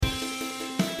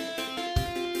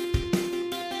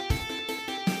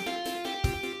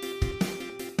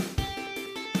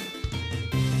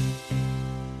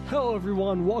Hello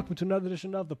everyone, welcome to another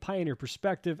edition of The Pioneer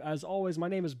Perspective. As always, my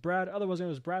name is Brad, otherwise known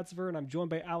as Bradsiver, and I'm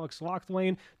joined by Alex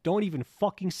Lochthlane. Don't even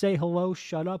fucking say hello,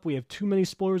 shut up, we have too many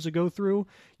spoilers to go through.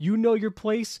 You know your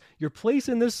place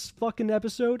in this fucking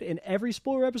episode, in every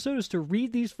spoiler episode, is to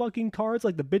read these fucking cards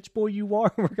like the bitch boy you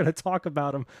are, and we're gonna talk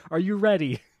about them. Are you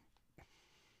ready?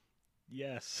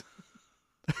 Yes.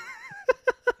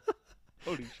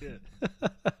 Holy shit.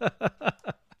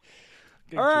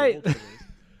 Alright.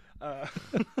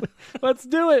 Let's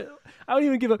do it. I don't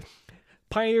even give a...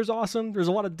 Pioneer's awesome. There's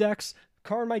a lot of decks.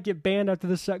 Karn might get banned after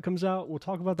this set comes out. We'll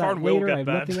talk about that Karn later. I have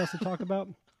nothing else to talk about.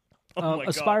 Oh my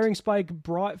Aspiring God. Spike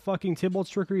brought fucking Tybalt's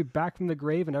Trickery back from the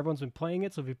grave, and everyone's been playing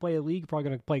it. So if you play a league, you're probably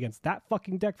going to play against that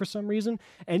fucking deck for some reason.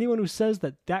 Anyone who says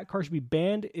that that card should be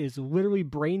banned is literally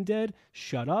brain dead.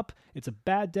 Shut up. It's a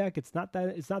bad deck. It's not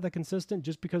that consistent.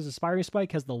 Just because Aspiring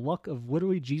Spike has the luck of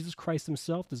literally Jesus Christ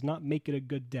himself does not make it a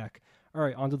good deck. All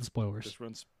right, on to the spoilers. Just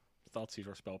runs Thoughtseize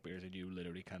or Spell Pierce and you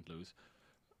literally can't lose.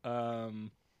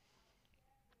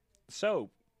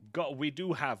 We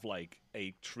do have like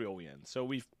a trillion. So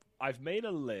I've made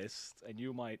a list, and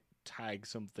you might tag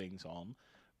some things on,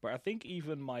 but I think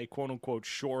even my quote-unquote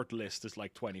short list is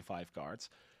like 25 cards.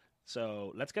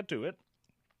 So let's get to it.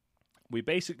 We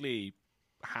basically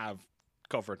have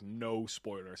covered no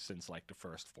spoilers since like the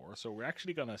first four, so we're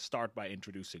actually going to start by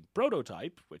introducing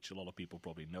Prototype, which a lot of people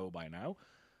probably know by now,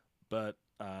 but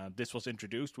this was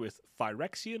introduced with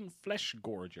Phyrexian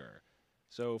Fleshgorger.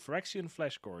 So Phyrexian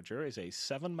Fleshgorger is a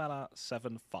 7-mana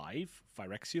 7/5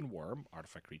 Phyrexian Worm,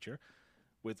 artifact creature,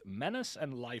 with Menace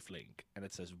and Lifelink, and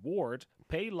it says Ward,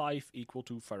 pay life equal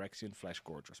to Phyrexian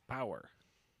Fleshgorger's power.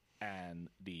 And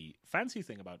the fancy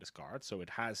thing about this card, so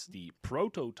it has the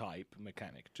Prototype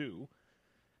mechanic too,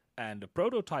 and the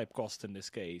Prototype cost in this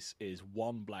case is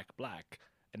 1 black,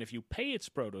 and if you pay its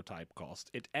Prototype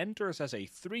cost, it enters as a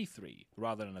 3/3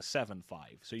 rather than a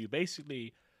 7/5. So you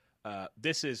basically...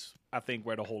 this is, I think,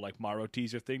 where the whole like Maro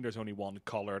teaser thing, there's only one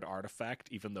colored artifact,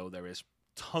 even though there is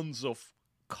tons of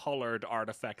colored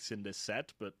artifacts in this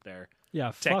set, but they're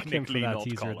technically not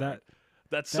teaser. colored.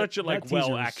 That's such a like,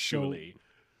 well, actually.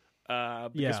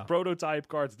 Because Prototype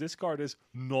cards, this card is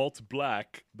not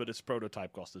black, but its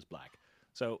Prototype cost is black.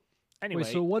 So, anyway.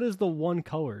 Wait, so what is the one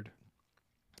colored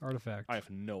artifact? I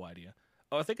have no idea.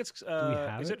 Oh, I think it's...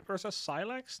 is it Ursa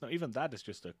Silex? No, even that is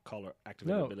just a color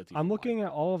activated ability. I'm looking at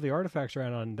all of the artifacts right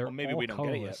now, and they're maybe all we don't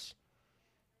colorless.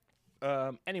 Get it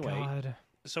yet. Anyway, God.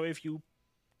 So if you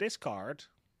discard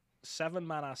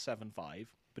 7-mana 7/5,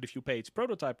 but if you pay its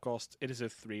Prototype cost, it is a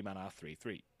 3-mana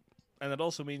 3/3. And that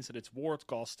also means that its ward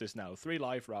cost is now 3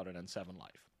 life rather than 7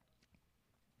 life.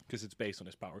 Because it's based on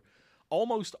its power.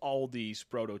 Almost all these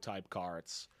Prototype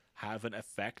cards have an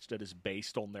effect that is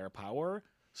based on their power,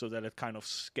 so that it kind of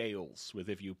scales with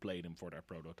if you play them for their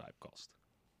Prototype cost.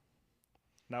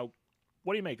 Now,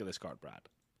 what do you make of this card, Brad?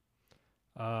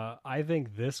 I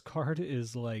think this card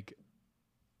is like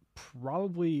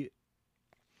probably...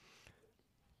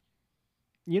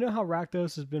 You know how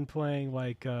Rakdos has been playing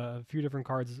like a few different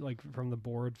cards like from the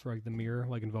board for like the mirror,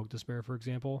 like Invoke Despair, for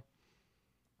example?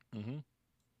 Mm-hmm.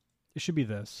 It should be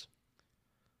this.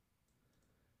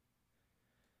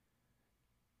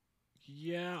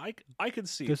 Yeah, I can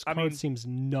see this card seems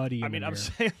nutty. I'm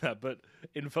saying that, but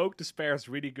Invoke Despair is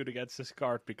really good against this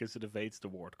card because it evades the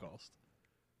ward cost.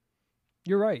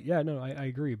 You're right. Yeah, no, I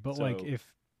agree. But So,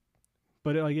 if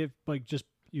just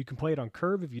you can play it on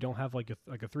curve if you don't have like a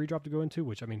 3-drop to go into,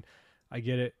 which I mean, I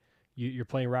get it. You're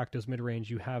playing Rakdos mid range.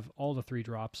 You have all the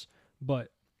 3-drops, but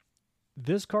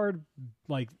this card,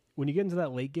 like when you get into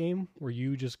that late game where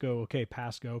you just go, okay,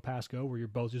 pass go, where you're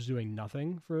both just doing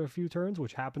nothing for a few turns,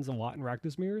 which happens a lot in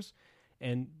Rakdos mirrors,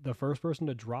 and the first person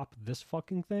to drop this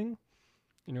fucking thing,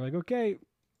 and you're like, okay,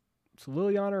 it's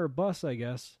Liliana or bust, I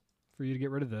guess, for you to get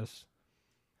rid of this.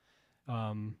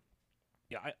 Yeah,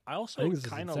 I also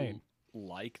kind of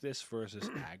like this versus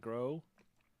aggro.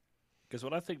 Because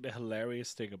what I think the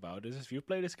hilarious thing about is if you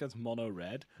play this against mono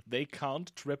red, they can't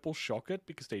triple shock it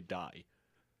because they die.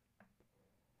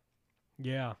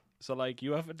 Yeah. So like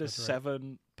you have this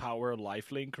 7 power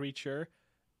lifelink creature,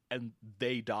 and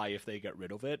they die if they get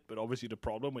rid of it. But obviously the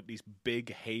problem with these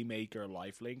big haymaker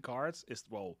lifelink cards is,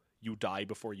 well, you die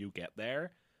before you get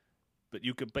there, but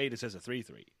you can play this as a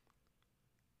 3/3.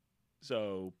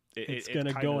 So it's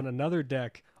gonna go in another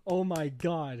deck. Oh my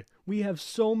God, we have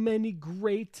so many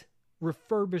great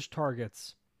refurbished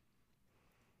targets.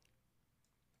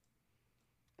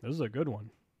 This is a good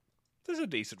one. This is a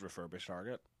decent refurbished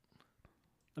target.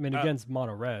 I mean, against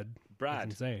mono red, Brad,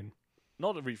 that's insane.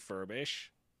 Not a refurbish.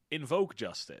 Invoke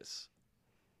Justice.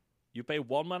 You pay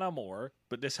 1 mana more,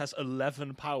 but this has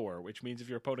 11 power, which means if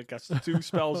your opponent casts 2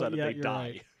 spells at it, Yeah, they you're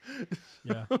die. right.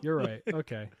 Yeah, you're right.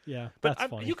 Okay, yeah, But that's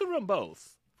funny. you can run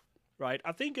both, right?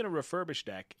 I think in a refurbished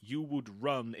deck, you would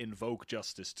run Invoke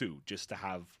Justice too, just to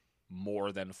have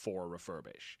more than 4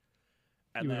 refurbish.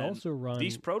 And You would then also run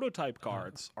these prototype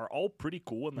cards are all pretty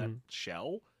cool in that Mhm.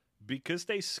 shell because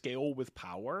they scale with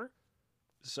power.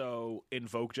 So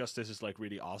Invoke Justice is like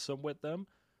really awesome with them,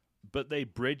 but they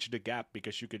bridge the gap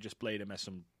because you could just play them as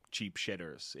some cheap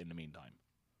shitters in the meantime.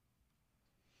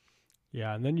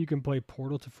 Yeah, and then you can play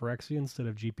Portal to Phyrexia instead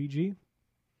of GPG.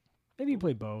 Maybe you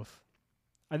play both.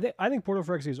 I think Portal to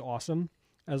Phyrexia is awesome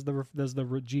as the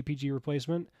GPG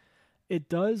replacement. It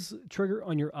does trigger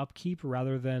on your upkeep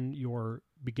rather than your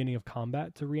beginning of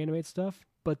combat to reanimate stuff,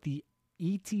 but the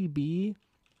ETB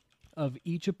of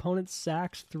each opponent's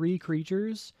sacks 3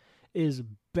 creatures is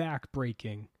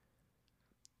backbreaking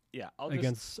Yeah, I'll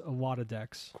against a lot of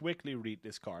decks. quickly read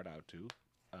this card out too.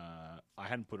 I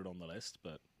hadn't put it on the list,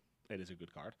 but it is a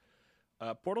good card.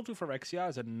 Portal to Phyrexia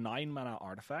is a 9 mana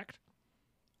artifact,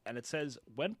 and it says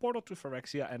when Portal to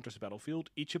Phyrexia enters the battlefield,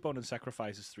 each opponent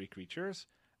sacrifices 3 creatures,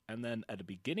 and then at the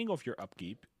beginning of your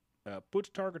upkeep,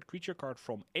 put target creature card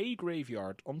from a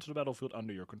graveyard onto the battlefield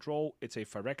under your control. It's a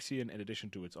Phyrexian in addition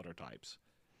to its other types.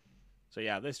 So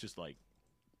yeah, this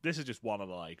is just one of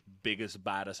the like biggest,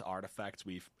 baddest artifacts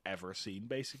we've ever seen,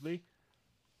 basically.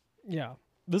 Yeah.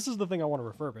 This is the thing I want to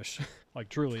refurbish, like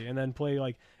truly, and then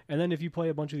if you play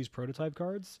a bunch of these prototype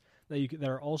cards that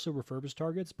are also refurbished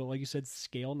targets, but like you said,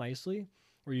 scale nicely,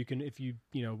 or you can, if you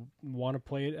want to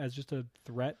play it as just a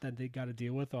threat that they got to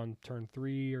deal with on turn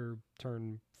 3 or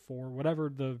turn 4,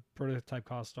 whatever the prototype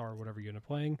costs are, whatever you end up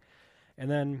playing, and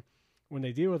then when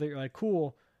they deal with it, you're like,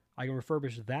 cool, I can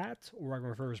refurbish that, or I can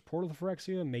refurbish Portal to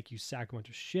Phyrexia, make you sack a bunch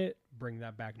of shit, bring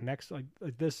that back next. Like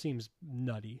this seems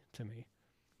nutty to me.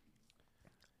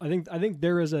 I think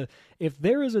if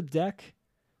there is a deck,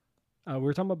 we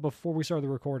were talking about before we started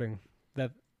the recording,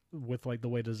 that with like the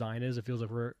way design is, it feels like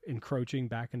we're encroaching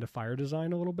back into fire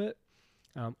design a little bit,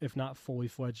 if not fully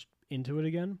fledged into it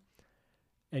again.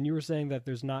 And you were saying that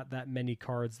there's not that many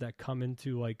cards that come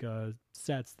into like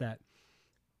sets that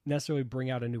necessarily bring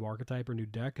out a new archetype or new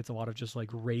deck. It's a lot of just like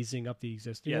raising up the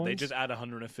existing ones. They just add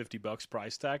 $150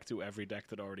 price tag to every deck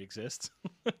that already exists.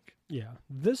 Yeah,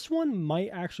 this one might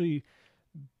actually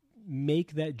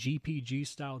make that GPG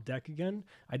style deck again.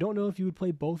 I don't know if you would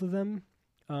play both of them.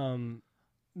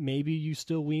 Maybe you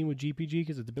still lean with GPG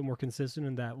because it's a bit more consistent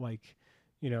in that, like,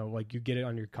 like you get it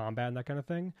on your combat and that kind of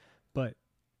thing. But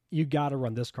you got to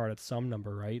run this card at some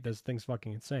number, right? This thing's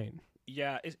fucking insane.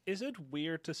 Yeah, is it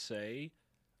weird to say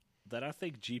that I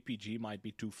think GPG might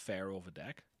be too fair of a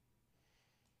deck?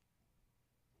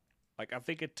 Like, I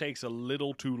think it takes a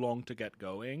little too long to get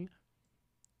going,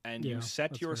 and you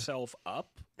set yourself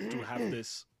up to have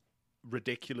this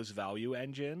ridiculous value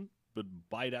engine, but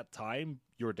by that time,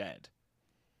 you're dead.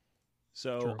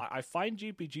 So I find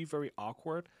GPG very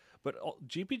awkward, but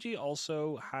GPG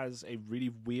also has a really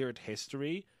weird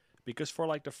history, because for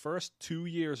like the first 2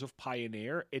 years of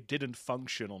Pioneer, it didn't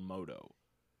function on Modo.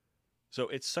 So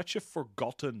it's such a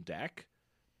forgotten deck,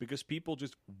 because people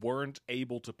just weren't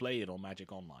able to play it on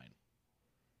Magic Online.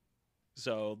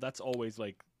 So that's always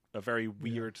like a very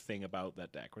weird thing about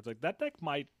that deck. Where it's like that deck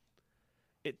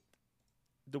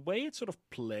the way it sort of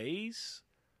plays,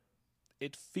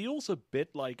 it feels a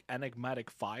bit like Enigmatic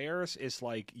Fires is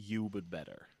like you but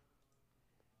better.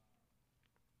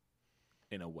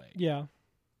 In a way. Yeah,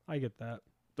 I get that.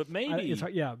 But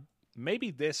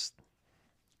maybe this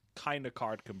kind of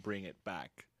card can bring it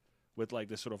back with like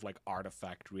this sort of like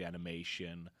artifact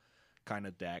reanimation kind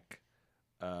of deck.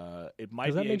 It might.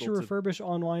 Does that be make you able to refurbish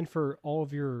online for all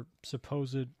of your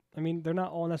supposed? I mean, they're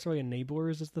not all necessarily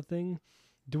enablers. Is the thing.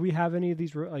 Do we have any of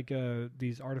these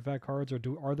these artifact cards, or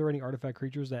are there any artifact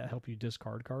creatures that help you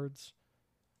discard cards?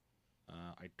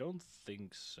 I don't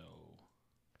think so.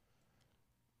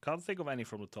 Can't think of any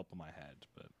from the top of my head,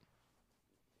 but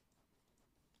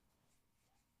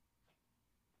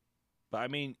I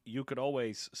mean, you could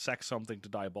always sack something to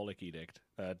Diabolic Edict,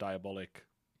 Diabolic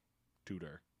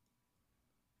Tutor.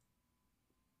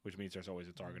 Which means there's always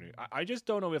a target. I just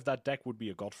don't know if that deck would be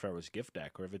a Godfarer's Gift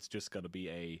deck, or if it's just going to be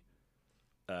a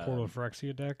Portal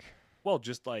Phyrexia deck. Well,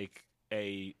 just like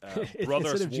a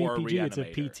Brothers Instead of War GPG, it's a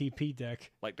Reanimator. PTP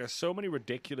deck. Like, there's so many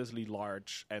ridiculously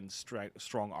large and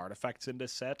strong artifacts in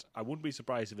this set. I wouldn't be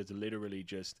surprised if it's literally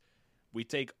just we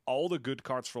take all the good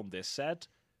cards from this set,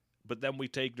 but then we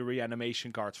take the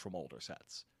reanimation cards from older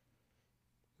sets.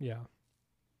 Yeah.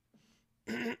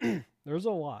 There's a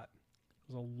lot.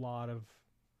 There's a lot of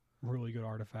really good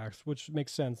artifacts, which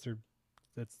makes sense.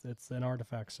 It's an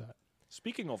artifact set.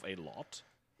 Speaking of a lot,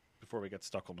 before we get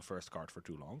stuck on the first card for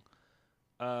too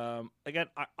long, again,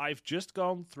 I've just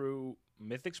gone through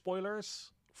Mythic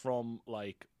spoilers from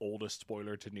like oldest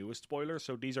spoiler to newest spoiler,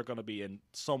 so these are going to be in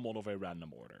somewhat of a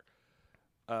random order.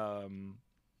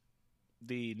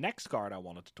 The next card I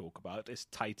wanted to talk about is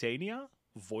Titania,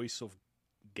 Voice of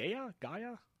Gaia.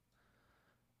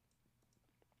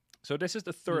 So this is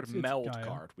the third It's meld Gaia.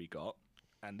 card we got,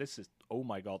 and this is, oh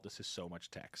my god, this is so much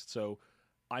text. So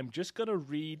I'm just going to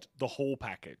read the whole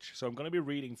package. So I'm going to be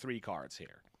reading 3 cards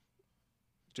here,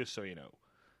 just so you know.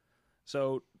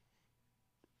 So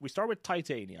we start with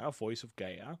Titania, Voice of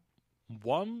Gaia.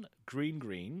 1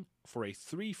 green for a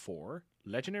 3/4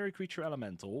 legendary creature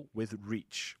elemental with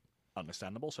reach.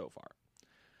 Understandable so far.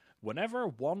 Whenever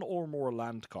 1 or more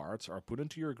land cards are put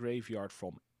into your graveyard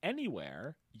from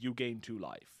anywhere, you gain 2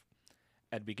 life.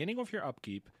 At beginning of your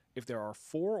upkeep, if there are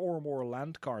 4 or more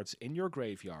land cards in your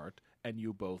graveyard, and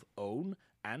you both own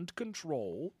and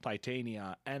control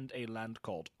Titania and a land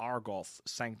called Argoth,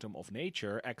 Sanctum of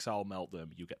Nature, exile melt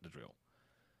them, you get the drill.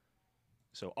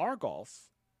 So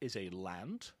Argoth is a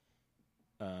land,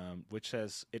 which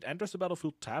says it enters the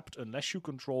battlefield tapped unless you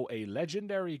control a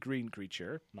legendary green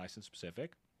creature. Nice and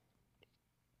specific.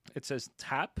 It says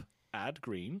tap, add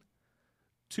green,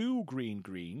 2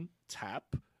 green,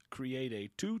 tap, create a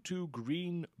 2/2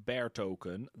 green bear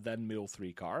token, then mill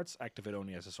 3 cards, activate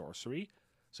only as a sorcery.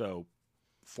 So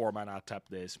 4 mana, tap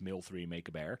this, mill 3, make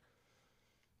a bear.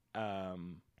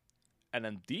 And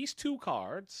then these 2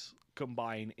 cards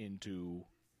combine into,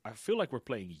 I feel like we're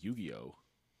playing Yu-Gi-Oh!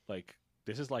 Like,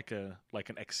 this is like an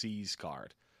Xyz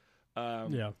card.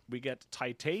 We get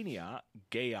Titania,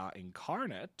 Gaia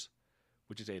Incarnate,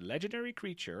 which is a legendary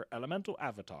creature, elemental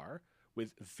avatar,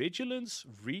 with vigilance,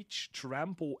 reach,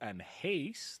 trample, and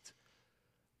haste.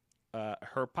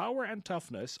 Her power and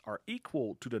toughness are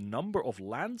equal to the number of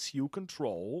lands you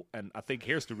control, and I think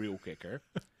here's the real kicker.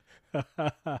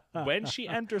 When she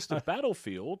enters the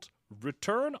battlefield,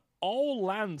 return all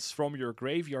lands from your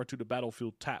graveyard to the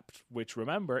battlefield tapped, which,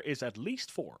 remember, is at least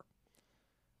 4,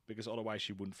 because otherwise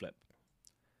she wouldn't flip.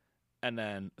 And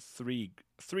then 3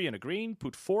 and a green,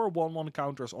 put 4 1/1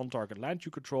 counters on target land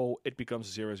you control. It becomes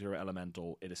a 0/0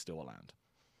 elemental. It is still a land.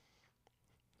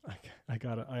 I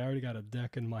already got a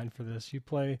deck in mind for this. You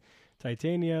play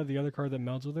Titania, the other card that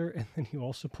melds with her, and then you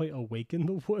also play Awaken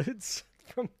the Woods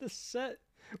from the set,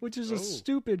 which is a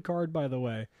stupid card, by the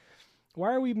way.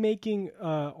 Why are we making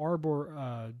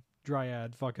Arbor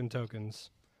Dryad fucking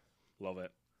tokens? Love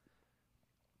it.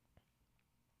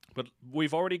 But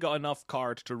we've already got enough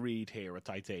cards to read here with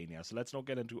Titania, so let's not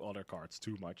get into other cards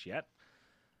too much yet.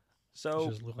 So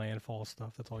it's just landfall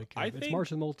stuff. That's all you care about. It's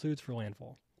March of the Multitudes for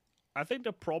landfall. I think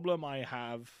the problem I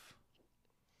have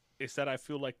is that I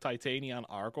feel like Titania and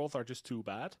Argoth are just too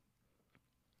bad.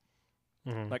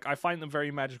 Mm-hmm. Like, I find them very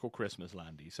Magical Christmas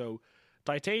landy. So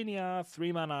Titania,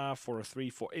 3 mana for a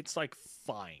 3/4. It's like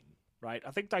fine, right?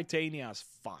 I think Titania is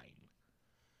fine.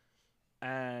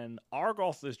 And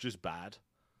Argoth is just bad.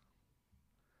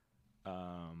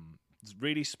 It's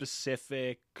really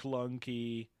specific,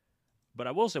 clunky. But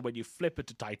I will say, when you flip it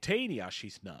to Titania,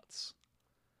 she's nuts.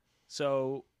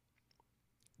 So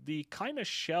the kind of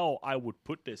shell I would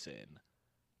put this in,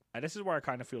 and this is where I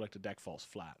kind of feel like the deck falls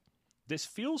flat. This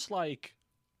feels like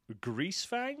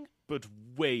Greasefang, but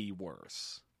way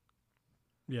worse.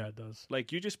 Yeah, it does.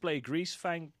 Like, you just play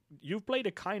Greasefang. You've played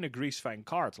a kind of Greasefang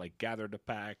cards, like Gather the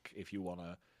Pack, if you want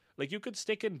to. Like, you could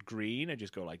stick in green and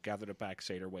just go, like, Gather the Pack,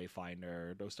 Satyr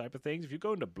Wayfinder, those type of things. If you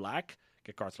go into black,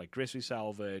 get cards like Grizzly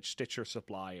Salvage, Stitcher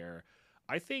Supplier.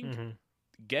 I think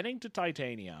getting to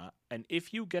Titania, and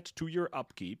if you get to your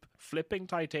upkeep, flipping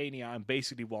Titania and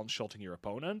basically one-shotting your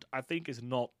opponent, I think is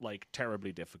not, like,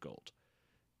 terribly difficult.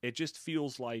 It just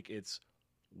feels like it's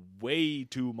way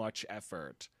too much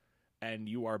effort. And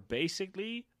you are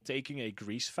basically taking a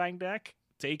Greasefang deck,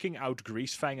 taking out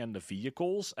Greasefang and the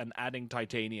vehicles, and adding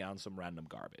Titania on some random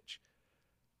garbage.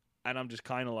 And I'm just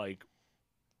kind of like,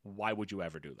 why would you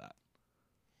ever do that?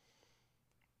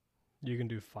 You can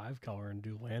do 5 color and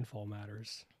do landfall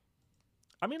matters.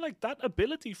 I mean, like, that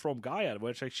ability from Gaia,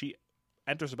 which like she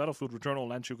enters the battlefield, return all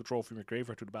lands you control from your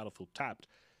graveyard to the battlefield tapped,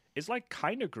 is like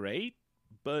kind of great,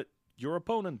 but your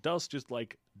opponent does just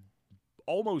like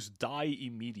almost die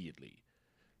immediately.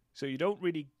 So you don't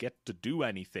really get to do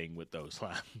anything with those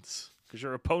lands because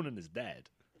your opponent is dead.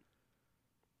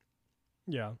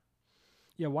 Yeah.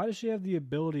 Yeah, why does she have the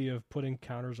ability of putting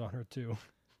counters on her too?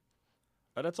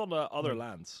 That's on the other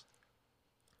lands.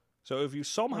 So if you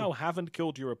somehow haven't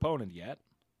killed your opponent yet,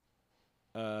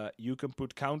 you can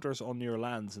put counters on your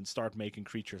lands and start making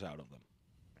creatures out of them.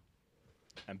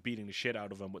 And beating the shit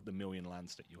out of them with the million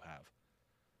lands that you have.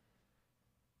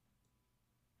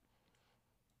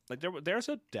 Like there's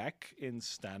a deck in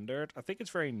Standard. I think it's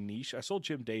very niche. I saw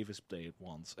Jim Davis play it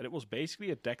once, and it was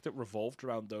basically a deck that revolved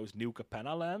around those new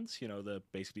Capenna lands. You know, the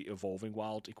basically evolving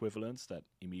wild equivalents that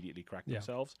immediately crack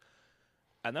themselves.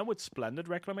 And then with Splendid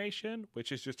Reclamation,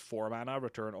 which is just 4 mana,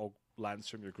 return all lands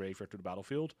from your graveyard to the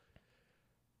battlefield.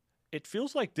 It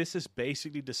feels like this is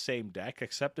basically the same deck,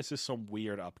 except this is some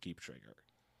weird upkeep trigger.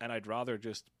 And I'd rather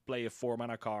just play a 4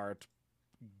 mana card,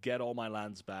 get all my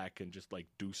lands back, and just like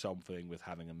do something with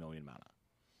having 1 million mana.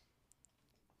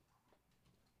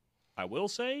 I will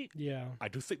say, I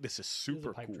do think this is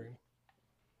super cool. Dream.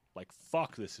 Like,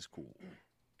 fuck, this is cool.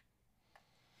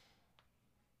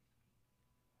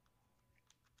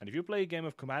 And if you play a game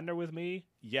of Commander with me,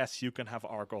 yes, you can have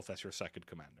Argoth as your second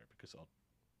commander, because I'll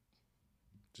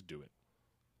just do it.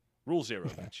 Rule 0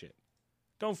 that shit.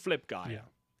 Go and flip Gaia. Yeah.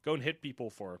 Go and hit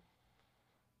people for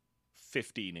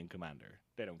 15 in Commander.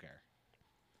 They don't care.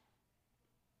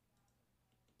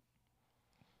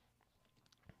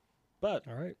 But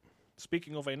all right.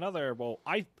 Speaking of another,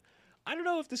 I don't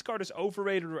know if this card is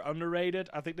overrated or underrated.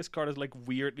 I think this card is like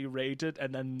weirdly rated,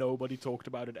 and then nobody talked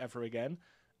about it ever again.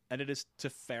 And it is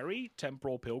Teferi,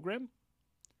 Temporal Pilgrim.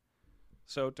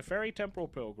 So Teferi, Temporal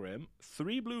Pilgrim,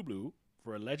 3 blue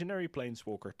for a legendary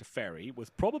planeswalker Teferi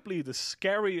with probably the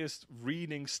scariest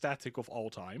reading static of all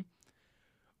time.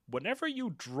 Whenever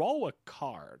you draw a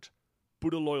card,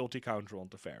 put a loyalty counter on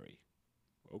Teferi.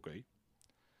 Okay.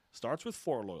 Starts with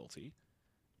 4 loyalty.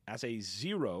 As a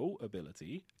 0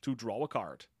 ability to draw a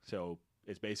card. So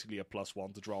it's basically a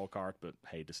 +1 to draw a card, but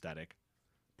hey, the static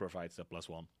provides the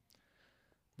 +1.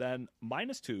 Then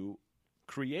 -2,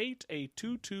 create a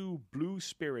 2/2 blue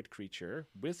spirit creature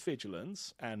with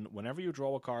vigilance, and whenever you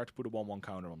draw a card, put a 1/1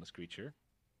 counter on this creature.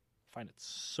 I find it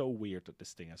so weird that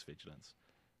this thing has vigilance.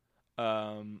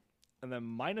 And then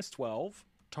 -12,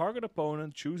 target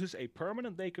opponent chooses a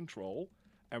permanent they control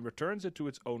and returns it to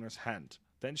its owner's hand.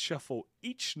 Then shuffle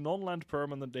each non-land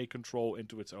permanent they control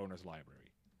into its owner's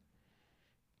library.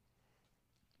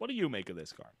 What do you make of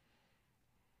this card?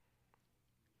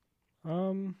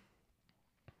 Trying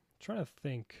to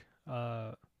think.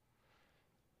 What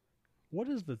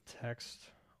is the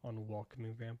text on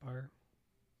Welcoming Vampire?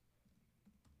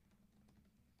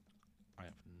 I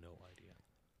have no idea.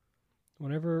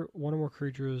 Whenever one or more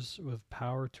creatures with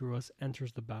power to us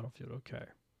enters the battlefield. Okay.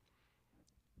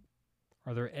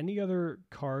 Are there any other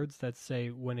cards that say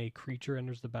when a creature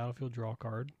enters the battlefield, draw a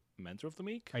card? Mentor of the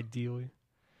Meek? Ideally.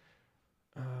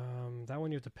 That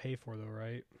one you have to pay for, though,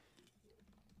 right?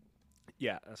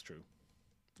 Yeah, that's true.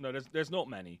 No, there's not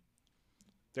many.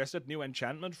 There's that new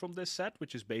enchantment from this set,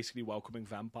 which is basically Welcoming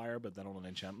Vampire, but then on an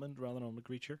enchantment rather than on the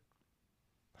creature.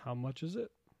 How much is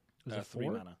it? Is it 3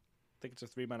 4? mana. I think it's a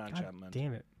 3 mana enchantment.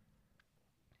 Damn it.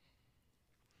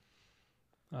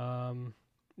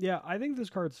 Yeah, I think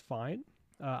this card's fine.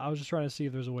 I was just trying to see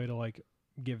if there's a way to like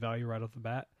get value right off the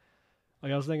bat.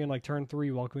 Like I was thinking, like turn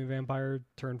 3 Welcoming Vampire,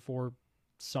 turn 4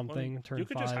 something, turn 5 you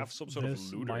could just have some sort of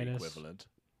looter minus. equivalent,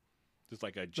 just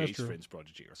like a Jace Prince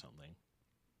Prodigy or something.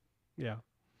 Yeah.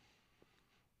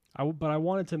 But I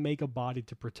wanted to make a body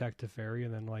to protect Teferi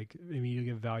and then like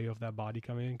immediately get value of that body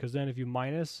coming in. Because then if you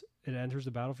minus, it enters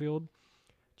the battlefield,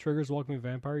 triggers Welcoming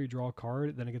Vampire, you draw a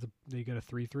card, then you get a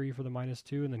 3/3 for the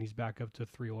 -2, and then he's back up to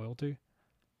 3 loyalty.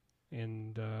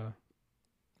 And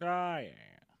yeah.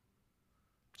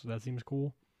 So that seems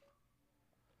cool.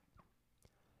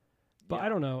 But Yeah. I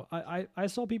don't know. I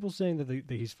saw people saying that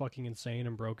he's fucking insane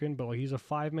and broken, but like he's a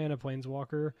 5-mana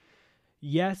planeswalker.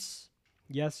 Yes,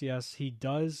 he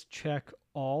does check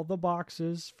all the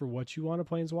boxes for what you want a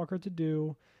planeswalker to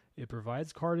do. It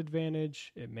provides card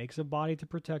advantage, it makes a body to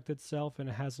protect itself, and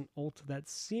it has an ult that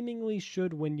seemingly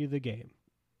should win you the game.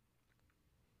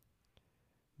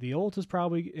 The ult is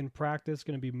probably, in practice,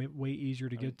 going to be way easier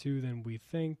to get to than we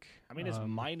think. I mean, it's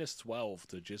 -12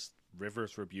 to just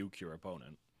Reverse Rebuke your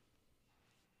opponent.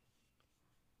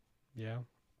 Yeah.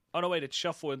 Oh, no, wait, it's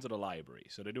shuffle into the library,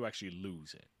 so they do actually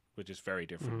lose it, which is very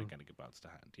different than getting it bounced to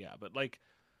hand. Yeah, but, like,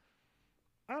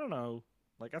 I don't know.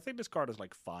 Like, I think this card is,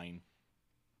 like, fine.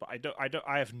 But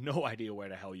I have no idea where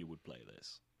the hell you would play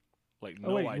this. Like,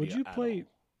 no idea would you at play... all.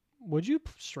 Would you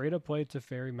straight up play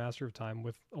Teferi Master of Time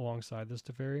alongside this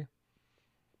Teferi?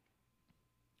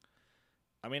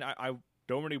 I mean, I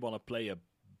don't really want to play a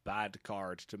bad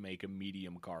card to make a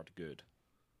medium card good.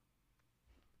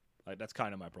 Like, that's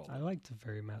kind of my problem. I like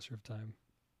Teferi Master of Time.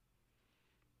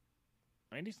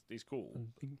 I mean, he's cool. I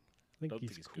think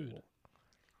he's cool. good.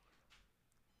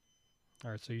 All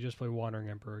right, so you just play Wandering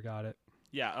Emperor. Got it.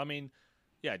 Yeah, I mean,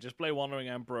 just play Wandering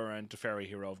Emperor and Teferi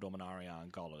Hero of Dominaria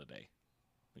and call it a day.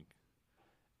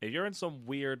 If you're in some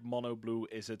weird mono blue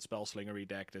Izzet spellslingery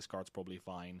deck, this card's probably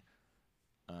fine.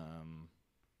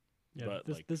 Yeah,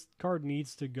 But this card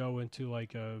needs to go into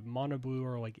like a mono blue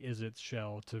or like Izzet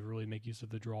shell to really make use of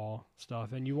the draw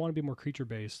stuff, and you want to be more creature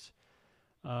based.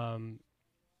 So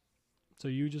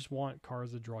you just want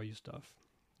cards that draw you stuff,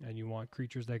 and you want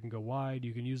creatures that can go wide.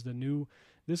 You can use the new.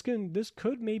 This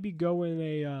could maybe go in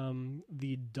a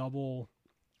the double.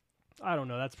 I don't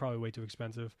know. That's probably way too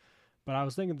expensive. But I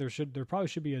was thinking there probably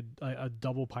should be a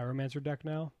double Pyromancer deck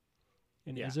now.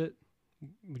 And Yeah. Izzet,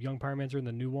 Young Pyromancer, and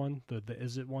the new one, the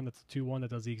Izzet one, that's the 2/1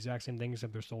 that does the exact same thing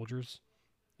except they're soldiers.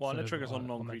 well, and it instead of, triggers on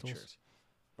elementals. non-creatures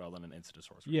rather than an instant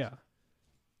sorcerer. Yeah,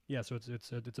 yeah. So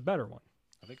it's a better one.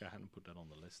 I think I hadn't put that on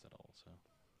the list at all, so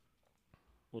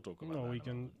we'll talk about No, that. we in a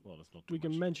can- moment. Well, it's not too We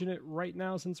can much. mention it right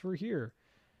now since we're here.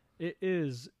 It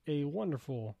is a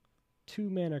wonderful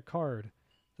 2-mana card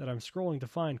that I'm scrolling to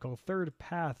find called Third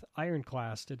Path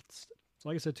Ironclast. It's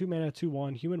like I said, 2-mana,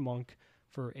 2/1 human monk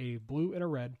for a blue and a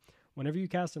red. Whenever you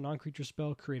cast a non-creature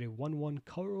spell, create a 1/1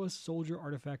 colorless soldier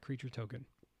artifact creature token.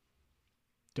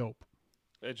 Dope.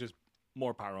 It's just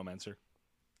more Pyromancer.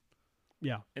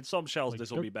 Yeah. In some shells, Like, this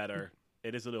will don't- be better.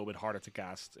 It is a little bit harder to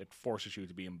cast. It forces you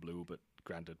to be in blue, but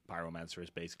granted, Pyromancer is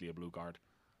basically a blue card.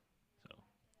 So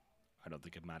I don't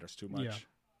think it matters too much. Yeah.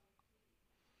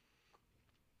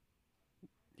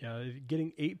 Yeah,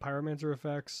 getting 8 Pyromancer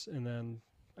effects, and then,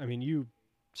 I mean, you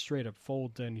straight up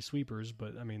fold to any sweepers,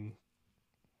 but, I mean,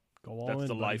 go all in. That's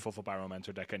the buddy. life of a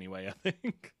Pyromancer deck anyway, I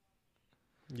think.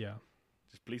 Yeah.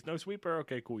 Just please no sweeper.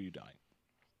 Okay, cool, you die.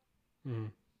 Mm-hmm.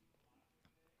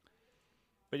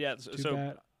 But yeah, Too so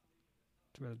bad.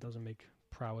 Too bad it doesn't make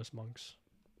prowess monks.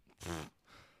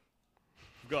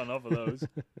 got enough of those.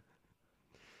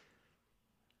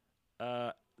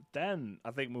 Then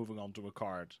I think moving on to a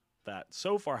card that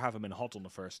so far haven't been hot on the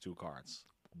first 2 cards.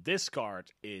 This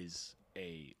card is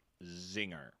a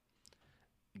zinger.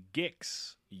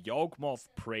 Gix, Yawgmoth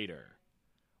Praetor.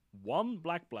 1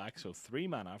 black, so 3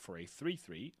 mana for a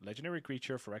 3/3 legendary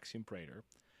creature Phyrexian Praetor.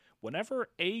 Whenever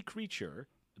a creature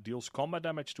deals combat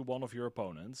damage to one of your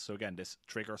opponents, so again, this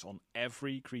triggers on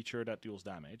every creature that deals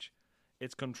damage,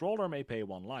 its controller may pay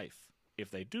 1 life. If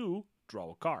they do,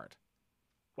 draw a card.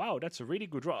 Wow, that's a really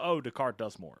good draw. Oh, the card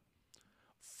does more.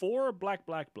 4 black,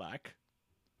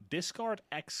 discard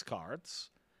X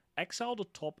cards, exile the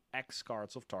top X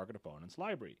cards of target opponent's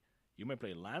library. You may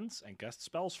play lands and cast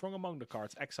spells from among the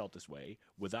cards exiled this way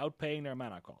without paying their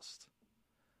mana cost.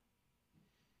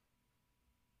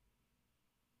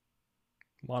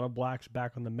 Mono black's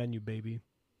back on the menu, baby.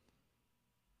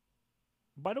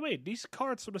 By the way, these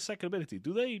cards for the second ability,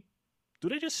 do they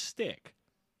just stick?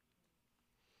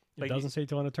 It Like, doesn't say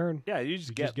till on a turn. Yeah, you just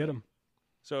You get just get them.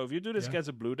 So if you do this Yeah. against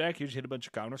a blue deck, you just hit a bunch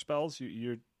of counter spells.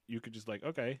 You could just like,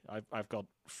 okay, I've got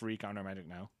free counter magic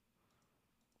now.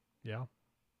 Yeah.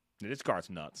 This card's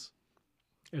nuts.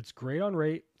 It's great on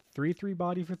rate. 3/3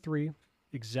 body for 3.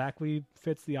 Exactly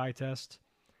fits the eye test.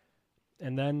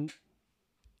 And then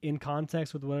in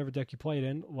context with whatever deck you play it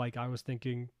in, like I was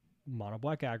thinking mono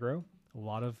black aggro, a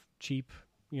lot of cheap,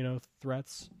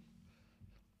 threats.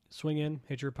 Swing in,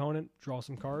 hit your opponent, draw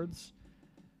some cards.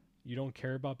 You don't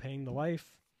care about paying the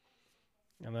life.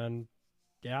 And then,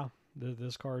 yeah,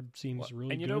 this card seems really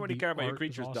good. And you don't really The care about your art is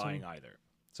creatures awesome. dying either.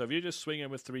 So if you just swing in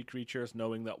with 3 creatures,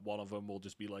 knowing that one of them will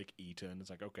just be like eaten, it's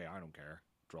like, okay, I don't care.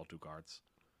 Draw 2 cards.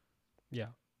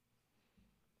 Yeah.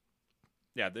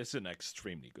 Yeah, this is an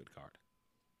extremely good card.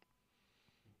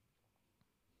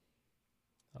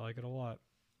 I like it a lot.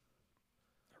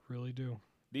 I really do.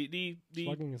 The It's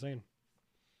fucking insane.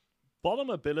 bottom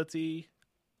ability,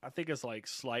 I think, is like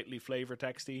slightly flavor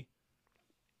texty.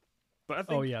 But I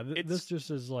think Oh yeah, this just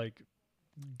is like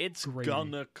it's gravy.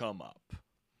 gonna come up,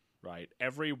 right?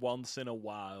 Every once in a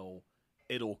while,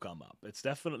 it'll come up. It's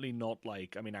definitely not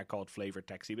like, I mean, I call it flavor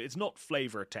texty, but it's not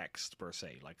flavor text per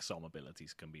se, like some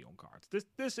abilities can be on cards.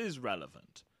 This is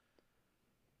relevant.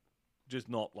 Just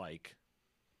not like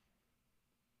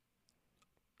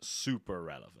super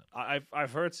relevant.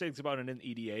 I've heard things about it in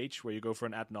EDH where you go for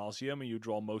an ad nauseum and you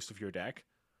draw most of your deck,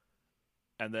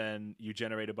 and then you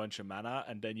generate a bunch of mana,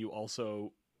 and then you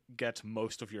also get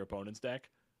most of your opponent's deck,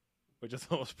 which I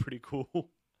thought was pretty cool.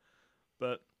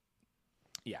 But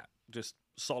yeah, just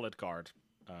solid card.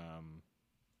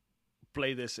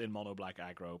 Play this in mono black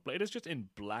aggro. Play this just in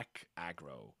black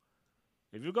aggro.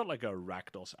 If you've got like a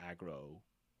Rakdos aggro,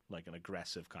 like an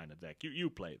aggressive kind of deck, you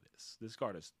play this. This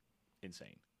card is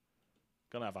insane.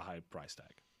 Gonna have a high price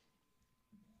tag.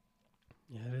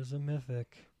 Yeah, it is a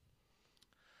mythic.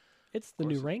 It's the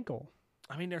new course. Rankle.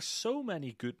 I mean, there's so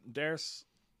many good. There's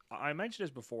I mentioned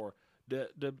this before.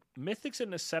 The mythics in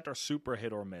this set are super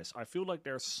hit or miss. I feel like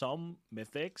there's some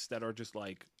mythics that are just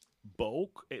like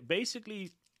bulk.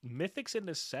 Basically, mythics in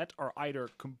this set are either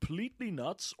completely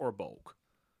nuts or bulk.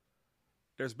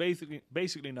 There's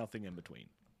basically nothing in between.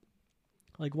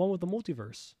 Like one with the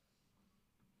multiverse.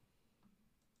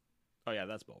 Oh yeah,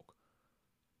 that's bulk.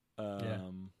 Yeah,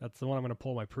 that's the one I'm going to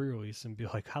pull my pre-release and be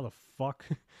like, how the fuck?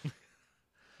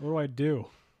 What do I do?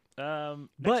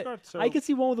 But card, I could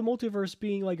see one with the multiverse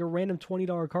being like a random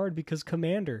 $20 card because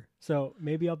Commander. So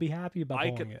maybe I'll be happy about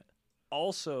pulling it.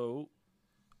 Also,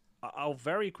 I'll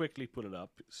very quickly put it up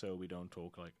so we don't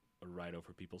talk like right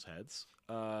over people's heads.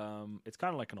 It's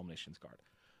kind of like an Omniscience card.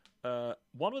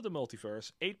 One with the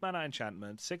multiverse, 8 mana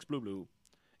enchantment, 6 blue.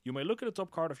 You may look at the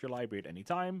top card of your library at any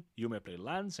time. You may play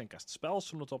lands and cast spells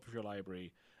from the top of your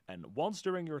library. And once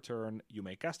during your turn, you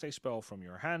may cast a spell from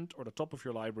your hand or the top of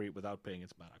your library without paying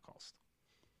its mana cost.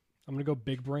 I'm going to go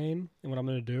big brain, and what I'm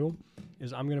going to do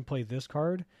is I'm going to play this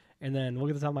card, and then look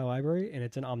at the top of my library, and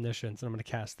it's an Omniscience, and I'm going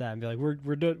to cast that and be like,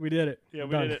 we did it. Yeah,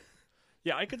 we did it.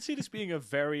 Yeah, I can see this being a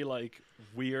very like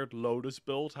weird Lotus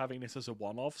build, having this as a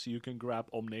one-off, so you can grab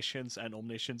Omniscience and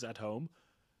Omniscience at home.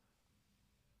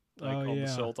 Like on the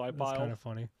Sultai pile. That's kind of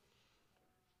funny.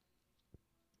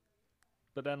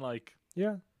 But then like...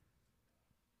 Yeah.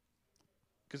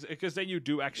 Because then you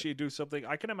do actually do something.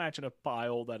 I can imagine a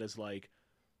pile that is like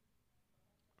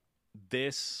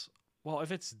this. Well,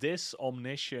 if it's this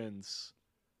Omniscience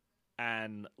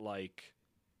and like,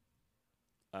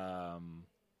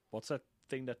 what's that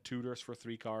thing that tutors for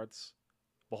 3 cards?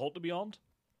 Behold the Beyond.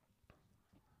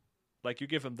 Like you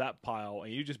give him that pile,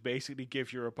 and you just basically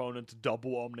give your opponent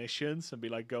double Omniscience and be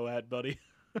like, "Go ahead, buddy,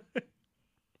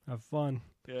 have fun."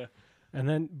 Yeah, and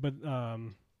then,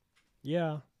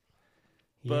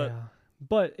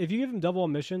 But if you give him double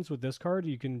Omniscience with this card,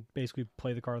 you can basically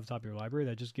play the card at the top of your library.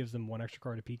 That just gives them 1 extra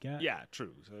card to peek at. Yeah,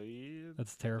 true. So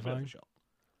that's terrifying.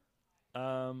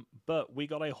 But we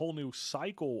got a whole new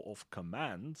cycle of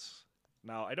commands.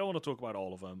 Now, I don't want to talk about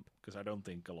all of them because I don't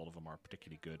think a lot of them are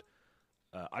particularly good.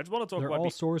 I just want to talk about all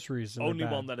sorceries. Only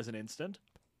one that is an instant.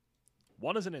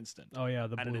 One is an instant. Oh yeah,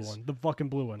 the blue one, the fucking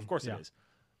blue one. Of course it is,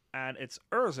 and it's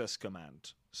Urza's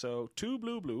command. So 2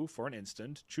 blue for an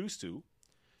instant. Choose 2.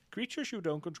 Creatures you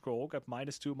don't control get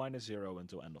 -2/-0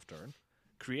 until end of turn.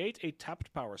 Create a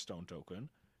tapped Power Stone token.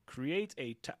 Create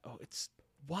a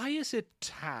why is it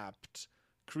tapped?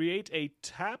 Create a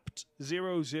tapped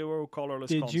 0/0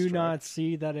 colorless construct. Did you not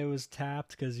see that it was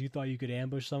tapped because you thought you could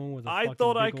ambush someone with a I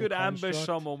thought I could ambush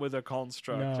someone with a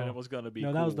construct and it was going to be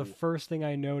cool. That was the first thing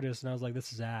I noticed, and I was like,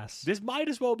 this is ass. This might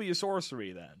as well be a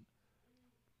sorcery then.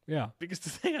 Yeah. Because the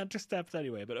thing enters tapped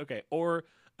anyway, but okay. Or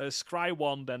scry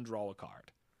 1, then draw a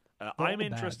card. I'm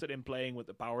interested in playing with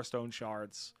the Power Stone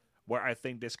shards, where I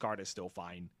think this card is still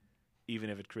fine, even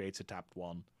if it creates a tapped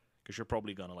 1, because you're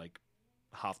probably going to like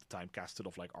half the time cast it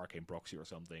off like Arcane Proxy or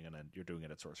something, and then you're doing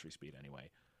it at sorcery speed anyway.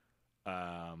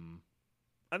 And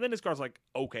then this card's like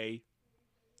okay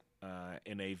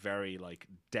in a very like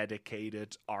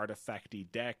dedicated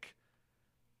artifacty deck.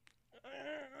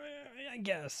 I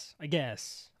guess. I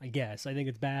think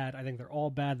it's bad. I think they're all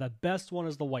bad. The best one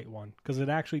is the white one because it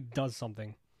actually does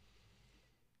something.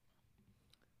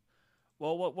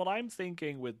 Well, what I'm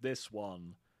thinking with this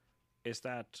one is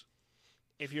that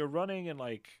if you're running in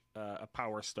like a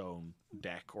Power Stone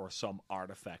deck or some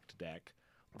artifact deck,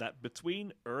 that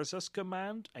between Urza's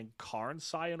command and Karn,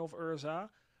 Scion of Urza,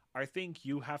 I think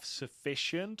you have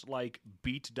sufficient like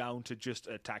beat down to just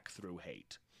attack through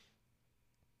hate.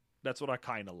 That's what I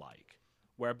kind of like.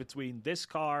 Where between this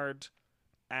card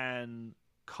and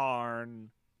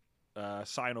Karn,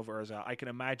 Scion of Urza, I can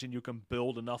imagine you can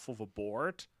build enough of a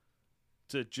board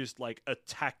to just like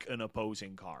attack an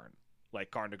opposing Karn,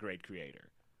 like Karn the Great Creator.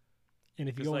 And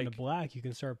if you go into black, you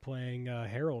can start playing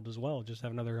Herald as well. Just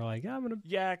have another like, I'm gonna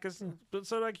but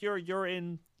so like you're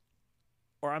in,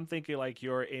 or I'm thinking like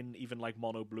you're in even like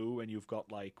mono blue, and you've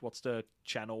got like what's the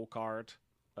channel card,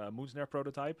 Moonsnare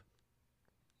Prototype.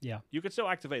 Yeah, you can still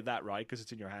activate that, right? Because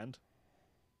it's in your hand.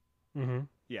 Mm-hmm.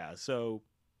 Yeah, so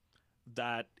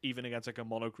that even against like a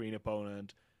mono green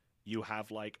opponent, you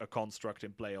have like a construct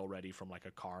in play already from like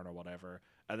a Karn or whatever,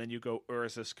 and then you go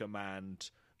Urza's command,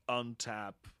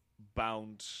 untap,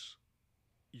 bounce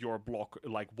your block,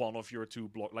 like one of your 2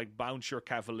 block, like bounce your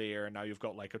Cavalier, and now you've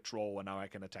got like a troll, and now I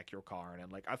can attack your Karn.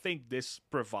 And like I think this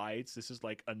is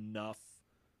like enough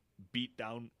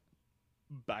beatdown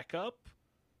backup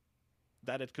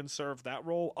that it can serve that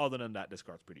role. Other than that, this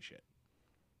card's pretty shit.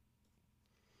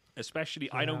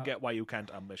 Especially, I don't get why you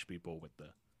can't ambush people with the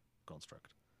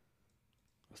construct.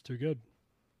 That's too good.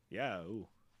 Yeah, ooh.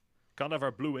 Can't have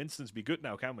our blue instants be good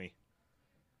now, can we?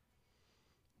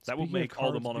 That would Speaking of make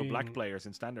all the cards mono black being- players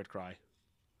in Standard cry.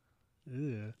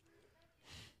 Ugh.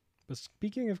 But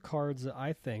speaking of cards,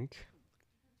 I think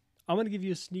I'm going to give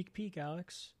you a sneak peek,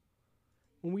 Alex.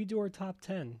 When we do our top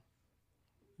 10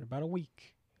 in about a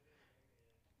week,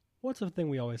 what's the thing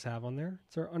we always have on there?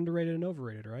 It's our underrated and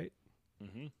overrated, right?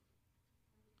 Mm-hmm.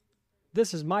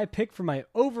 This is my pick for my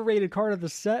overrated card of the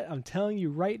set. I'm telling you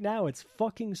right now, it's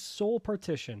fucking Soul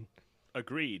Partition.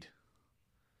 Agreed.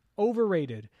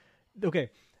 Overrated. Okay,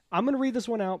 I'm going to read this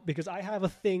one out because I have a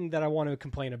thing that I want to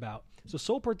complain about. So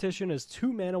Soul Partition is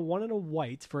 2 mana, 1 and a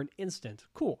white for an instant.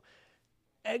 Cool.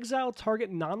 Exile target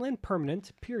non-land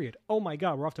permanent, period. Oh my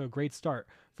god, we're off to a great start.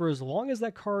 For as long as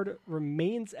that card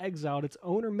remains exiled, its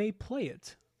owner may play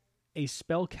it. A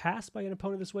spell cast by an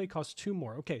opponent this way costs 2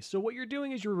 more. Okay, so what you're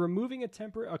doing is you're removing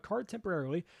a card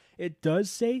temporarily. It does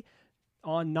say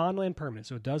on non-land permanent,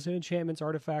 so it does hit enchantments,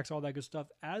 artifacts, all that good stuff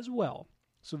as well.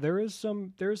 So there is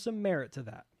some merit to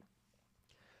that.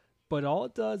 But all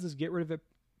it does is get rid of it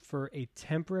for a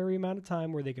temporary amount of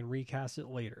time where they can recast it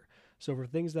later. So for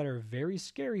things that are very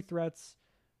scary threats,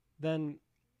 then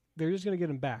they're just going to get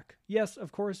them back. Yes,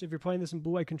 of course, if you're playing this in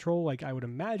blue-white control, like I would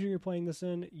imagine you're playing this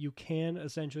in, you can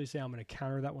essentially say, I'm going to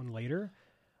counter that one later.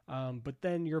 But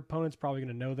then your opponent's probably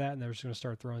going to know that, and they're just going to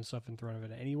start throwing stuff in front of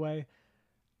it anyway.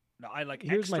 No, I like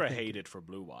Here's my extra thinking. hate it for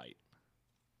blue-white.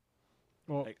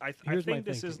 Well, Like, I here's my think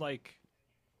this is thinking.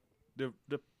 like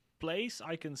the place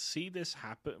I can see this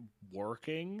happen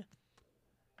working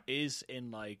is in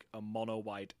like a mono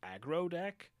white aggro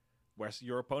deck where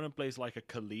your opponent plays like a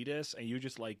Kalidas and you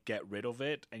just like get rid of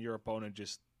it and your opponent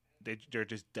they're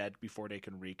just dead before they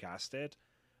can recast it,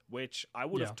 which I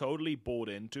would have totally bought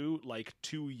into like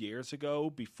 2 years ago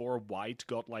before white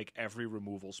got like every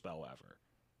removal spell ever.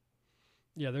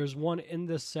 Yeah, there's one in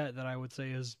this set that I would say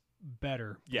is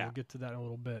better. Yeah. We'll get to that in a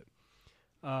little bit.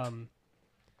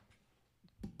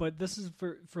 But this is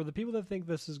for the people that think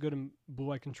this is good in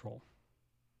blue-white control.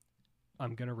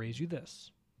 I'm going to raise you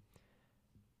this.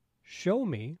 Show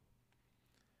me,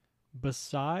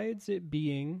 besides it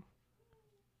being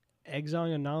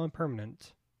exiling a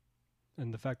non-permanent,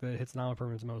 and the fact that it hits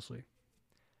non-permanents mostly,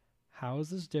 how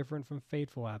is this different from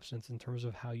Fateful Absence in terms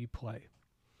of how you play?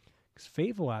 Because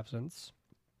Fateful Absence,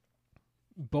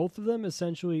 both of them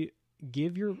essentially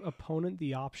give your opponent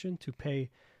the option to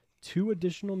pay 2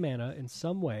 additional mana in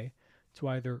some way to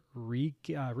either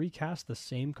recast the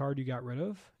same card you got rid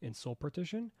of in Soul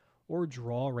Partition or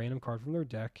draw a random card from their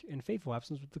deck in Fateful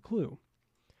Absence with the clue.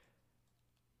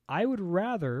 I would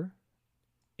rather,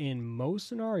 in most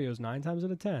scenarios, 9 times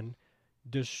out of 10,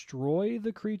 destroy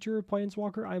the creature or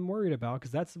planeswalker I'm worried about,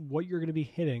 because that's what you're going to be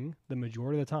hitting the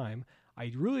majority of the time.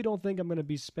 I really don't think I'm going to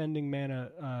be spending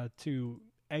mana to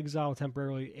exile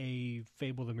temporarily a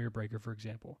Fable the Mirrorbreaker, for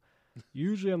example.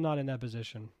 Usually I'm not in that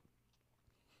position.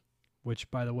 Which,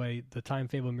 by the way, the time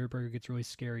Fable Mirrorbreaker gets really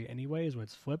scary anyway is when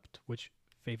it's flipped, which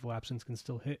Fateful Absence can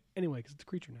still hit anyway because it's a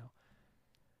creature now.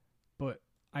 But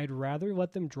I'd rather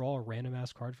let them draw a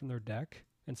random-ass card from their deck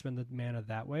and spend the mana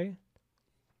that way.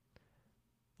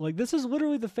 Like, this is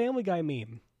literally the Family Guy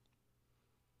meme.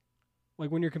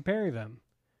 Like, when you're comparing them.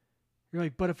 You're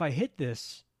like, but if I hit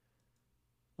this,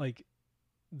 like,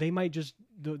 they might just,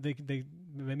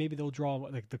 maybe they'll draw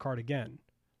like the card again.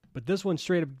 But this one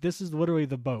straight up, this is literally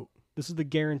the boat. This is the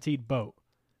guaranteed boat.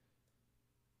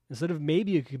 Instead of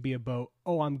maybe it could be a boat,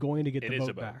 oh, I'm going to get the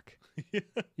boat back.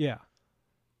 Yeah.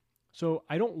 So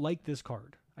I don't like this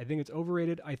card. I think it's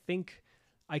overrated. I think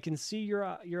I can see your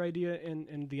idea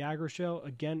in the aggro shell.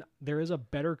 Again, there is a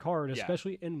better card,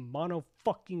 especially in mono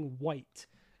fucking white.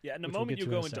 Yeah, and the moment you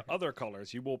go into other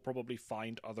colors, you will probably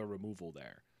find other removal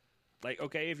there. Like,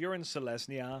 okay, if you're in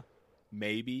Selesnya,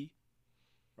 maybe,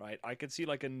 right? I could see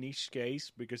like a niche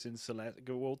case because in Celestia,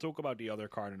 we'll talk about the other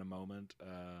card in a moment.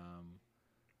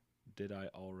 Did I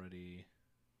already?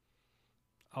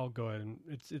 I'll go ahead and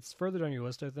it's further down your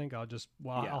list. I think I'll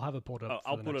have it pulled up.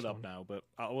 I'll pull it up now, but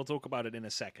we'll talk about it in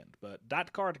a second. But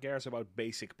that card cares about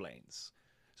basic planes.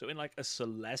 So in like a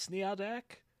Selesnya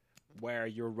deck, where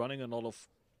you're running a lot of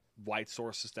white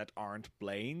sources that aren't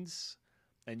planes,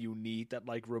 and you need that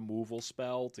like removal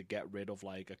spell to get rid of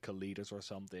like a Kalidas or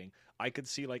something, I could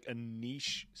see like a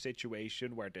niche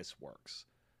situation where this works.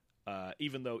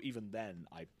 Even though even then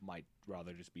I might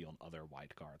rather just be on other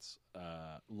white cards,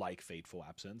 like Fateful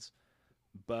Absence.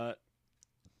 But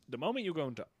the moment you go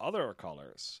into other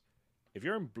colors, if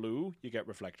you're in blue, you get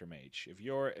Reflector Mage. If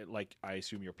you're like, I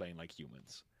assume you're playing like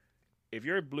humans. If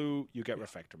you're in blue, you get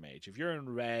Reflector Mage. If you're in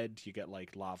red, you get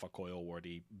like Lava Coil or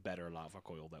the better Lava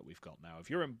Coil that we've got now. If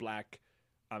you're in black,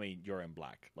 I mean, you're in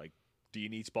black. Like, Do you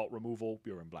need spot removal?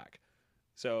 You're in black.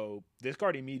 So this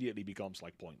card immediately becomes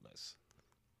like pointless.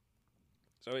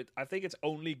 So I think it's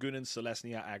only good in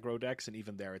Celestia aggro decks, and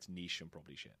even there it's niche and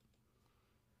probably shit.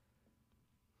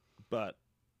 But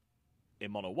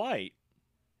in mono white,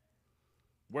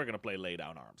 we're gonna play Lay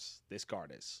Down Arms. This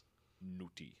card is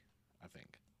nutty, I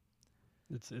think.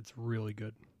 It's really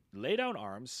good. Lay Down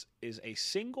Arms is a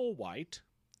single white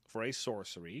for a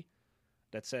sorcery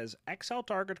that says exile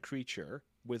target creature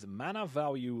with mana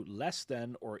value less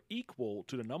than or equal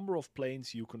to the number of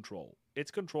planes you control.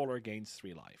 Its controller gains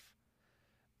 3 life.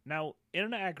 Now, in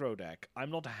an aggro deck, I'm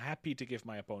not happy to give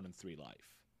my opponent 3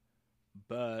 life.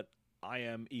 But I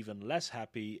am even less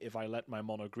happy if I let my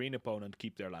mono green opponent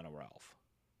keep their Llanowar Elf.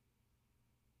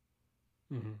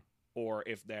 Mm-hmm. Or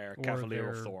if their Cavalier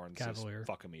of Thorns is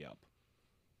fucking me up.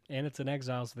 And it's an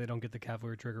exile, so they don't get the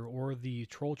Cavalier trigger or the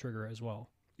Troll trigger as well.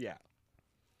 Yeah.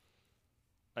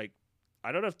 Like,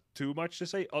 I don't have too much to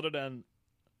say other than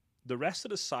the rest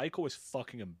of the cycle is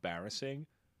fucking embarrassing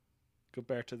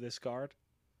compared to this card.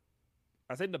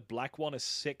 I think the black one is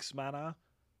 6 mana.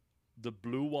 The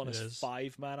blue one is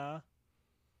 5 mana.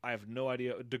 I have no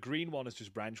idea. The green one is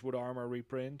just Branchwood Armor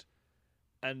reprint.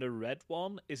 And the red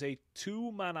one is a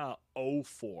 2 mana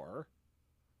 0/4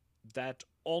 that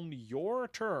on your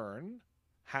turn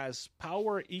has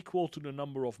power equal to the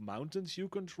number of mountains you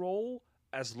control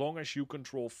as long as you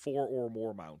control 4 or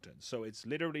more mountains. So it's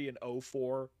literally an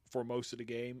 0/4 for most of the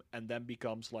game and then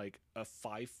becomes like a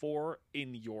 5/4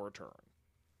 in your turn.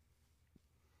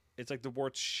 It's like the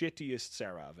world's shittiest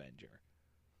Sarah Avenger.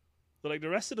 So like the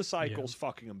rest of the cycle's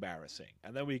fucking embarrassing.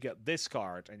 And then we get this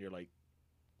card and you're like,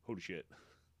 holy shit.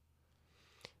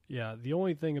 Yeah, the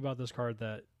only thing about this card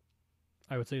that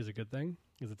I would say is a good thing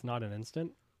is it's not an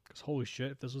instant. Because holy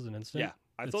shit, if this was an instant, yeah,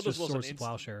 I thought this was an instant.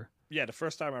 Plowshare. Yeah, the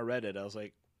first time I read it, I was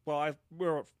like, well, I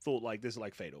thought like this is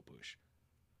like Fatal Push.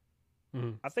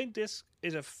 Mm-hmm. I think this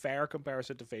is a fair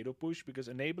comparison to Fatal Push because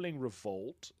enabling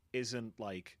Revolt isn't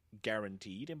like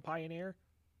guaranteed in Pioneer.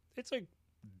 It's like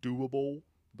doable,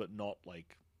 but not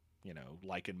like, you know,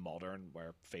 like in Modern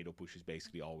where Fatal Push is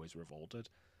basically always revolted.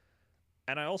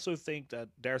 And I also think that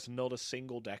there's not a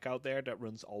single deck out there that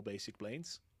runs all basic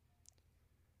planes.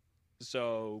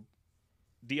 So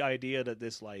the idea that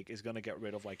this like is going to get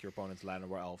rid of like your opponent's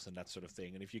Llanowar Elves and that sort of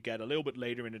thing, and if you get a little bit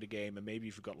later into the game and maybe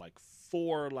if you've got like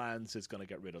 4 lands, it's going to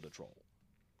get rid of the Troll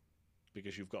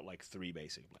because you've got like 3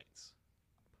 basic planes,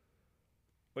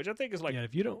 which I think is like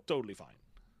if you don't, totally fine.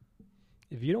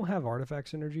 If you don't have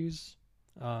artifact synergies,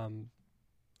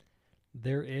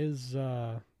 there is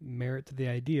merit to the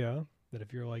idea that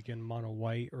if you're like in mono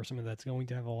white or something that's going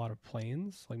to have a lot of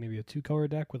planes, like maybe a 2-color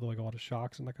deck with like a lot of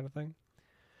shocks and that kind of thing.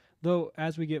 Though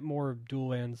as we get more dual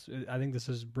lands, I think this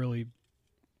is really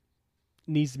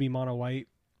needs to be mono white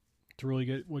to really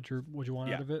get what you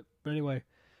want out of it. But anyway,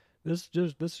 this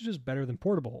is just better than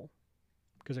Portable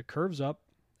because it curves up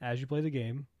as you play the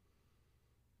game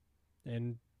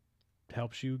and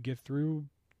helps you get through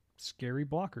scary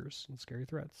blockers and scary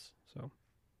threats. So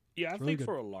yeah, I really think good.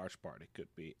 for a large part it could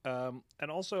be.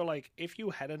 And also like if you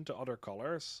head into other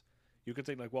colors, you could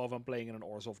think like, well, if I'm playing in an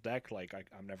Orzhov deck, like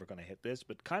I'm never going to hit this.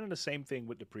 But kind of the same thing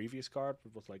with the previous card,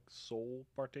 which was like Soul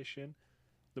Partition.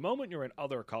 The moment you're in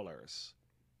other colors,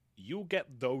 you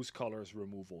get those colors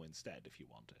removal instead if you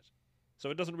want it. So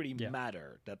it doesn't really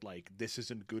matter that like this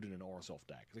isn't good in an Orzhov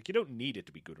deck. Like you don't need it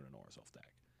to be good in an Orzhov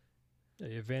deck. Yeah,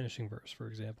 you have Vanishing Verse, for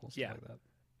example, stuff like that.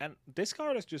 And this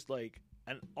card is just like,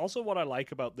 and also what I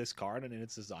like about this card and in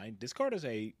its design, this card is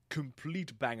a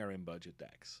complete banger in budget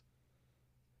decks.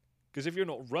 Because if you're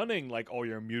not running like all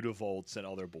your Mutavolts and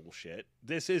other bullshit,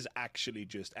 this is actually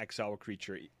just exile a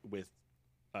creature with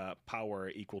power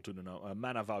equal to the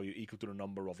mana value equal to the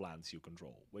number of lands you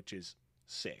control, which is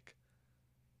sick.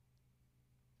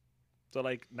 So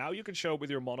like now you can show up with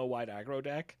your mono white aggro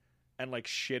deck and like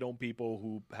shit on people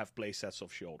who have play sets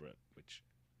of Shieldred, which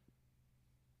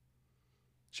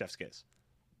chef's kiss.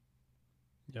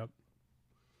 Yep.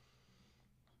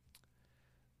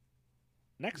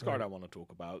 Next card I want to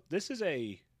talk about. This is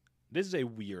a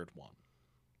weird one.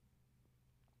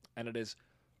 And it is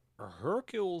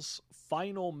Hercule's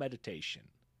Final Meditation.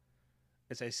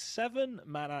 It's a 7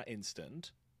 mana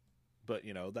instant, but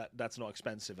you know that's not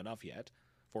expensive enough yet.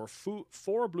 For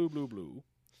 4 blue,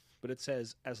 but it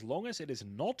says as long as it is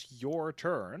not your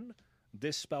turn,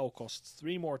 this spell costs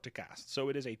 3 more to cast. So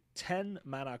it is a 10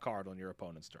 mana card on your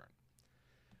opponent's turn.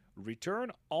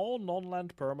 Return all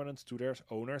non-land permanents to their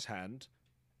owner's hand.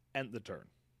 End the turn.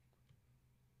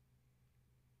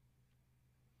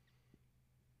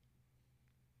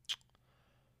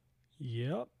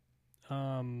 Yep.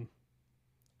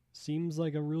 seems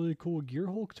like a really cool Gear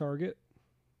Hulk target.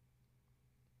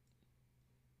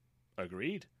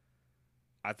 Agreed.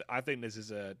 I think this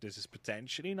is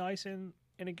potentially nice in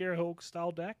a Gear Hulk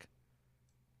style deck.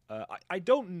 I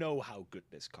don't know how good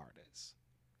this card is,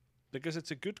 because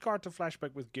it's a good card to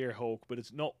flashback with Gear Hulk, but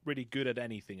it's not really good at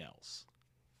anything else.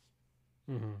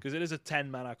 Because it is a 10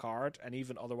 mana card, and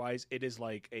even otherwise, it is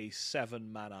like a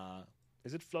 7 mana.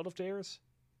 Is it Flood of Tears?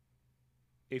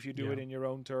 If you do it in your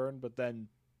own turn, but then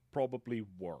probably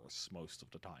worse most of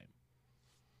the time.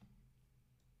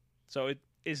 So it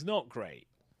is not great,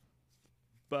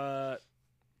 but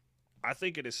I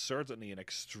think it is certainly an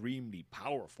extremely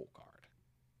powerful card.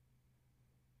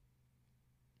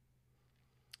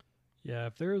 Yeah,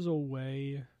 if there's a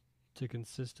way to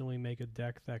consistently make a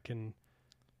deck that can,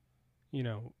 you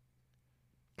know,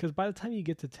 because by the time you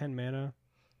get to 10 mana,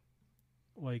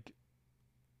 like,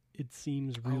 it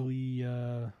seems really,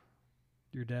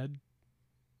 you're dead.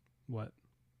 What?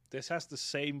 This has the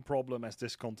same problem as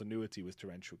discontinuity with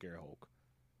Torrential Gear Hulk.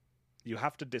 You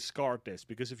have to discard this,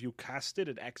 because if you cast it,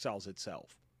 it exiles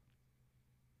itself.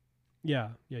 Yeah,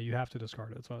 you have to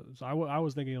discard it. So I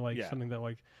was thinking, like, something that,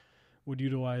 like, would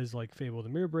utilize, like, Fable the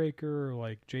Mirror Breaker, or,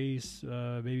 like, Jace,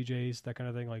 Baby Jace, that kind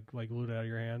of thing, like loot it out of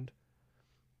your hand.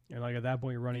 And, like, at that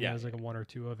point, you're running it as, like, a 1 or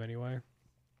 2 of anyway.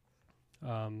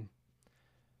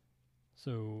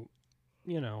 So,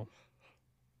 you know.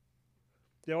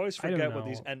 They always forget with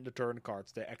these end the turn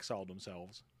cards, they exile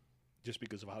themselves. Just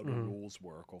because of how the rules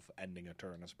work of ending a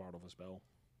turn as part of a spell.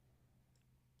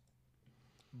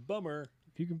 Bummer.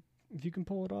 If you can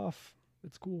pull it off,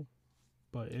 it's cool.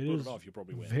 But it pull is it off, you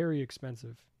probably win. Very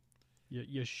expensive.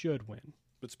 You should win.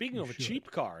 But speaking of a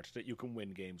cheap card that you can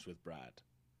win games with, Brad,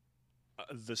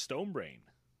 the Stonebrain.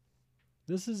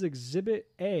 This is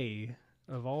Exhibit A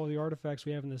of all of the artifacts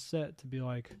we have in this set to be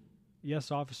like,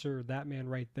 yes, officer, that man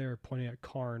right there, pointing at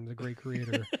Karn, the great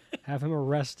creator. Have him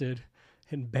arrested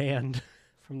and banned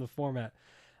from the format.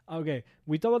 Okay,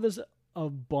 we talked about this a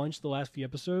bunch the last few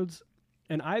episodes,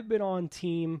 and I've been on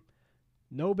team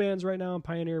no bans right now in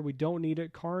Pioneer. We don't need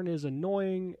it. Karn is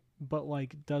annoying, but,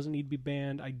 like, doesn't need to be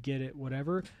banned. I get it,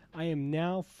 whatever. I am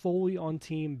now fully on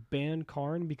team ban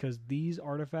Karn, because these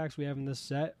artifacts we have in this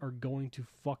set are going to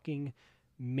fucking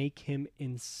make him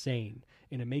insane.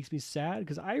 And it makes me sad,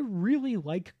 because I really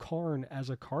like Karn as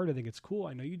a card. I think it's cool.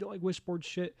 I know you don't like Wishboard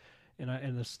shit,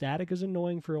 and the static is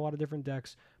annoying for a lot of different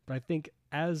decks, but I think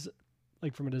as,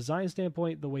 like, from a design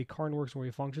standpoint, the way Karn works and the way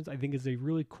it functions, I think is a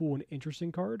really cool and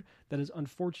interesting card that is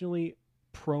unfortunately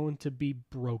prone to be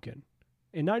broken.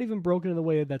 And not even broken in the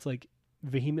way that's, like,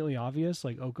 vehemently obvious,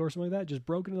 like Oko or something like that, just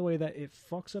broken in the way that it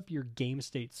fucks up your game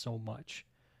state so much.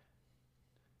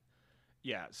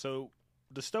 Yeah, so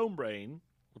the Stonebrain,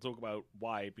 we'll talk about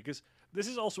why, because this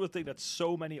is also a thing that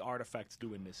so many artifacts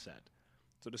do in this set.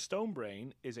 So the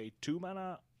Stonebrain is a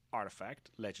 2-mana artifact,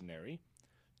 legendary.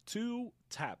 2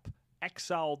 tap,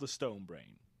 exile the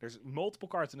Stonebrain. There's multiple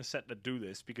cards in the set that do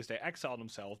this because they exile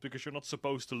themselves because you're not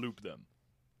supposed to loop them.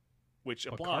 Which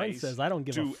applies Karn says, I don't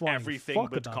give to a flying everything fuck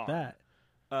but about Karn.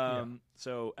 that.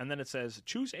 So, and then it says,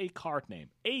 choose a card name.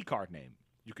 A card name.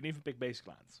 You can even pick basic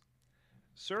lands.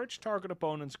 Search target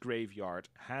opponent's graveyard,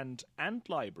 hand, and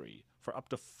library for up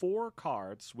to 4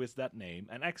 cards with that name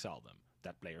and exile them.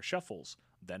 That player shuffles,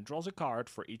 then draws a card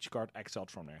for each card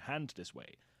exiled from their hand this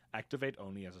way. Activate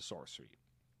only as a sorcery.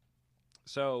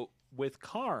 So, with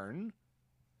Karn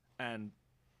and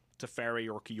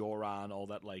Teferi or Kiora and all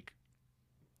that, like,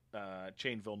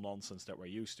 Chainville nonsense that we're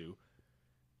used to,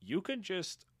 you can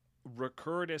just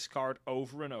recur this card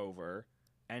over and over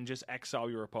and just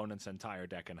exile your opponent's entire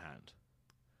deck and hand.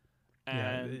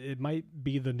 And it might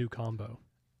be the new combo.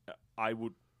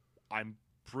 I'm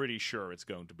pretty sure it's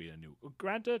going to be a new.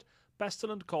 Granted,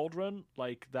 Pestilent Cauldron,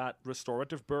 like that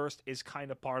restorative burst, is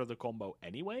kind of part of the combo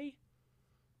anyway.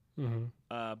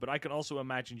 But I can also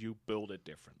imagine you build it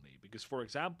differently. Because, for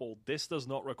example, this does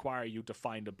not require you to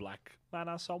find a black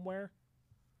mana somewhere.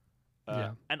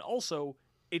 And also,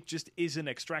 it just is an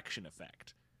extraction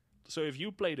effect. So if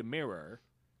you play the mirror,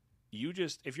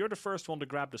 if you're the first one to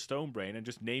grab the Stonebrain and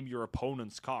just name your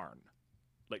opponent's Karn,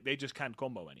 like, they just can't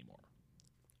combo anymore.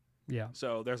 Yeah.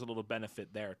 So there's a little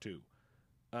benefit there too.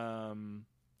 And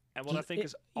what I think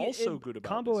is also good about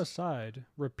combo this, aside,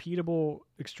 repeatable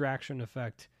extraction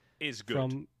effect is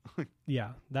good.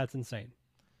 That's insane.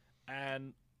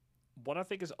 And what I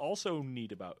think is also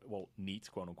neat,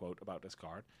 quote unquote, about this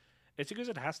card, is because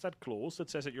it has that clause that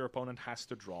says that your opponent has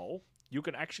to draw. You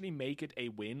can actually make it a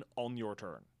win on your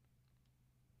turn.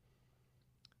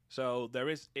 So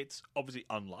it's obviously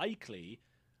unlikely,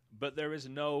 but there is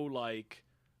no, like,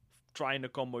 trying to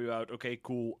combo you out. Okay,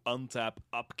 cool. Untap,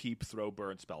 upkeep, throw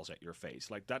burn spells at your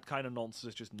face. Like that kind of nonsense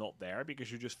is just not there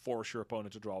because you just force your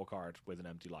opponent to draw a card with an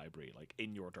empty library, like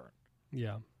in your turn.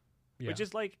 Yeah. Which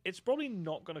is like, it's probably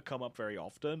not going to come up very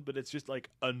often, but it's just like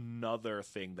another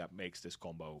thing that makes this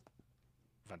combo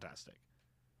fantastic.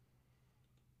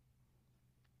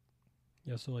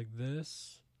 Yeah, so like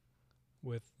this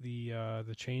with the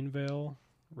Chain Veil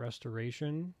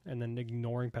Restoration and then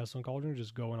ignoring Pestilent Cauldron,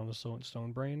 just going on the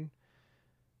Stone Brain.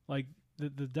 Like the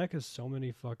deck has so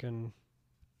many fucking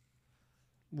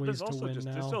ways to win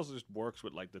now. This also just works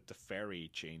with like the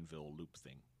Teferi Chainville loop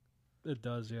thing. It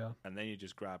does, yeah. And then you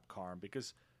just grab Karn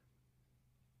because...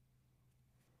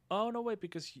 Oh, no, wait,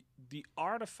 because the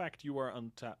artifact you are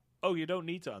untap... Oh, you don't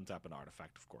need to untap an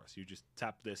artifact, of course. You just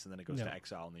tap this and then it goes to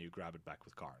exile and then you grab it back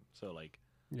with Karn. So, like...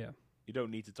 Yeah. You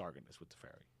don't need to target this with the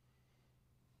Teferi.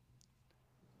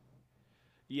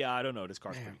 Yeah, I don't know. This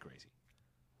card's pretty crazy.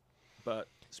 But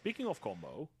speaking of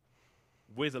combo,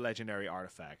 with a legendary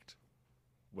artifact,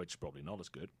 which is probably not as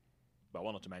good, but I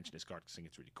wanted to mention this card because I think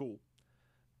it's really cool.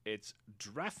 It's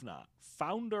Drafna,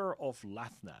 founder of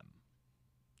Lathnam.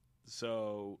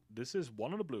 So this is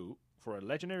 1 in the blue for a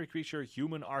legendary creature,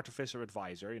 human artificer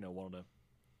advisor. You know, one of the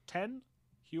 10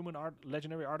 human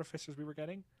legendary artificers we were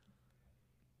getting.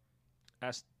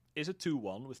 As is a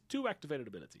 2/1 with 2 activated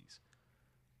abilities.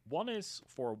 One is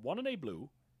for 1 in a blue,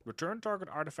 return target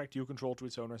artifact you control to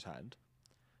its owner's hand.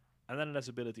 And then it has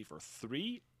ability for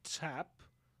 3, tap,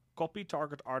 copy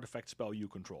target artifact spell you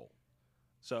control.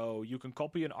 So you can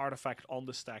copy an artifact on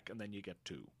the stack and then you get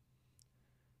 2.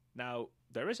 Now,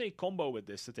 there is a combo with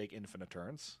this to take infinite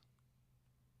turns.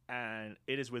 And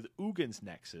it is with Ugin's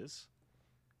Nexus.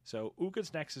 So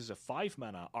Ugin's Nexus is a 5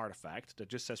 mana artifact that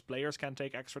just says players can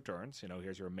take extra turns. You know,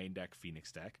 here's your main deck,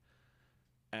 Phoenix deck.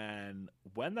 And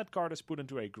when that card is put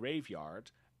into a graveyard,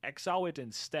 exile it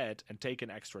instead and take an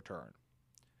extra turn.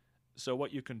 So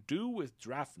what you can do with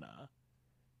Drafna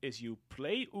is you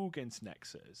play Ugin's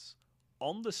Nexus.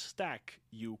 On the stack,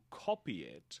 you copy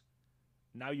it.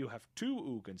 Now you have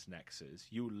 2 Ugin's Nexus.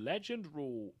 You legend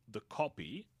rule the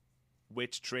copy,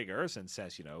 which triggers and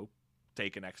says, you know,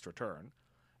 take an extra turn.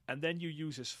 And then you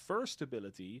use his first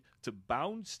ability to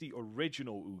bounce the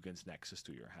original Ugin's Nexus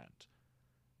to your hand.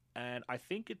 And I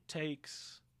think it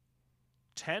takes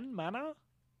 10 mana.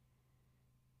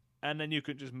 And then you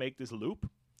can just make this loop.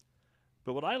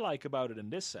 But what I like about it in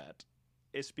this set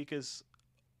is because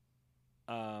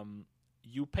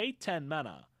you pay 10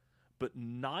 mana, but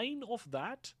 9 of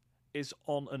that is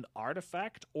on an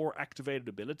artifact or activated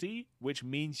ability, which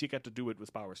means you get to do it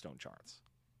with Power Stone shards.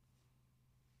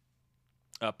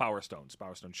 Power Stones.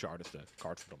 Power Stone shard is the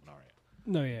card for Dominaria.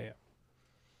 No, yeah.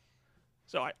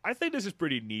 So I think this is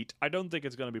pretty neat. I don't think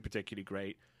it's going to be particularly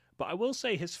great. But I will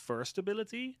say his first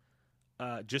ability,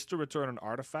 just to return an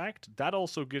artifact, that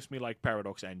also gives me like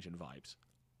Paradox Engine vibes.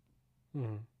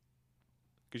 Mm-hmm.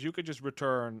 Because you could just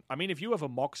return... I mean, if you have a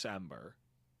Mox Amber,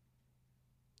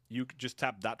 you could just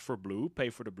tap that for blue, pay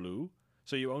for the blue.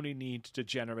 So you only need to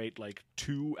generate like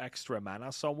 2 extra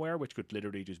mana somewhere, which could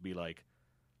literally just be like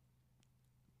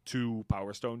 2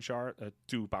 Power Stones.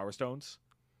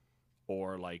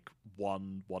 Or like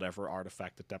 1 whatever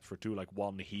artifact that taps for 2, like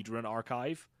 1 Hedron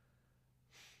Archive.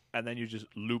 And then you just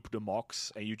loop the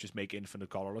Mox and you just make infinite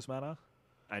colorless mana.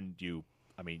 And you've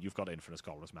got infinite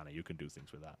colorless mana. You can do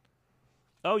things with that.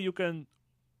 Oh, you can,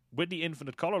 with the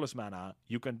infinite colorless mana,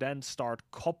 you can then start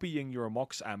copying your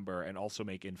Mox Amber and also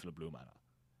make infinite blue mana.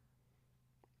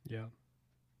 Yeah.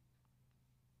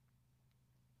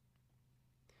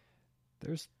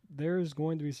 There's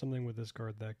going to be something with this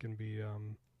card that can be...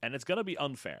 And it's going to be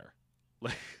unfair.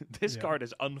 Like this card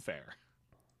is unfair.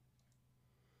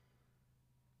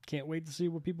 Can't wait to see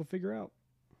what people figure out.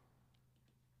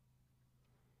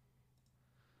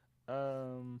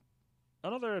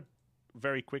 Another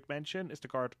very quick mention is the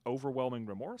card Overwhelming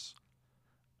Remorse.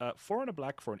 4 and a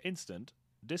black for an instant.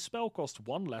 This spell costs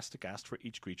 1 less to cast for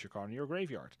each creature card in your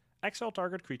graveyard. Exile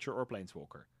target creature or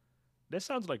planeswalker. This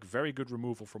sounds like very good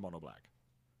removal for mono black.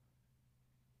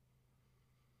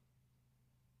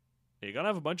 You're going to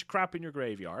have a bunch of crap in your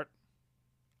graveyard.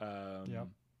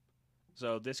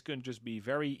 So this can just be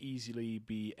very easily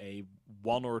be a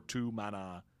 1 or 2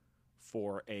 mana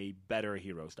for a better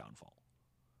Hero's Downfall.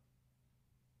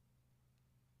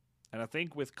 And I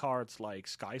think with cards like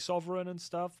Sky Sovereign and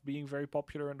stuff being very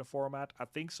popular in the format, I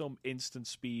think some instant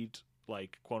speed,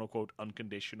 like quote-unquote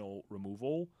unconditional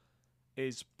removal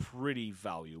is pretty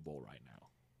valuable right now.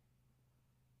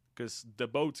 Because the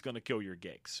boat's going to kill your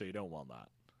gigs, so you don't want that.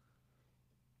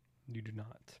 You do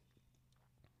not.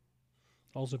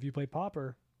 Also, if you play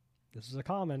Pauper, this is a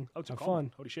common. Oh, it's Have a common.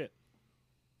 fun. Holy shit.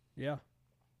 Yeah.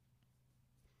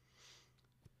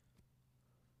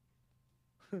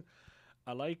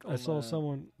 I like I saw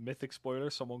someone. Mythic Spoiler,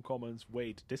 someone comments,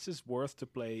 wait, this is worth to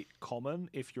play common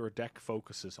if your deck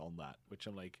focuses on that. Which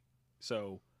I'm like,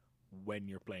 so when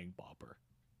you're playing Bopper.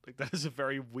 Like, that is a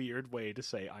very weird way to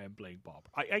say I am playing Bopper.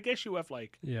 I guess you have,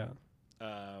 like, Yeah.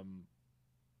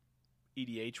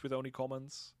 EDH with only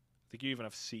commons. I think you even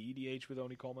have CEDH with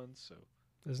only commons. So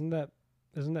Isn't that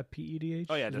PEDH?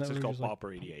 oh yeah, Isn't that's that just where called you're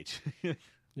Bopper EDH.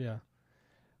 yeah.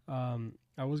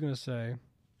 I was gonna say,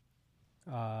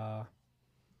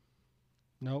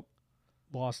 nope,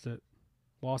 lost it,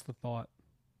 lost the thought.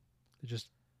 It just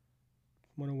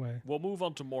went away. We'll move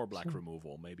on to more black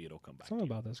removal. Maybe it'll come back. Something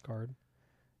about this card.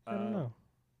 I don't know.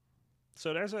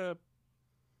 So there's a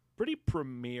pretty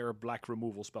premier black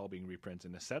removal spell being reprinted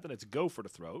in the set, and it's Go for the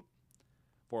Throat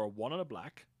for a 1 and a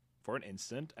black for an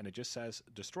instant, and it just says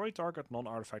destroy target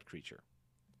non-artifact creature.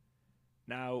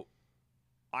 Now,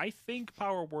 I think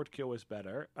Power Word Kill is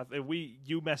better.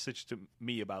 You messaged to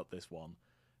me about this one.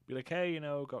 Be like, hey,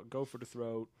 go for the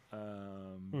throat,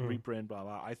 reprint, blah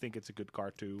blah. I think it's a good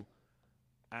card too.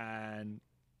 And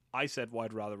I said, well,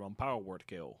 I'd rather run Power Word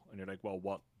Kill. And you're like, well,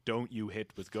 what don't you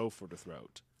hit with Go for the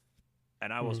Throat?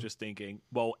 And I was just thinking,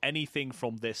 well, anything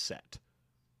from this set.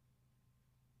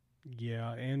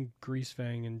 Yeah, and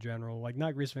Greasefang in general. Like,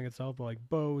 not Greasefang itself, but like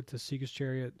Boat to Seeker's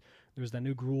Chariot. There's that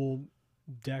new Gruul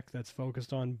deck that's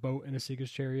focused on Boat and a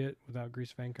Seeker's Chariot without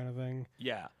Greasefang kind of thing.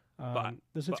 Yeah.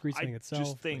 This is Greasefang itself. I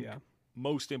just think,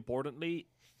 most importantly,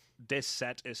 this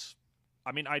set is...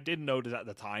 I mean, I didn't know this at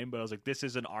the time, but I was like, this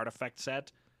is an artifact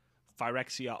set.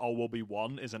 Phyrexia All Will Be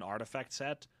One is an artifact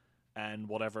set. And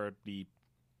whatever the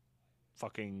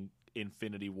fucking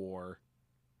Infinity War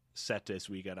set is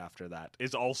we get after that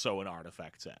is also an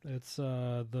artifact set. It's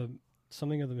the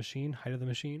something of the machine, Height of the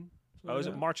Machine. Oh, is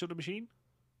it March of the Machine?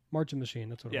 March of the Machine,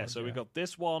 that's what it was. So we got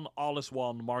this one, Alles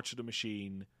One, March of the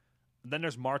Machine. And then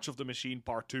there's March of the Machine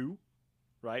Part 2,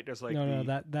 right? There's like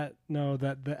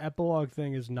the epilogue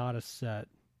thing is not a set.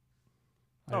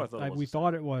 Oh, I thought it was we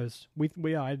thought it was.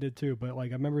 I did too, but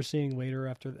like I remember seeing later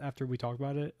after we talked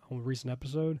about it on a recent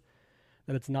episode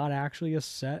that it's not actually a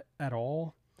set at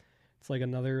all. It's like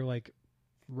another like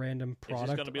random product. It's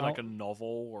just going to be like a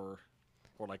novel or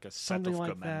like a set of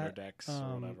like commander that. decks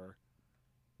or whatever.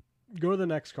 Go to the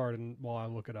next card and while I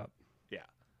look it up. Yeah.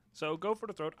 So Go for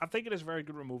the Throat. I think it is a very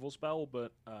good removal spell,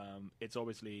 but it's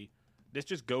obviously... This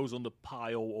just goes on the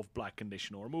pile of black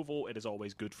conditional removal. It is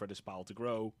always good for this pile to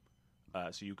grow,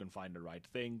 so you can find the right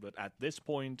thing. But at this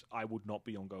point, I would not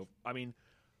be on Go... I mean,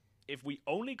 if we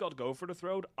only got Go for the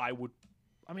Throat, I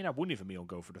wouldn't even be on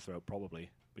Go for the Throat, probably,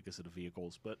 because of the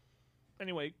vehicles. But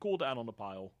anyway, cool to add on the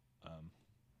pile.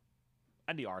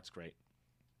 And the art's great.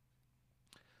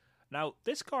 Now,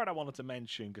 this card I wanted to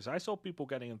mention, because I saw people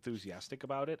getting enthusiastic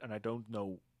about it, and I don't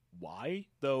know why,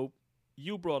 though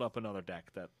you brought up another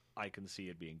deck that I can see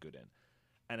it being good in.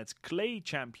 And it's Clay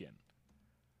Champion.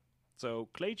 So,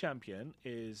 Clay Champion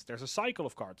is... There's a cycle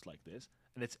of cards like this,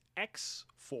 and it's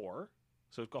X4,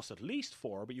 so it costs at least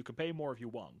 4, but you can pay more if you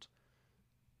want.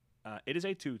 It is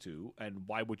a 2/2, and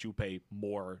why would you pay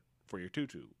more for your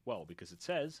 2/2? Well, because it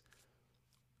says...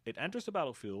 It enters the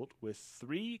battlefield with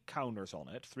 3 counters on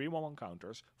it, 3 1/1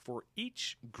 counters, for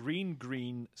each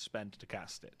green spent to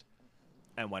cast it.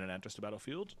 And when it enters the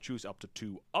battlefield, choose up to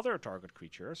 2 other target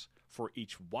creatures. For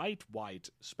each white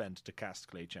spent to cast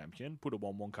Clay Champion, put a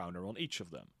 1/1 counter on each of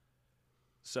them.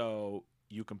 So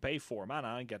you can pay 4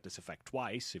 mana and get this effect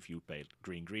twice if you pay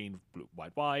green, blue,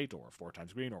 white, or 4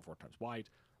 times green or 4 times white.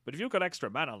 But if you've got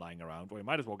extra mana lying around, well, you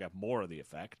might as well get more of the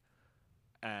effect.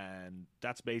 And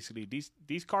that's basically...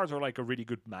 These cards are like a really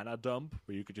good mana dump,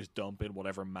 where you could just dump in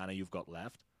whatever mana you've got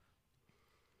left.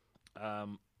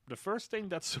 The first thing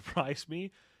that surprised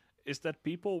me is that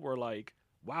people were like,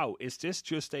 wow, is this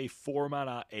just a 4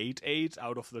 mana 8/8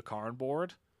 out of the Karn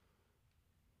board?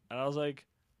 And I was like,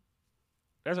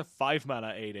 there's a 5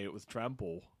 mana 8/8 with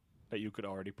Trample that you could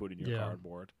already put in your Karn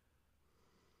board.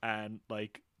 And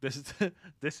like...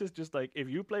 This is just like, if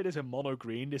you play this in mono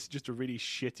green, this is just a really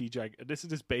shitty... This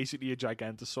is just basically a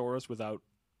Gigantosaurus without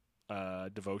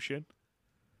devotion.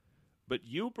 But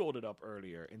you brought it up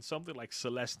earlier in something like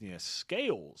Celestia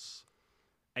Scales,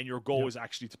 and your goal is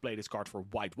actually to play this card for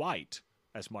white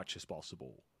as much as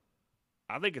possible.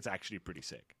 I think it's actually pretty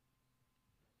sick.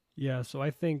 Yeah, so I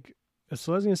think a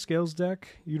Celestia Scales deck,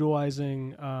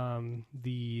 utilizing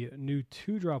the new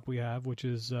 2-drop we have, which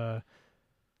is... the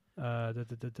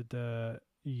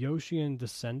Yoshian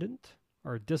Descendant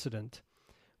or Dissident,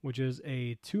 which is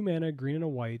a 2 mana green and a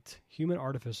white human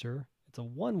artificer. It's a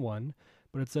 1/1,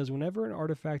 But it says whenever an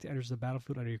artifact enters the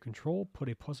battlefield under your control, put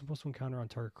a +1/+1 counter on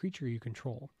target creature you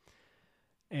control.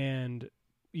 And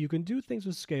you can do things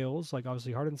with scales, like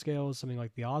obviously hardened scales, something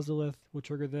like the Ozolith will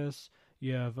trigger this.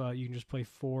 You have you can just play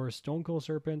 4 Stonecoil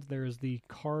Serpent. There's the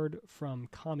card from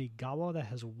Kamigawa that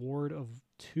has Ward of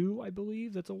 2, I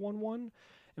believe. That's a 1/1.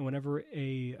 And whenever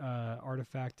a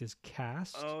artifact is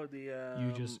cast, the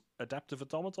you just adaptive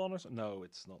automaton or something? No,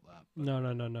 it's not that.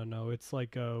 no. It's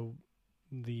like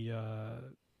the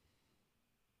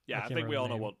I think we all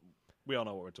know what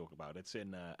we're talking about. It's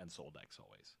in Ensoul decks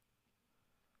always.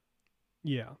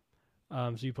 Yeah.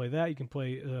 So you play that. You can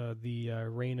play the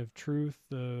Reign of Truth,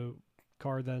 the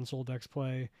card that Ensoul decks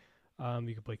play.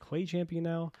 You can play Clay Champion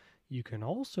now. You can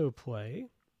also play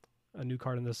a new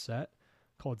card in this set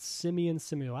called Simian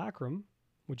Simulacrum,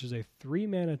 which is a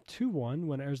 3-mana 2/1.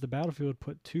 When it enters the battlefield,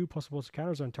 put 2 +1/+1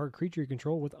 counters on target creature you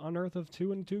control with Unearth of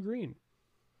 2 and 2 green.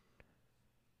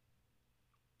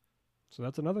 So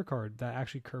that's another card that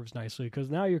actually curves nicely,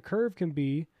 because now your curve can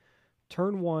be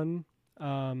turn 1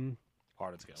 Hardened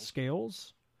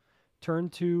scales,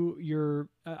 turn 2 your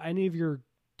any of your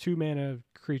 2-mana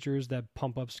creatures that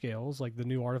pump up scales, like the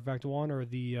new artifact one or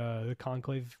the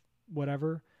Conclave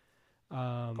whatever.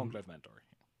 Conclave Mentor.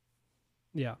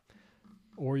 Yeah.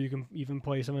 Or you can even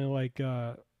play something like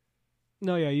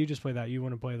you just play that. You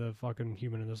want to play the fucking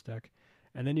human in this deck.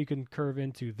 And then you can curve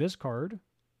into this card,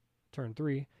 turn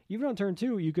 3. Even on turn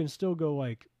 2, you can still go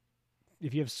like,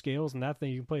 if you have scales and that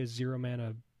thing, you can play a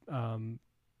 0-mana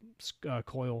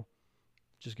coil.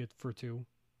 Just get for 2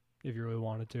 if you really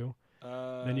wanted to.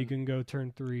 Then you can go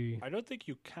turn 3. I don't think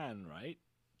you can, right?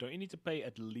 Don't you need to play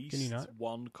at least Can you not?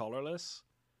 1 colorless?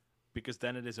 Because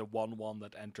then it is a 1/1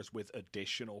 that enters with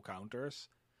additional counters.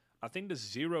 I think the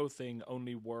 0 thing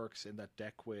only works in that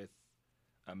deck with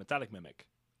Metallic Mimic,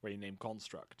 where you name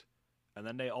Construct. And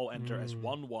then they all enter as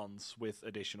 1/1s with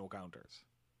additional counters.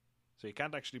 So you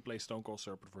can't actually play Stonecoil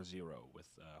Serpent for 0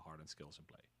 with Hardened Skills in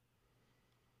play.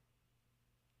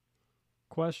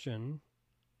 Question.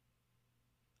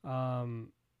 The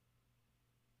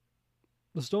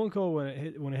Stonecoil,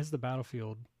 when it hits the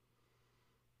battlefield,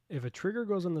 if a trigger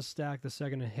goes on the stack the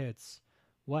second it hits,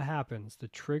 what happens? The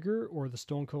trigger or the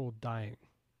Stonecoil dying?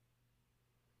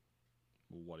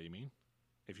 What do you mean?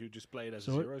 If you just play it as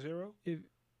So 0/0?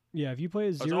 If you play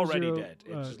a 0/0... It's already dead.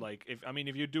 It's just like, if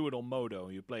you do it on Modo,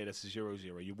 you play it as a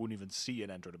 0/0, you wouldn't even see it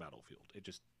enter the battlefield. It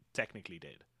just technically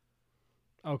did.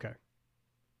 Okay.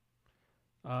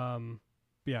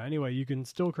 Anyway, you can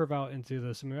still curve out into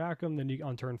the Simulacrum. Then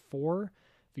on turn 4,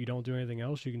 if you don't do anything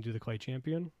else, you can do the Clay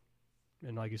Champion.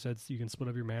 And like you said, you can split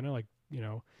up your mana, like,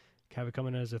 have it come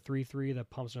in as a 3/3 that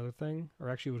pumps another thing, or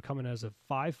actually it would come in as a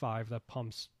 5/5 that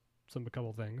pumps a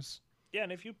couple things. Yeah,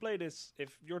 and if you play this,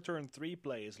 if your turn 3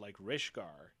 play is like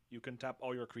Rishgar, you can tap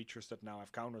all your creatures that now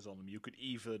have counters on them. You could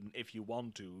even, if you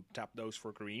want to, tap those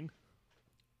for green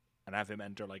and have him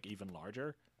enter like even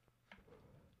larger.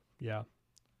 Yeah.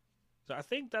 So I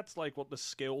think that's like what the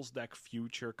Scales deck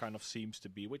future kind of seems to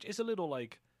be, which is a little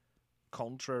like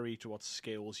contrary to what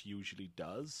Scales usually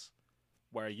does,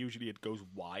 where usually it goes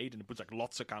wide and it puts like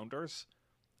lots of counters,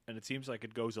 and it seems like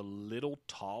it goes a little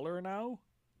taller now.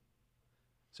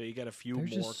 So you get a few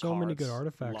There's more just so cards many good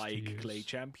artifacts to like use. Clay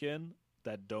Champion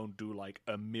that don't do like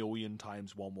a million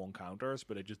times 1/1 counters,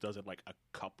 but it just does it like a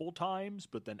couple times,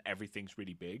 but then everything's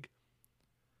really big.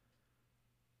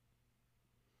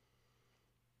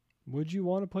 Would you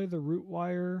want to play the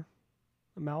Rootwire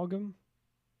Amalgam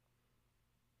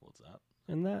What's that?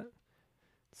 in that?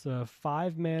 It's a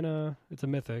 5-mana. It's a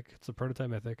mythic. It's a prototype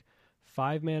mythic.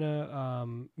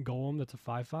 5-mana golem that's a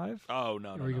 5/5. Oh,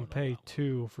 no. Or you can pay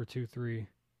 2 for 2/3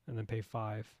 and then pay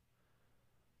 5.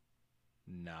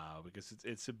 No, because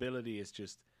its ability is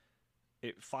just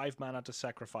 5 mana to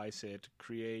sacrifice it,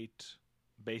 create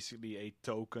basically a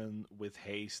token with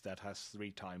haste that has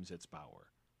 3 times its power.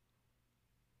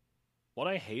 What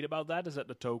I hate about that is that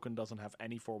the token doesn't have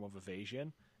any form of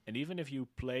evasion, and even if you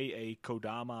play a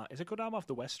Kodama... Is it Kodama of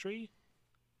the West Tree?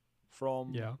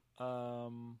 From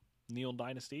Neon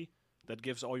Dynasty? That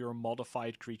gives all your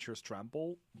modified creatures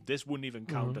trample. This wouldn't even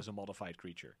count as a modified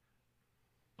creature.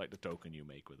 Like the token you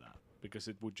make with that. Because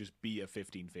it would just be a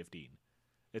 15/15.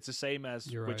 It's the same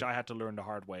as... Which I had to learn the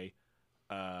hard way.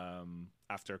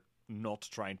 After not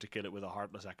trying to kill it with a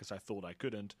Heartless Act because I thought I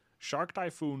couldn't. Shark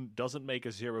Typhoon doesn't make a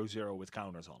 0/0 with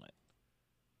counters on it.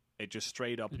 It just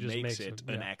straight up makes it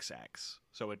an XX,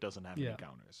 so it doesn't have any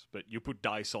counters. But you put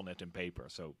dice on it in paper,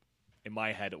 so in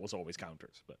my head it was always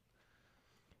counters. But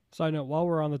So I know, while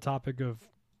we're on the topic of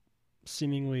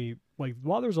seemingly, like,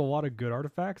 while there's a lot of good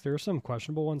artifacts, there are some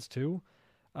questionable ones too.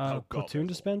 Platoon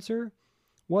Dispenser.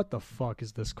 What the fuck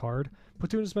is this card?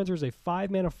 Platoon Dispenser is a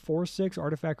 5-mana 4/6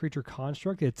 artifact creature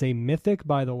construct. It's a mythic,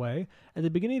 by the way. At the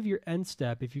beginning of your end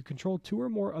step, if you control 2 or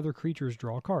more other creatures,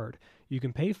 draw a card. You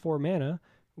can pay 4 mana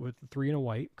with 3 and a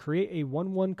white, create a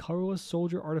 1/1 colorless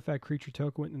soldier artifact creature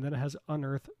token, and then it has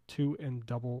Unearth 2 and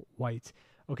double white.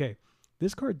 Okay,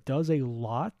 this card does a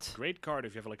lot. Great card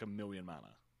if you have like 1,000,000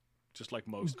 mana. Just like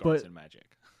most cards in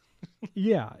Magic.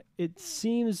 Yeah, it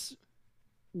seems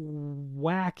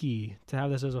wacky to have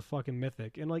this as a fucking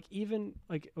mythic. And like even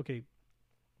like okay,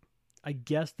 I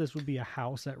guess this would be a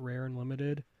house at rare and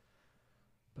limited.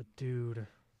 But dude,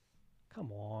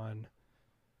 come on.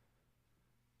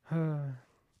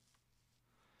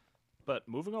 But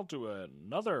moving on to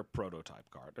another prototype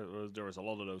card. There was a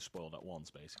lot of those spoiled at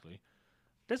once, basically.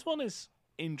 This one is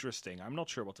interesting. I'm not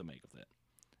sure what to make of it.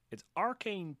 It's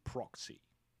Arcane Proxy.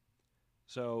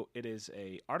 So it is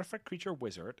a artifact creature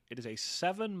wizard. It is a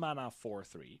 7-mana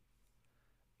 4/3.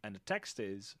 And the text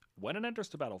is, when it enters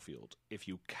the battlefield, if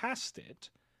you cast it,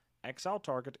 exile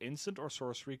target instant or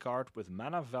sorcery card with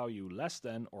mana value less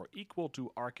than or equal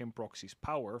to Arcane Proxy's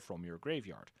power from your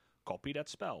graveyard. Copy that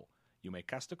spell. You may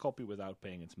cast a copy without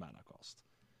paying its mana cost.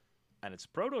 And its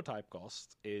prototype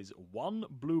cost is 1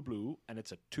 blue, and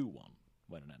it's a 2/1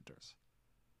 when it enters.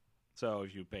 So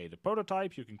if you pay the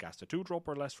prototype, you can cast a 2-drop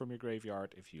or less from your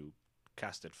graveyard. If you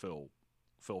cast it full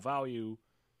value,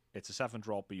 it's a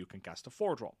 7-drop, but you can cast a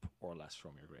 4-drop or less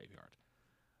from your graveyard.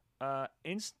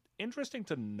 Interesting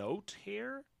to note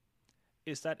here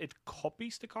is that it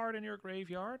copies the card in your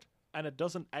graveyard, and it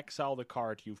doesn't exile the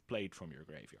card you've played from your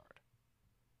graveyard.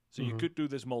 So you could do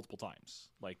this multiple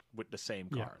times, like with the same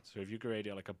card. Yeah. So if you create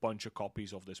like a bunch of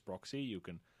copies of this proxy, you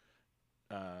can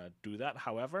do that.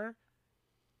 However,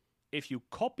 if you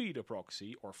copy the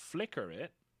proxy or flicker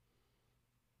it,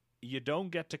 you don't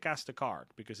get to cast a card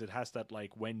because it has that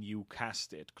like when you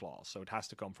cast it clause. So it has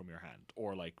to come from your hand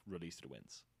or like release to the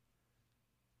winds.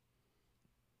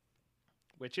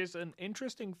 Which is an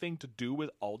interesting thing to do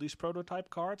with all these prototype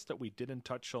cards that we didn't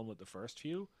touch on with the first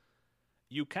few.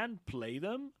 You can play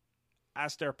them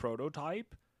as their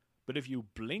prototype, but if you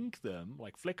blink them,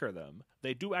 like flicker them,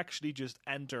 they do actually just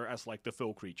enter as like the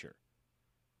full creature.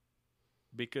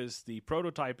 Because the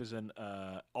prototype is an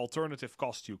alternative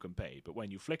cost you can pay, but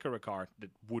when you flicker a card,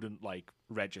 it wouldn't like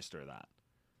register that.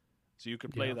 So you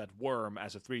can play that worm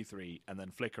as a 3/3 and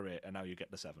then flicker it, and now you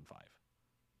get the 7/5.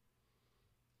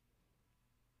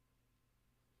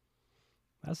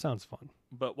 That sounds fun.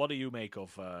 But what do you make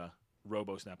of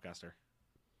Robo Snapcaster?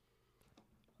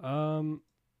 I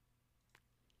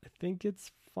think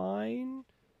it's fine.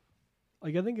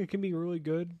 Like I think it can be really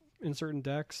good in certain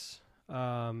decks.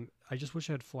 I just wish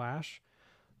I had Flash.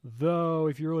 Though,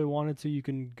 if you really wanted to, you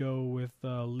can go with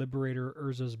Liberator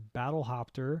Urza's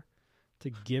Battlehopter to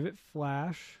give it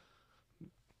Flash.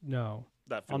 No,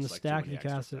 that feels on the like stack if you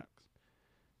cast it.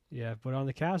 Yeah, but on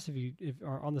the cast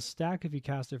on the stack if you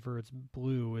cast it for its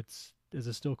blue, is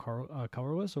it still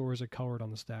colorless or is it colored on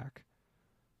the stack?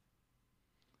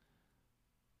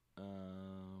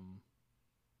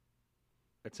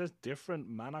 It says different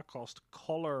mana cost,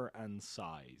 color, and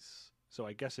size. So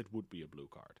I guess it would be a blue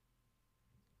card.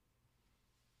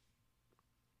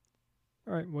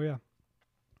 All right, well, yeah.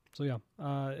 So, yeah,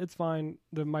 it's fine.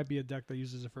 There might be a deck that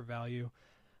uses it for value.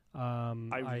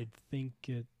 I think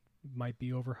it might be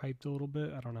overhyped a little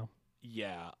bit. I don't know.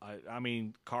 Yeah, I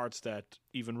mean, cards that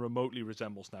even remotely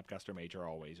resemble Snapcaster Mage are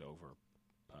always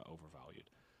overvalued.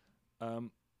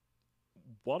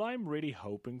 What I'm really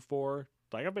hoping for,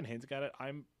 like I've been hinting at it,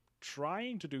 I'm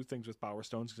trying to do things with Power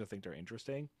Stones because I think they're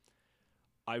interesting.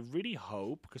 I really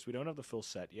hope, because we don't have the full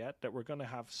set yet, that we're going to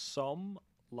have some,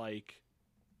 like,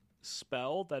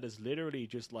 spell that is literally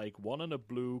just like 1 and a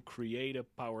blue, create a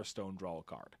Power Stone, draw a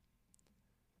card.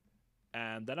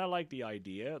 And then I like the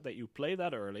idea that you play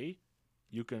that early,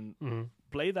 you can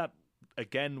play that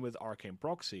again with Arcane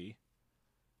Proxy,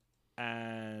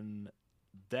 and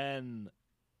then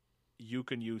you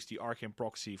can use the Arcane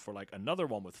Proxy for like another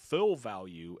one with full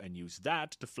value and use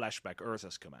that to flashback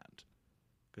Urza's command.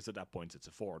 Because at that point it's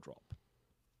a 4-drop.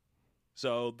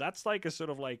 So that's like a sort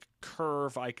of like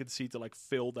curve I could see to like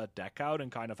fill that deck out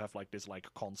and kind of have like this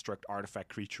like construct artifact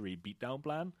creature-y beatdown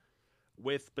plan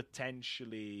with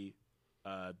potentially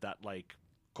that like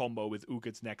combo with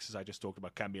Ugit's Nexus I just talked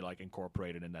about can be like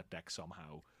incorporated in that deck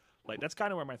somehow. Like that's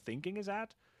kind of where my thinking is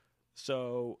at.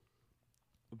 So,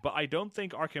 but I don't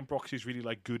think Arcane Proxy is really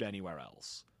like good anywhere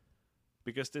else.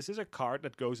 Because this is a card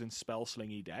that goes in spell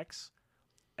slingy decks,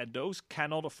 and those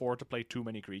cannot afford to play too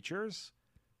many creatures,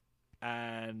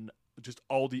 and just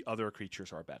all the other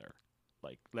creatures are better.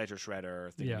 like Ledger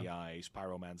Shredder, Thing Yeah. in the Eyes,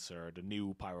 Pyromancer, the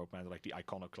new Pyromancer, like the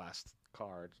Iconoclast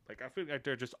card. Like I feel like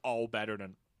they're just all better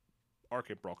than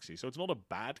Arcade Proxy. So it's not a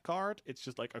bad card. It's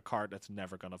just like a card that's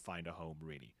never gonna find a home,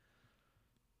 really.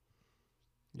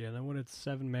 Yeah, and then when it's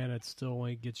 7 mana, it still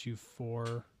only gets you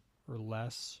 4 or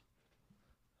less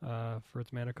for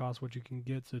its mana cost, what you can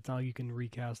get. So it's not like you can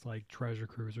recast like Treasure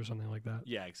Cruise or something like that.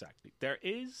 Yeah, exactly. There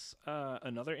is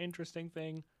another interesting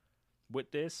thing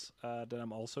with this that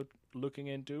I'm also looking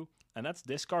into, and that's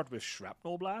discard with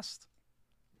Shrapnel Blast.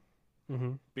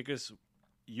 Mm-hmm. Because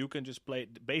you can just play,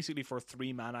 basically for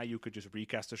 3 mana, you could just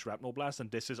recast a Shrapnel Blast,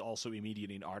 and this is also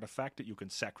immediately an artifact that you can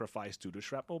sacrifice to the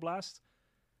Shrapnel Blast.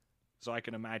 So I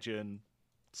can imagine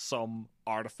some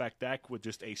artifact deck with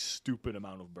just a stupid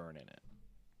amount of burn in it.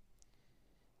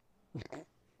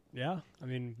 Yeah, I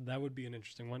mean, that would be an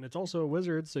interesting one. It's also a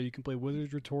wizard, so you can play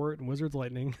Wizard's Retort and Wizard's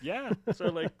Lightning. Yeah, so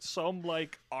like some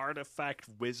like artifact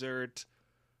wizard,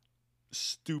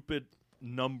 stupid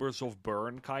numbers of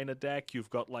burn kind of deck. You've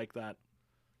got like that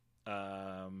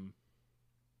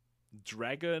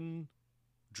dragon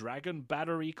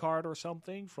battery card or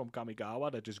something from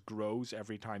Kamigawa that just grows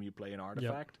every time you play an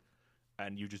artifact,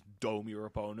 and you just dome your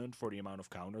opponent for the amount of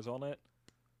counters on it.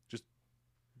 Just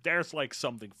there's like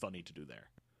something funny to do there.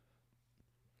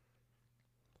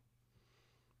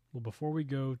 Well, before we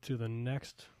go to the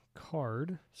next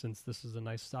card, since this is a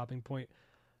nice stopping point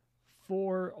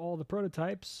for all the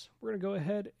prototypes, we're going to go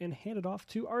ahead and hand it off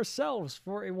to ourselves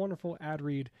for a wonderful ad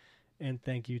read. And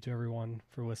thank you to everyone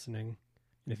for listening.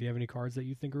 And if you have any cards that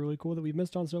you think are really cool that we've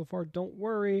missed on so far, don't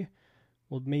worry.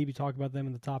 We'll maybe talk about them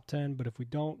in the top 10. But if we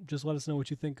don't, just let us know what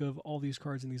you think of all these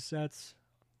cards in these sets,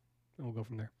 and we'll go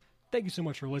from there. Thank you so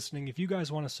much for listening. If you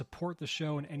guys want to support the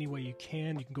show in any way you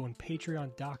can go on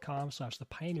patreon.com/The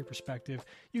Pioneer Perspective.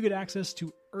 You get access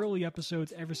to early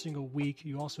episodes every single week.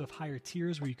 You also have higher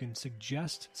tiers where you can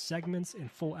suggest segments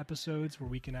and full episodes where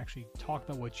we can actually talk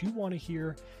about what you want to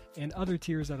hear, and other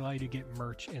tiers that allow you to get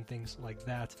merch and things like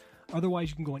that. Otherwise,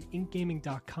 you can go on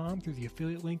inkgaming.com through the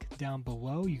affiliate link down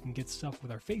below. You can get stuff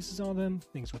with our faces on them,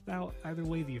 things without. Either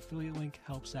way, the affiliate link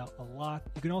helps out a lot.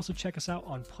 You can also check us out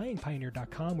on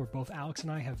playingpioneer.com, where both Alex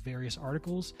and I have various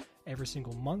articles every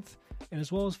single month, and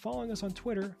as well as following us on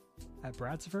Twitter at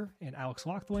Bradsifer and Alex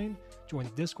Lochthwain. Join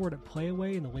the Discord at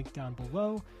Playaway in the link down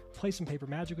below. Play some Paper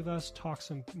Magic with us, talk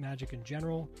some Magic in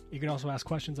general. You can also ask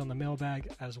questions on the mailbag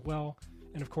as well.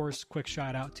 And of course, quick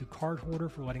shout out to Card Hoarder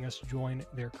for letting us join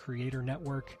their creator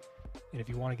network. And if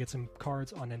you want to get some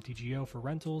cards on MTGO for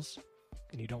rentals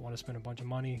and you don't want to spend a bunch of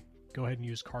money, go ahead and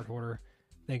use Card Hoarder.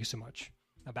 Thank you so much.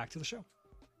 Now back to the show.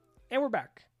 And we're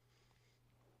back.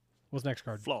 What's the next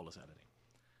card? Flawless editing.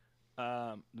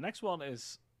 The next one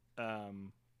is I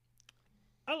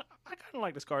kind of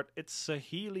like this card. It's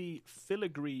Saheeli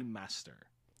Filigree Master.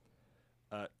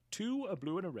 2, a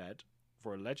blue and a red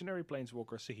for a legendary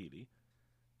planeswalker Saheeli.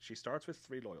 She starts with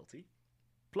 3 loyalty.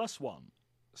 +1,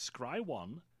 scry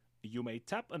 1. You may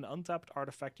tap an untapped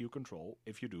artifact you control.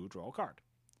 If you do, draw a card.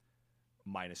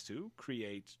 -2,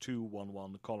 create 2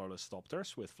 1/1 colorless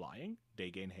Thopters with flying.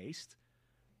 They gain haste.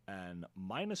 And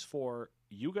 -4,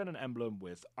 you get an emblem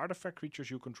with artifact creatures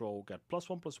you control get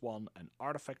 +1/+1, and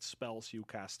artifact spells you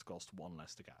cast cost 1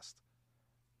 less to cast.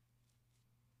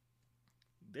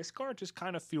 This card just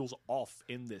kind of feels off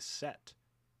in this set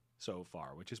so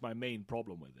far, which is my main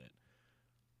problem with it.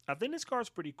 I think this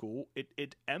card's pretty cool.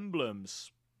 It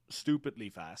emblems stupidly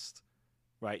fast,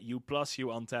 right? You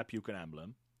untap, you can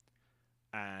emblem.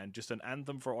 And just an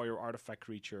anthem for all your artifact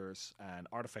creatures and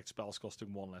artifact spells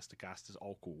costing 1 less to cast is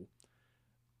all cool.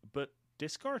 But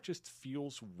this card just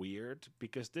feels weird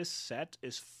because this set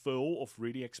is full of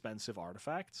really expensive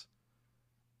artifacts.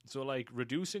 So like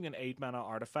reducing an 8 mana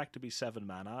artifact to be 7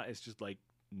 mana is just like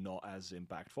not as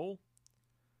impactful.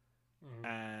 Mm-hmm.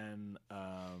 And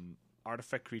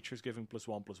artifact creatures giving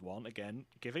 +1/+1. Again,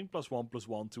 giving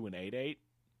 +1/+1 to an 8/8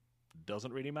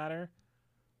 doesn't really matter.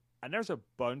 And there's a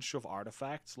bunch of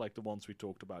artifacts like the ones we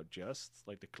talked about just,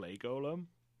 like the Clay Golem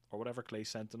or whatever Clay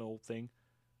Sentinel thing,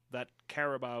 that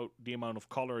care about the amount of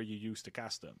color you use to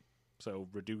cast them. So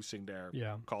reducing their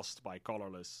cost by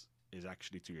colorless is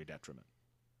actually to your detriment.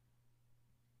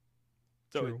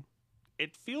 So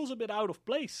it feels a bit out of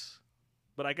place.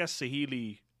 But I guess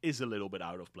Saheeli is a little bit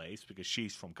out of place because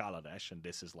she's from Kaladesh and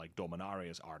this is like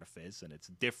Dominaria's Artifice and it's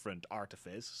different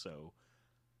Artifice, so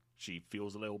she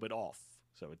feels a little bit off.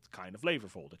 So it's kind of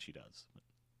flavorful that she does.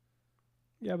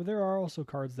 Yeah, but there are also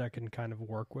cards that can kind of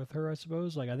work with her, I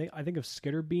suppose. Like I think of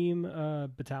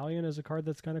Skitterbeam Battalion as a card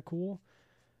that's kind of cool.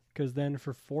 Because then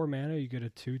for 4 mana, you get a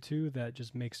 2/2 that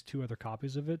just makes 2 other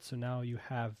copies of it. So now you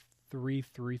have 3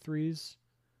 3/3s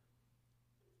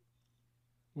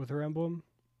with her emblem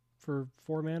for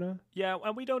 4 mana. Yeah,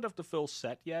 and we don't have the full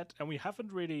set yet, and we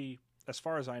haven't really, as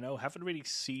far as I know, haven't really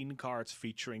seen cards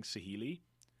featuring Saheeli.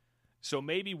 So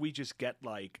maybe we just get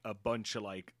like a bunch of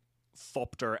like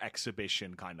Thopter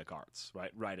exhibition kind of cards,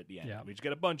 right at the end. Yeah. We just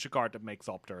get a bunch of cards that make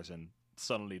Thopters, and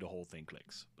suddenly the whole thing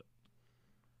clicks. But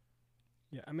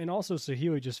Yeah, I mean, also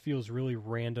Saheeli just feels really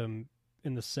random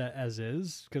in the set as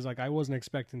is, because like I wasn't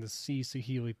expecting to see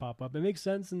Saheeli pop up. It makes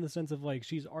sense in the sense of like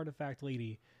she's artifact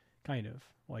lady, kind of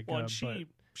like. Well, and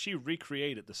she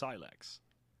recreated the Silex,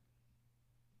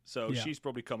 so Yeah. she's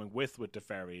probably coming with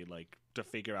Teferi, like to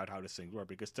figure out how this thing works.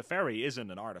 Because Teferi isn't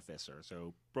an artificer,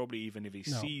 so probably even if he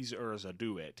No. sees Urza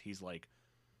do it, he's like,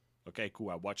 "Okay, cool,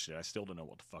 I watched it. I still don't know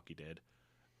what the fuck he did."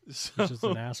 So, He's just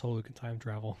an asshole who can time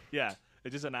travel. yeah,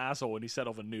 it's just an asshole, and he set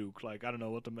off a nuke. Like I don't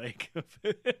know what to make of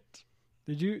it.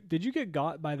 Did you get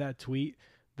got by that tweet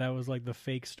that was like the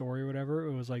fake story or whatever?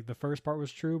 It was like the first part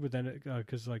was true, but then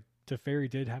because like Teferi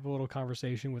did have a little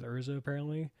conversation with Urza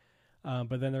apparently,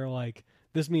 but then they're like,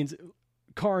 this means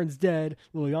Karn's dead,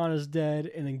 Liliana's dead,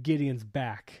 and then Gideon's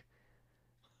back.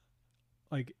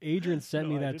 Like Adrian sent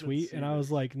No, me I that didn't tweet, see and I was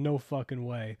this. like, no fucking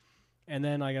way. And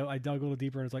then I dug a little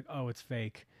deeper, and it's like, oh, it's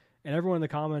fake. And everyone in the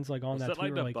comments like on Was that that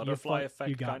tweet like were the like, butterfly you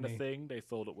effect got kind me. of thing? They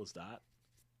thought it was that,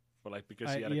 or like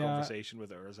because he had a Yeah. conversation with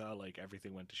Urza, like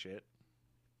everything went to shit.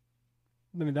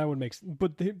 I mean, that would make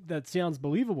but that sounds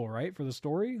believable, right? For the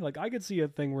story? Like, I could see a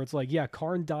thing where it's like, yeah,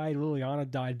 Karn died, Liliana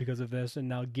died because of this, and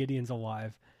now Gideon's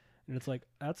alive. And it's like,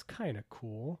 that's kind of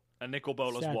cool. And Nicol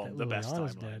Bolas Sad won that the best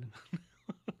Liliana's timeline.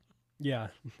 Yeah.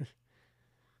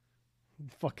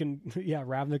 Fucking, yeah,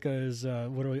 Ravnica is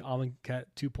literally Amonkhet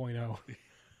 2.0.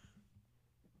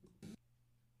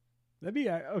 That'd be,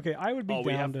 okay, I would be Oh,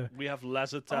 down to... we have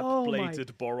Lazotep Oh my-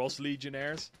 plated Boros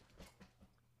Legionnaires.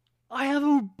 I have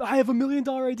a $1 million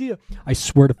idea. I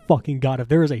swear to fucking God, if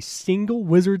there is a single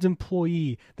Wizards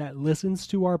employee that listens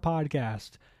to our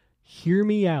podcast, hear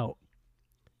me out.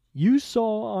 You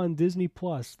saw on Disney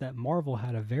Plus that Marvel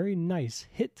had a very nice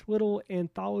hit little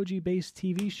anthology-based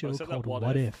TV show is that called What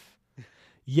What If? If?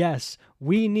 Yes,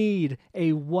 we need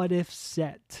a What If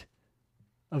set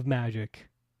of Magic.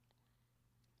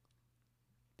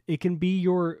 It can be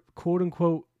your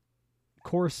quote-unquote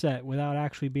core set without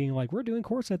actually being like, we're doing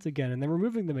core sets again, and then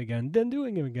removing them again, then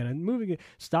doing them again, and moving it.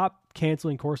 Stop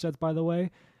canceling core sets, by the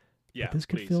way. Yeah, But this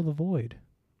could please. fill the void.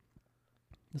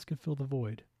 This could fill the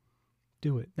void.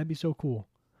 Do it. That'd be so cool.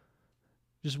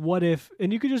 Just what if,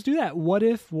 and you could just do that. What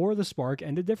if War of the Spark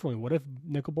ended differently? What if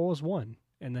Nicol Bolas won?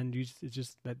 And then it's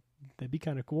just that'd be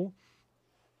kind of cool.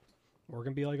 Or it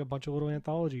can be like a bunch of little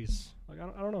anthologies. Like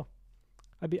I don't know.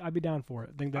 I'd be down for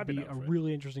it. I think that'd I'd be be a down for it.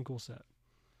 really interesting, cool set.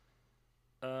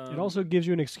 Um, It also gives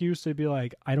you an excuse to be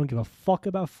like, I don't give a fuck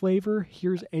about flavor.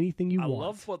 Here's anything you I want.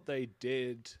 love what they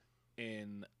did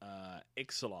in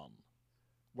Ixalan,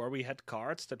 where we had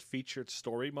cards that featured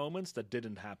story moments that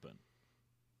didn't happen.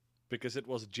 Because it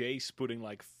was Jace putting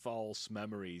like false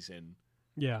memories in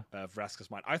Yeah.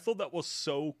 Vraska's mind. I thought that was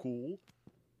so cool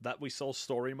that we saw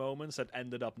story moments that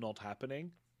ended up not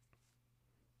happening.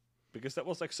 Because that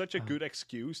was like such a good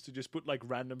excuse to just put like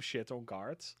random shit on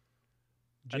cards.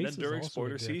 And Jace then is during also a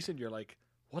spoiler dick. season, you're like,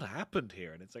 what happened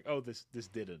here? And it's like, oh, this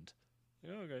didn't.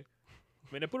 Yeah, okay.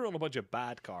 I mean, I put it on a bunch of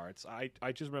bad cards. I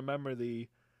just remember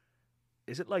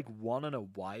is it like 1 and a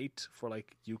white for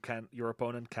like your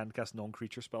opponent can cast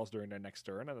non-creature spells during their next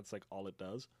turn, and that's like all it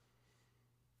does.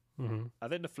 Mm-hmm. I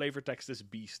think the flavor text is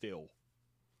 "Be still."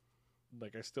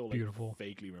 Like I still like Beautiful.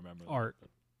 vaguely remember that. Art.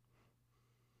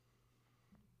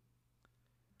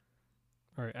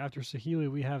 All right, after Saheeli,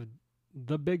 we have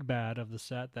the big bad of the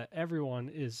set that everyone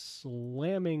is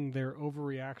slamming their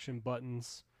overreaction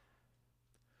buttons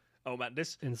Oh man,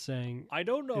 this and saying I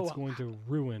don't know. it's going to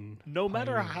ruin. No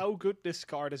matter Pioneer. how good this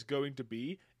card is going to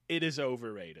be, it is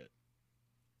overrated.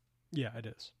 Yeah, it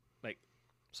is. Like-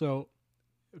 so,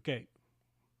 okay,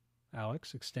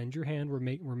 Alex, extend your hand. We're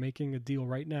making a deal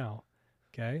right now.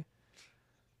 Okay.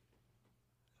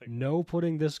 Okay. No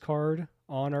putting this card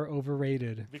on our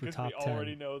overrated Because for top we 10.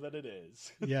 already know that it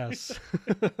is. Yes.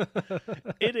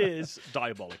 It is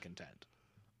Diabolic Intent.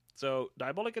 So,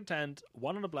 Diabolic Intent,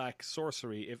 1 and a black,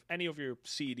 sorcery. If any of your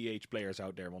CEDH players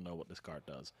out there will know what this card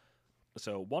does.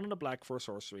 So, 1 and a black for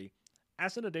sorcery.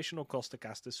 As an additional cost to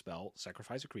cast this spell,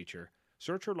 sacrifice a creature,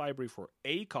 search your library for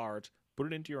a card, put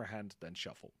it into your hand, then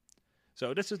shuffle.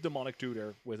 So, this is Demonic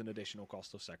Tutor with an additional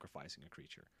cost of sacrificing a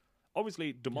creature.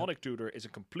 Obviously, Demonic Tutor is a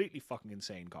completely fucking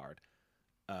insane card.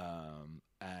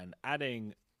 And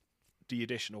adding the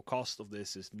additional cost of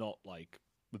this is not like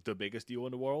the biggest deal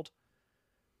in the world.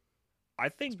 I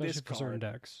think Especially this for certain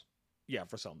card, decks. yeah,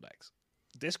 for some decks.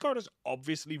 this card is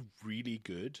obviously really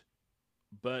good,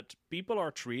 but people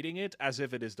are treating it as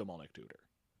if it is Demonic Tutor,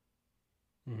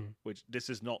 which this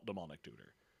is not Demonic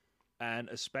Tutor. And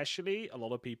especially, a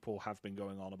lot of people have been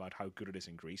going on about how good it is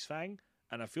in Greasefang,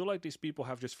 and I feel like these people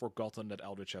have just forgotten that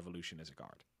Eldritch Evolution is a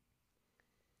card.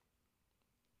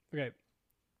 Okay.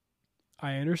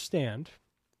 I understand,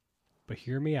 but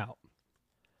hear me out.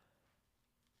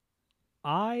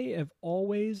 I have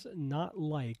always not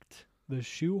liked the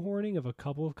shoehorning of a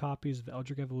couple of copies of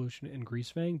Eldritch Evolution in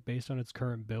Greasefang based on its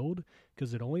current build,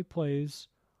 because it only plays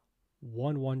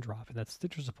 1/1 drop, and that's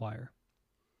Stitcher Supplier.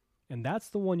 And that's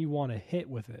the one you want to hit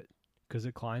with it, because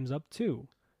it climbs up 2.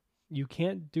 You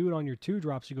can't do it on your 2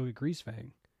 drops, you go get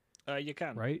Greasefang. You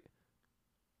can. Right?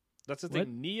 That's the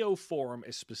thing. Neoform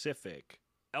is specific.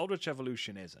 Eldritch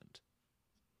Evolution isn't.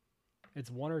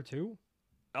 It's 1 or 2?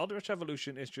 Eldritch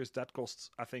Evolution is just that costs,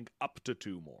 I think, up to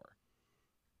 2 more.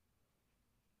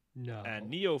 No. And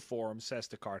Neoform says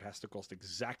the card has to cost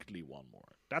exactly 1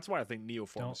 more. That's why I think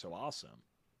Neoform is so awesome.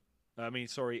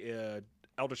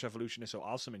 Eldritch Evolution is so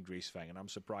awesome in Greasefang, and I'm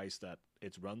surprised that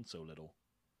it's run so little.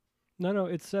 No,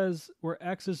 it says where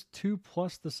X is 2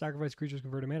 plus the sacrifice creature's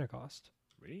converted mana cost.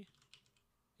 Really?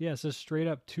 Yeah, it says straight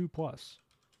up 2 plus.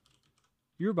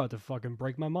 You're about to fucking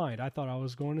break my mind. I thought I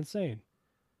was going insane.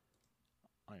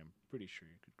 I am pretty sure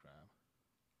you could grab.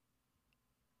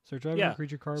 Search library for a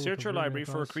creature card. Search your library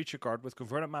for a creature card with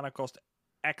converted mana cost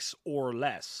X or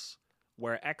less,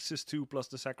 where X is 2 plus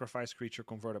the sacrifice creature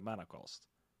converted mana cost.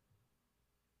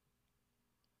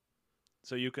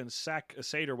 So you can sack a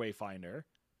Seder Wayfinder,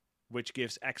 which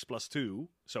gives X plus 2,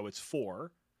 so it's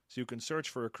 4. So you can search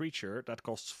for a creature that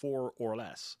costs 4 or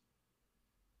less.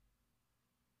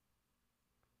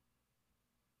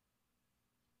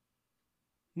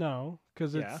 No,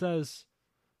 because it says...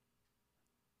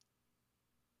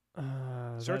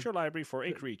 Search your library for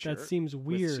a creature that seems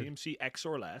weird. with CMC X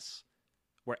or less,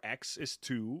 where X is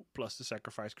 2 plus the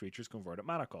sacrifice creature's converted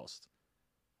mana cost.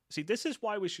 See, this is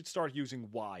why we should start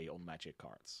using Y on Magic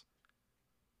cards.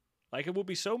 Like, it would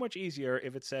be so much easier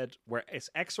if it said where it's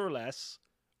X or less,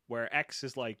 where X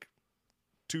is like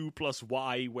 2 plus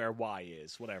Y, where Y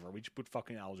is. Whatever. We just put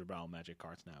fucking algebra on Magic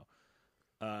cards now.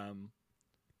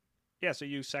 So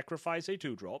you sacrifice a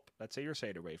 2-drop. Let's say you're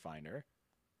Seder Wayfinder.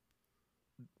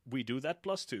 We do that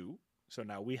plus 2. So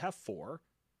now we have 4.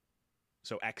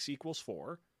 So X equals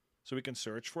 4. So we can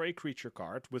search for a creature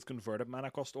card with converted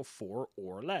mana cost of 4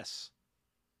 or less.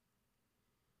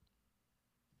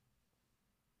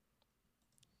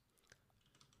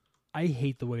 I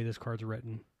hate the way this card's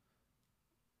written.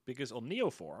 Because on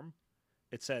Neoform,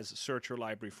 it says search your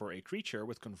library for a creature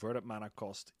with converted mana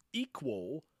cost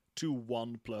equal to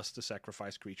 1 plus the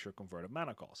sacrifice creature converted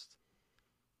mana cost.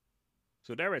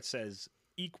 So there it says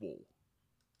equal,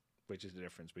 which is the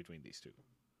difference between these two.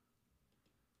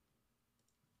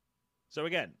 So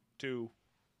again, to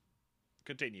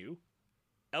continue,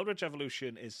 Eldritch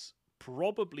Evolution is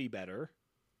probably better.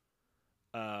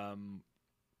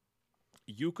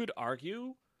 You could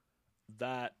argue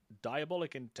that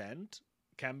Diabolic Intent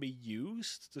can be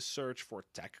used to search for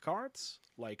tech cards,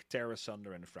 like Tear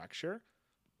Asunder and Fracture.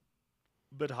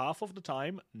 But half of the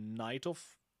time, Night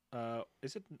of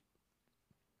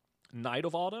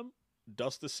Autumn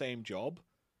does the same job.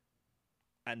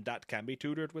 And that can be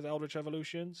tutored with Eldritch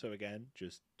Evolution. So again,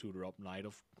 just tutor up Night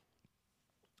of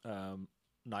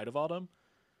Autumn.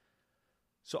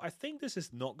 So I think this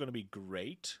is not going to be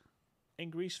great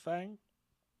in Greasefang.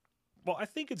 Well, I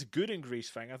think it's good in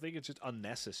Greasefang. I think it's just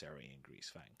unnecessary in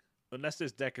Greasefang. Unless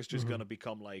this deck is just going to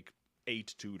become like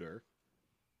 8 tutor.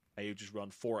 And you just run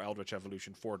 4 Eldritch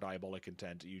Evolution, 4 Diabolic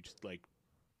Intent. You just like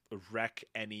wreck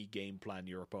any game plan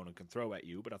your opponent can throw at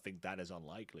you. But I think that is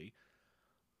unlikely.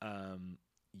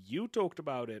 You talked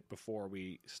about it before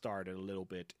we started a little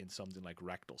bit in something like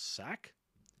Rectal Sack.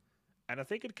 And I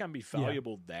think it can be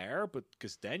valuable there, but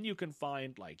because then you can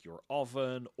find like your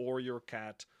Oven or your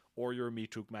Cat or your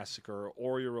Meathook Massacre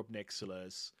or your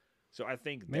Obnixilis. So I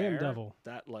think Mayhem Devil.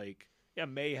 That like,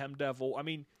 Mayhem Devil. I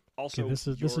mean, also this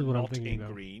is what I'm thinking in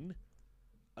of. green.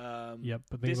 But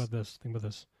think about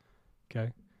this.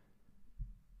 Okay.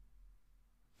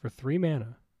 For 3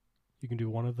 mana, you can do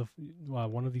one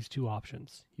of these 2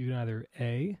 options. You can either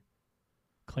A,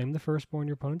 claim the firstborn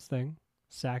your opponent's thing,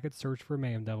 sack it, search for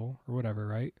Mayhem Devil, or whatever,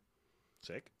 right?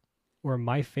 Sick. Or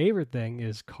my favorite thing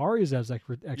is Karyzev's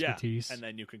expertise. Yeah, and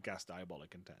then you can cast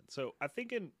Diabolic Intent. So I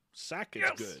think in Sack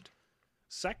it's good.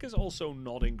 Sack is also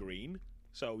not in green,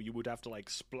 so you would have to like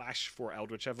splash for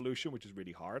Eldritch Evolution, which is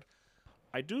really hard.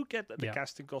 I do get that the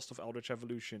casting cost of Eldritch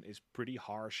Evolution is pretty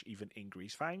harsh even in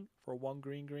Greasefang for 1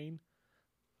 green.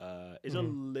 is a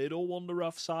little on the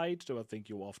rough side, so I think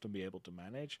you'll often be able to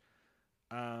manage.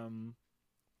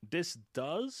 This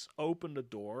does open the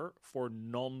door for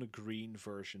non-green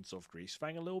versions of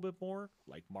Greasefang a little bit more,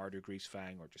 like Martyr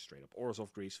Greasefang or just straight up Orzhov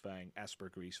Greasefang,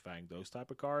 Esper Greasefang, those type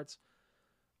of cards.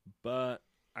 But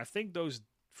I think those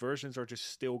versions are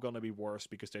just still going to be worse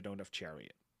because they don't have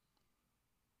Chariot.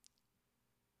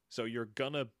 So you're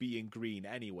going to be in green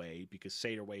anyway because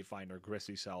Satyr Wayfinder,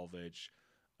 Grizzly Salvage,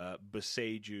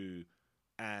 Beseiju,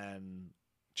 and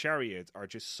Chariot are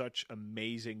just such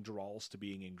amazing draws to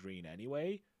being in green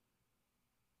anyway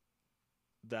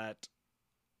that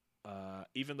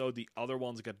even though the other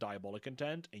ones get Diabolic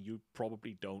Intent and you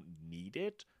probably don't need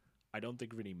it, I don't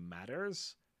think it really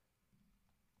matters.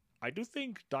 I do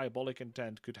think Diabolic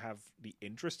Intent could have the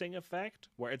interesting effect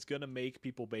where it's going to make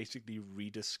people basically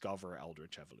rediscover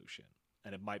Eldritch Evolution.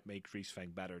 And it might make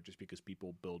Greasefang better just because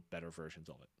people build better versions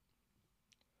of it.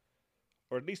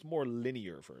 Or at least more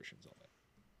linear versions of it.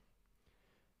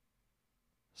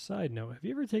 Side note, have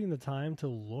you ever taken the time to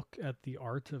look at the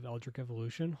art of Eldritch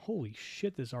Evolution? Holy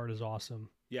shit, this art is awesome.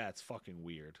 Yeah, it's fucking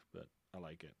weird, but I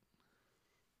like it.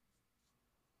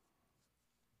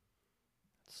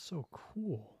 It's so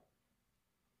cool.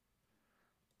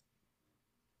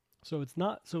 So it's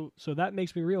not so that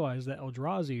makes me realize that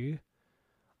Eldrazi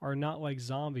are not like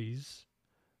zombies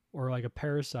or like a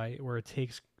parasite where it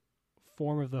takes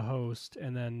form of the host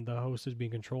and then the host is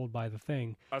being controlled by the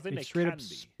thing. I think it straight up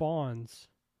spawns.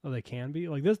 Oh, they can be?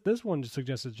 Like this one just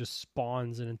suggests it just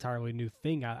spawns an entirely new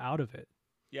thing out of it.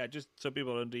 Yeah, just so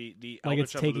people know, the like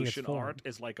Eldritch it's Evolution art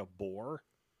is like a boar,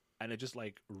 and it just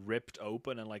like ripped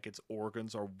open, and like its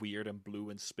organs are weird and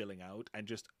blue and spilling out, and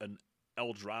just an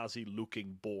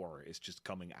Eldrazi-looking boar is just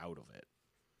coming out of it.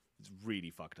 It's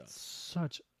really fucked up.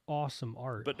 Such awesome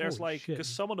art. But there's Holy like, because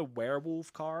some of the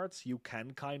werewolf cards, you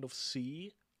can kind of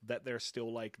see that they're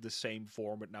still like the same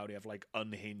form, but now they have like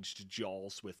unhinged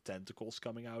jaws with tentacles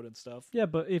coming out and stuff. Yeah,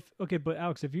 but but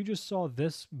Alex, if you just saw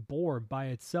this boar by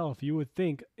itself, you would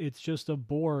think it's just a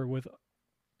boar with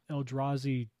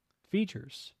Eldrazi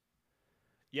features.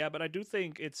 Yeah, but I do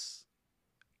think it's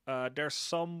there's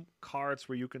some cards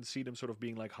where you can see them sort of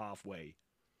being like halfway.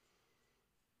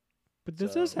 But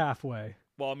this is halfway.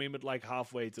 Well, I mean, but like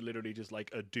halfway to literally just like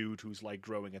a dude who's like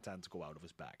growing a tentacle out of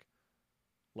his back.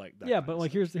 Like that. Yeah, but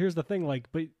like here's the thing, like,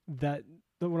 but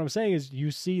what I'm saying is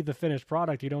you see the finished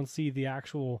product, you don't see the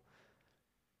actual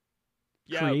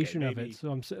creation of it.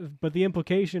 So but the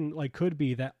implication like could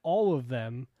be that all of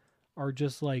them are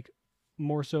just like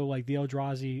more so like the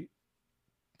Eldrazi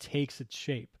takes its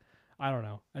shape. I don't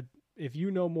know. If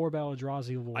you know more about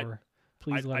Eldrazi lore,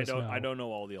 please let us know. I don't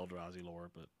know all the Eldrazi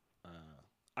lore, but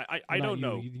I don't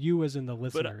know. You as in the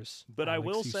listeners. But Alex, I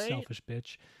will you say, selfish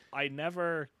bitch. I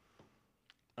never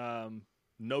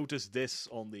noticed this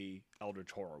on the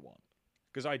Eldritch Horror one,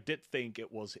 because I did think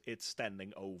it's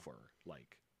standing over,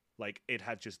 like it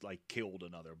had just like killed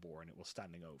another boar and it was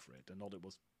standing over it, and not it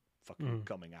was fucking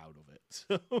coming out of it.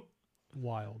 So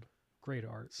wild, great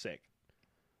art, sick.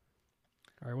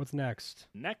 All right, what's next?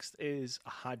 Next is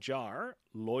Hajar,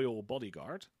 Loyal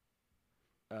Bodyguard.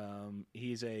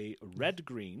 He's a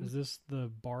red-green. Is this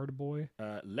the Bard boy?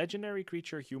 Legendary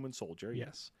creature, human soldier,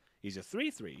 yes. He's a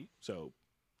 3/3, so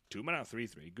 2 mana,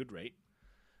 3/3, good rate.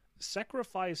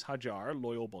 Sacrifice Hajar,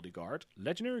 Loyal Bodyguard.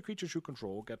 Legendary creatures you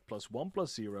control get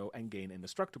 +1/+0 and gain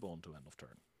indestructible until end of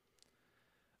turn.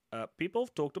 People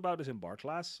have talked about this in Bard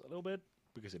class a little bit,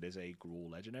 because it is a Gruul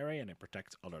legendary and it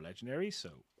protects other legendaries,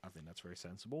 so I think that's very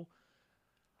sensible.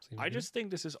 I just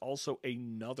think this is also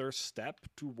another step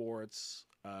towards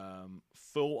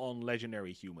full-on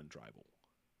legendary human tribal.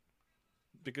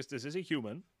 Because this is a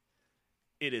human,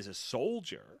 it is a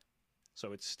soldier,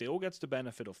 so it still gets the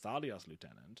benefit of Thalia's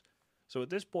Lieutenant. So at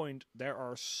this point, there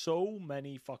are so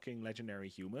many fucking legendary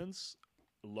humans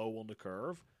low on the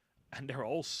curve, and they're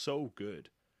all so good.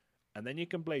 And then you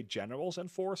can play General's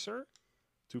Enforcer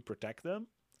to protect them.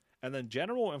 And then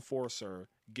General Enforcer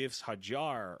gives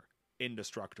Hajar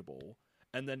indestructible.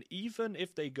 And then even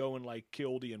if they go and like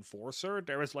kill the Enforcer,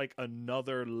 there is like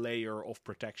another layer of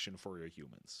protection for your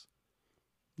humans.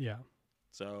 Yeah.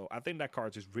 So I think that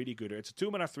card is really good. It's a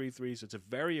 2 mana 3/3, so it's a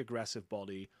very aggressive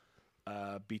body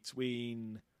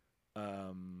between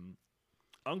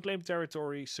Unclaimed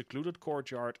Territory, Secluded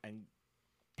Courtyard, and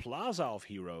Plaza of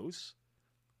Heroes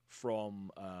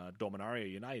from Dominaria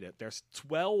United. There's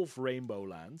 12 Rainbow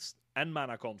lands and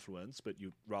Mana Confluence, but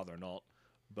you'd rather not.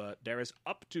 But there is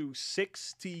up to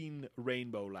 16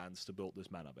 Rainbow lands to build this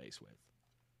mana base with,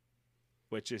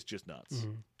 which is just nuts.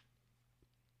 Mm-hmm.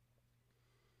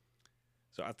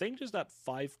 So I think just that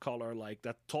 5-color, like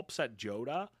that top set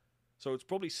Joda. So it's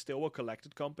probably still a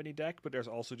collected company deck, but there's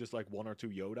also just like 1 or 2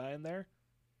 Yoda in there.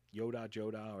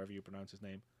 Joda, however you pronounce his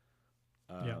name.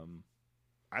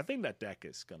 I think that deck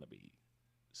is going to be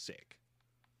sick.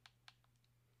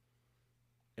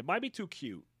 It might be too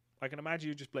cute. I can imagine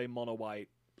you just play mono white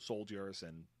soldiers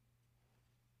and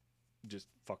just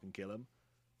fucking kill him.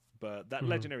 But that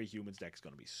legendary humans deck is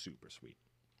going to be super sweet.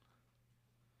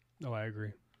 Oh, I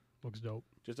agree. Looks dope.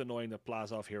 Just annoying that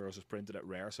Plaza of Heroes is printed at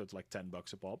rare, so it's like $10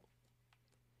 a pop.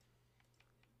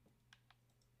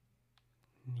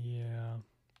 Yeah.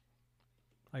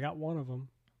 I got one of them.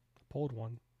 I pulled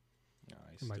one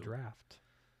in my draft.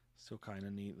 Still kind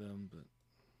of need them, but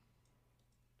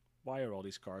why are all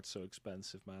these cards so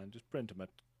expensive, man? Just print them at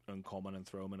uncommon and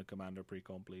throw them in a commander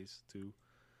pre-com, please, too.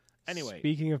 Anyway.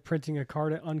 Speaking of printing a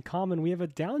card at uncommon, we have a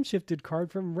downshifted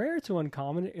card from rare to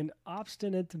uncommon in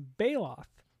Obstinate Baloth.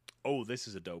 Oh, this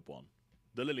is a dope one.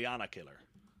 The Liliana Killer.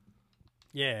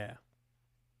 Yeah.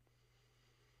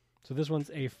 So this one's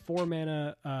a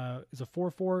 4-mana, it's a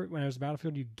 4/4. When it enters the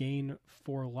battlefield, you gain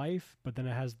 4 life, but then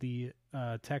it has the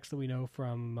text that we know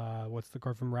from, what's the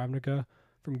card from Ravnica,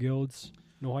 from Guilds?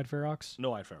 No-Hide Ferox?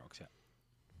 No-Hide Ferox, yeah.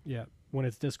 Yeah. When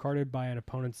it's discarded by an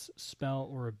opponent's spell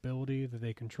or ability that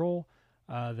they control,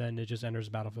 then it just enters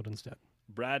the battlefield instead.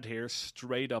 Brad here,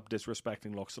 straight up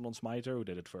disrespecting Loxodon Smiter, who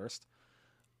did it first.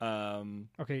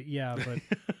 Okay, yeah, but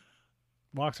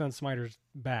Loxodon Smiter's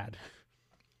bad.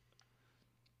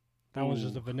 That one's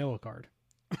just a vanilla card.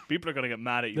 People are going to get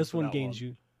mad at you. This one gains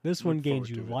you. This one gains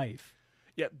you life.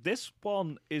 Yeah, this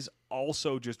one is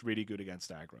also just really good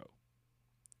against aggro.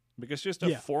 Because just a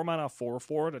 4-mana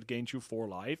 4/4 that gains you 4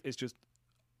 life is just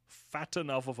fat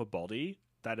enough of a body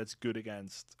that it's good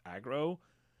against aggro.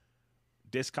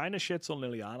 This kind of shits on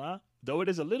Liliana, though it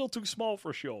is a little too small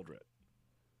for Sheoldred.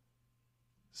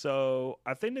 So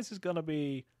I think this is going to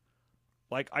be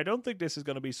like, I don't think this is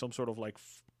going to be some sort of like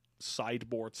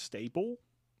sideboard staple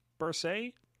per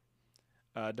se,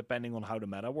 depending on how the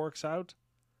meta works out.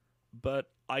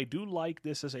 But I do like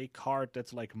this as a card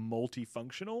that's like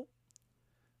multifunctional.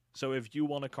 So if you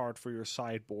want a card for your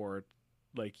sideboard,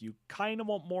 like you kind of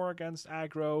want more against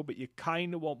aggro, but you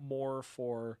kind of want more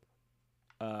for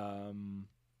the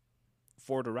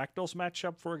Rakdos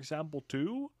matchup, for example,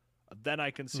 too, then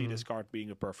I can see this card being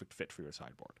a perfect fit for your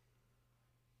sideboard.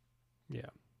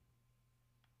 Yeah.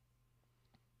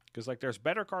 Because like there's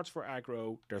better cards for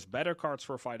aggro, there's better cards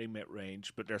for fighting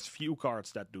mid-range, but there's few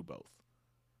cards that do both.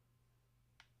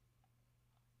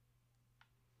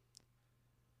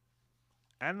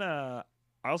 And I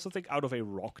also think out of a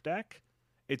rock deck,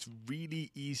 it's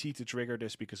really easy to trigger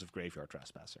this because of Graveyard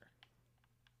Trespasser.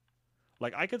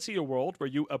 Like, I could see a world where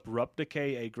you abrupt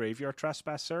decay a Graveyard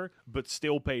Trespasser, but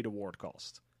still pay the ward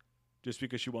cost. Just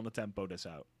because you want to tempo this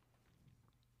out.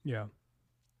 Yeah.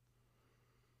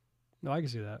 No, I can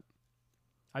see that.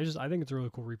 I think it's a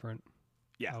really cool reprint.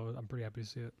 Yeah. I'm pretty happy to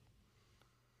see it.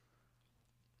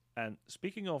 And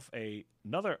speaking of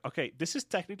another... Okay, this is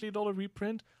technically not a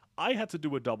reprint. I had to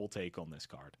do a double take on this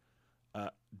card.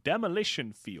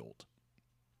 Demolition Field.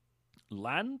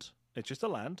 Land. It's just a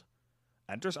land.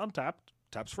 Enters untapped.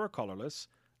 Taps for a colorless.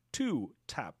 2.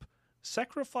 Tap.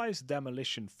 Sacrifice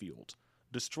Demolition Field.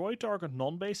 Destroy target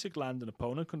non-basic land an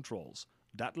opponent controls.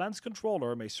 That land's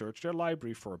controller may search their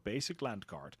library for a basic land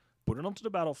card, put it onto the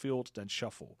battlefield, then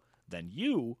shuffle. Then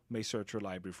you may search your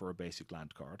library for a basic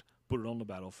land card, put it on the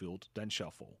battlefield, then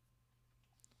shuffle.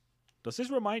 Does this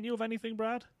remind you of anything,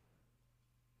 Brad?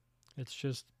 It's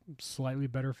just slightly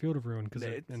better Field of Ruin, because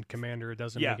in Commander it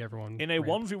doesn't make everyone... In a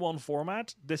 1v1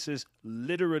 format, this is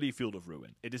literally Field of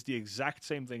Ruin. It is the exact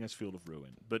same thing as Field of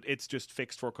Ruin, but it's just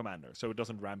fixed for Commander, so it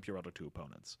doesn't ramp your other 2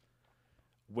 opponents.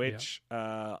 Which,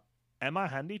 Emma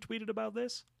Handy tweeted about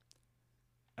this.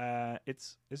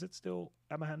 Is it still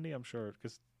Emma Handy? I'm sure,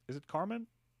 because is it Carmen?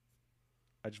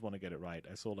 I just want to get it right.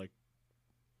 I saw like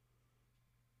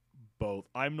both.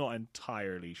 I'm not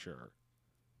entirely sure.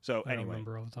 So I anyway, don't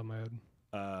remember off the top of my head.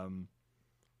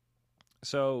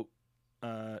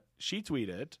 She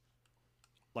tweeted,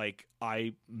 like,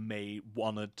 I may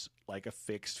wanted like a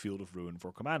fixed Field of Ruin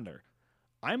for Commander.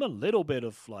 I'm a little bit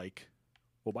of like,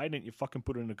 well, why didn't you fucking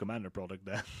put it in a Commander product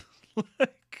then?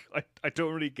 Like, I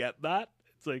don't really get that.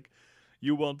 It's like,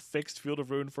 you want fixed Field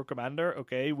of Ruin for Commander?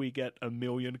 Okay, we get 1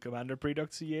 million Commander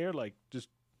products a year. Like, just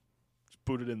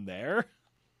put it in there.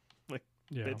 Like,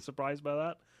 bit surprised by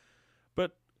that.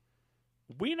 But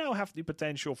we now have the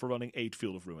potential for running 8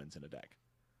 Field of Ruins in a deck.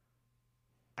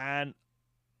 And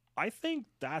I think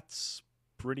that's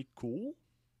pretty cool.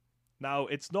 Now,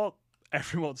 it's not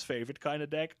everyone's favorite kind of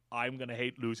deck. I'm going to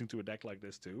hate losing to a deck like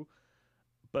this too.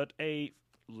 But a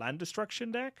land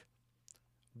destruction deck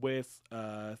with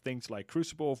things like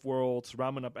Crucible of Worlds,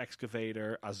 Ramen Up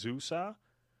Excavator, Azusa.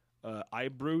 I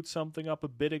brewed something up a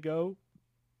bit ago.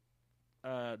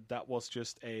 That was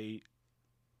just a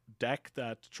deck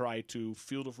that tried to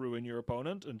Field of Ruin your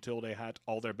opponent until they had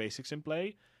all their basics in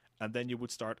play, and then you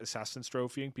would start Assassin's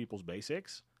Trophying people's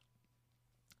basics.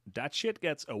 That shit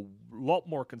gets a lot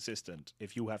more consistent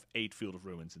if you have 8 Field of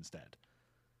Ruins instead.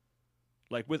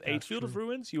 Like with 8 Field of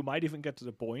Ruins, you might even get to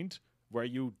the point where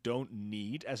you don't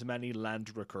need as many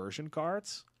land recursion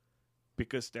cards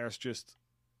because there's just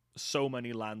so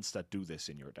many lands that do this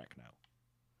in your deck now.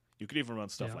 You could even run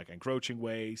stuff like Encroaching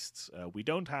Wastes. We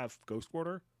don't have Ghost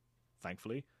Quarter,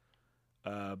 thankfully.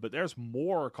 But there's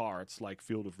more cards like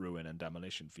Field of Ruin and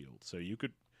Demolition Field. So you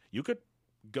could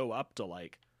go up to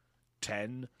like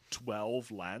 10,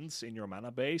 12 lands in your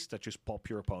mana base that just pop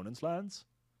your opponent's lands.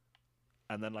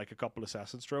 And then like a couple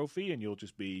Assassin's Trophy, and you'll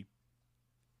just be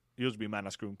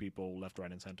mana screwing people left,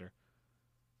 right, and center.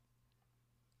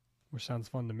 Which sounds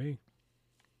fun to me.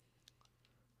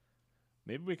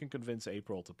 Maybe we can convince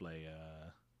April to play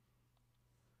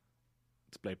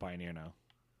Pioneer now.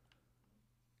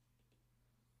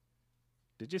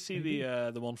 Did you see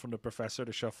the one from the Professor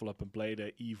to shuffle up and play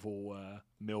the evil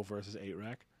Mill versus 8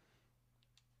 rack?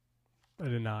 I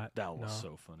did not. That was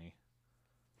so funny.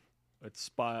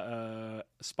 It's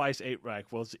Spice 8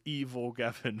 rack was evil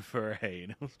Gavin Verhey.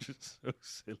 It was just so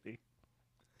silly.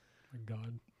 My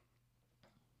God.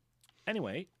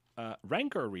 Anyway,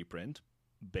 Rancor reprint,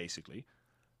 basically.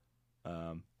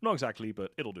 Not exactly,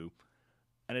 but it'll do.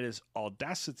 And it is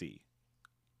Audacity.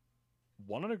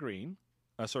 1 and a green.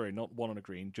 Sorry, not 1 and a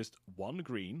green, just 1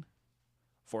 green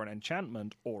for an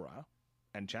enchantment aura.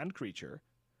 Enchant creature.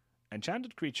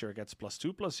 Enchanted creature gets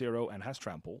 +2/+0 and has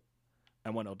trample.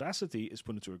 And when Audacity is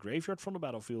put into a graveyard from the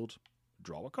battlefield,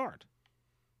 draw a card.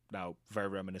 Now, very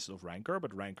reminiscent of Rancor,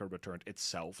 but Rancor returned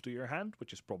itself to your hand,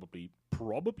 which is probably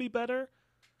better.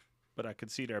 But I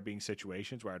could see there being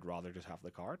situations where I'd rather just have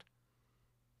the card.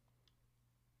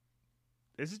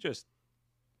 This is just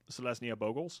Selesnya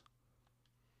Bogles.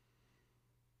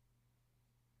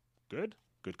 Good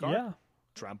card. Yeah.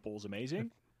 Trample's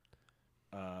amazing.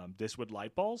 This with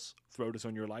light balls. Throw this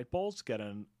on your light balls. Get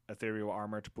an ethereal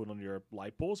armor to put on your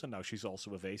light balls, and now she's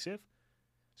also evasive.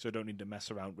 So don't need to mess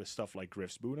around with stuff like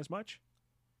Griff's Boon as much.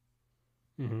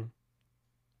 Mm-hmm.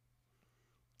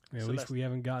 Yeah, at least we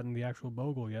haven't gotten the actual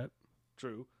Bogle yet.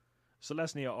 True.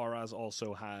 Selesnya Auras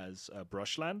also has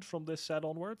Brushland from this set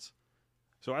onwards.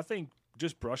 So I think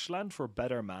just Brushland for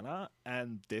better mana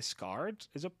and this card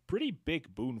is a pretty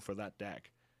big boon for that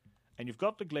deck. And you've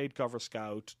got the Glade Cover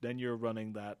Scout, then you're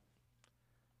running that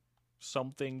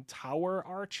something Tower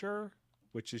Archer,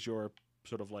 which is your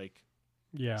sort of like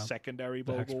secondary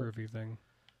the Bogle. Hexproof-y thing.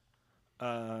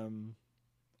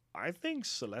 I think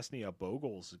Selesnya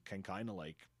Bogles can kind of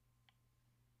like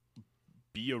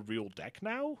be a real deck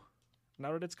now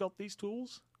that it's got these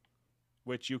tools,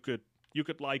 which you could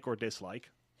like or dislike.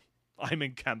 I'm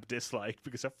in camp dislike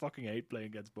because I fucking hate playing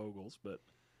against Bogles, but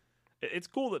it's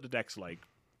cool that the deck's like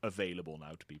available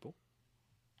now to people.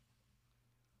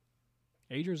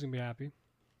 Adrian's gonna be happy.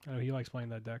 I know he likes playing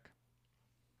that deck.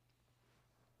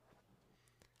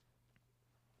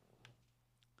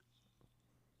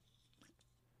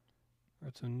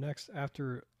 Alright, so next,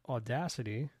 after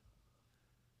Audacity,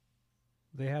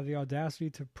 they have the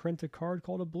audacity to print a card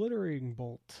called Obliterating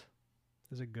Bolt.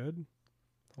 Is it good?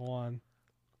 Hold on.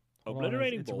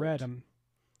 Obliterating Bolt. Bolt. It's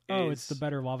red. It's the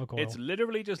better Lava Coil. It's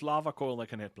literally just Lava Coil that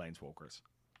can hit Planeswalkers.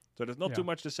 So there's not too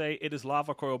much to say. It is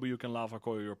Lava Coil, but you can Lava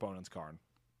Coil your opponent's Karn.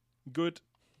 Good.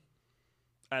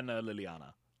 And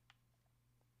Liliana.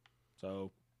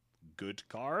 So, good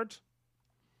card.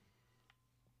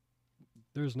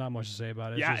 There's not much to say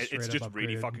about it. Yeah, it's just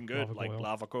really fucking good.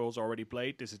 Lava Coil's already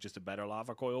played. This is just a better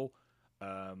Lava Coil.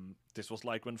 This was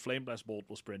like when Flame Blast Bolt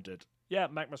was printed. Yeah,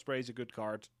 Magma Spray is a good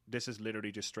card. This is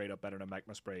literally just straight up better than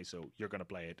Magma Spray, so you're going to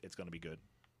play it. It's going to be good.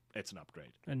 It's an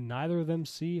upgrade. And neither of them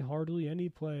see hardly any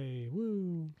play.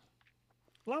 Woo.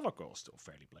 Lava Coil is still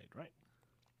fairly played, right?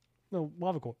 No,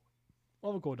 Lava Coil.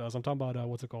 Lava Coil does. I'm talking about,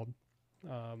 what's it called?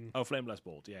 Flame Blast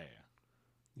Bolt.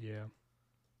 Yeah.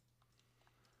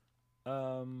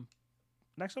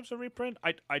 Next up's a reprint.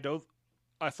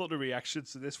 I thought the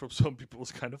reactions to this from some people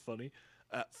was kind of funny.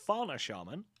 Fauna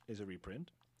Shaman is a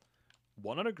reprint.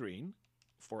 1 and a green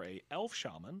for a Elf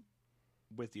Shaman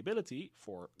with the ability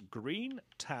for green,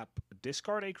 tap,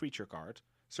 discard a creature card,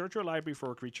 search your library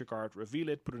for a creature card, reveal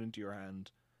it, put it into your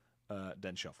hand,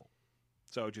 then shuffle.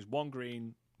 So just 1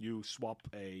 green, you swap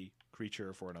a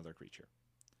creature for another creature.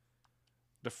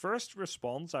 The first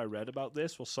response I read about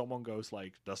this was someone goes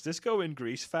like, does this go in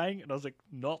Greasefang? And I was like,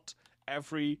 not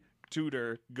every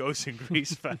tutor goes in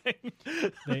Greasefang.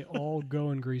 They all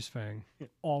go in Greasefang.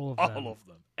 All of them. All of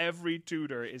them. Every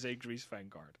tutor is a Greasefang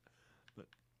card. But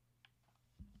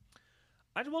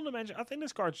I just want to mention, I think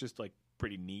this card's just like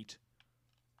pretty neat.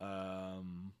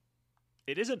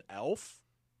 It is an elf,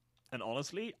 and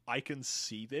honestly, I can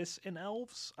see this in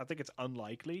elves. I think it's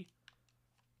unlikely.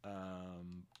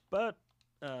 But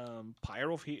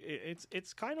Pyre of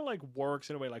it's kind of like works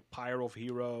in a way like Pyre of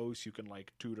Heroes. You can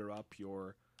like tutor up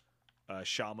your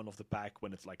Shaman of the Pack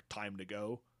when it's like time to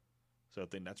go. So I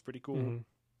think that's pretty cool.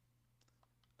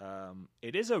 Mm-hmm.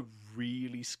 It is a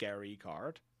really scary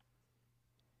card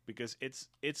because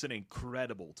it's an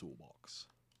incredible toolbox.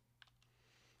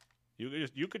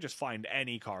 You could just find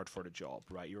any card for the job,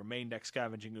 right? Your main deck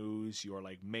Scavenging Ooze, your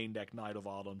like main deck Knight of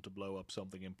Autumn to blow up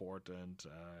something important.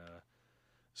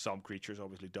 Some creatures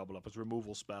obviously double up as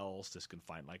removal spells. This can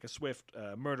find like a Swift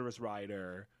Murderous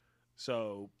Rider.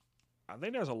 So I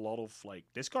think there's a lot of like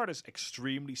this card is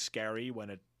extremely scary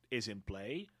when it is in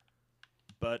play,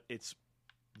 but it's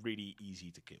really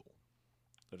easy to kill.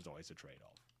 There's always a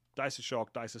trade-off. Dice to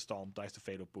Shock, Dice to Stomp, Dice to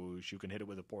Fatal Push. You can hit it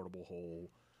with a Portable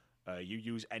Hole. You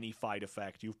use any fight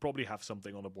effect. You probably have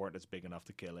something on the board that's big enough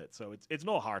to kill it. So it's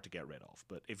not hard to get rid of.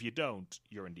 But if you don't,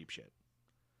 you're in deep shit.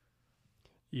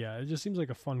 Yeah, it just seems like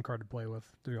a fun card to play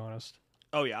with, to be honest.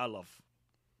 Oh yeah, I love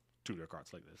tutor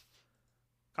cards like this.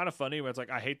 Kind of funny where it's like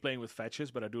I hate playing with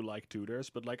fetches, but I do like tutors.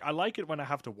 But like I like it when I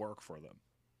have to work for them,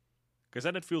 because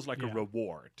then it feels like a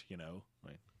reward, you know.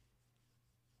 Right.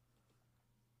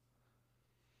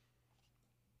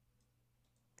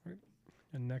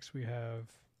 And next we have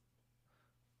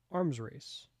Arms Race.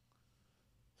 Is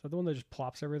that the one that just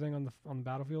plops everything on the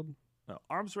battlefield? No,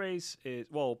 Arms Race is,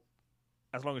 well,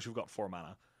 as long as you've got 4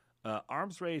 mana.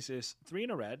 Arms Race is 3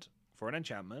 in a red for an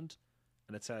enchantment,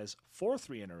 and it says for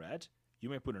 3 in a red, you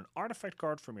may put an artifact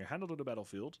card from your hand onto the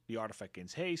battlefield. The artifact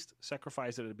gains haste,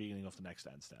 sacrifice it at the beginning of the next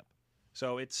end step.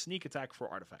 So it's sneak attack for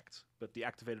artifacts, but the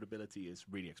activated ability is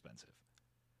really expensive.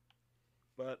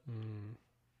 But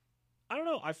I don't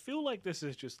know, I feel like this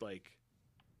is just like,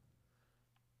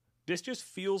 this just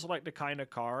feels like the kind of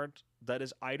card that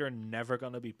is either never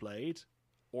going to be played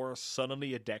or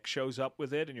suddenly a deck shows up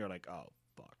with it and you're like, oh,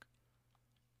 fuck.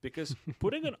 Because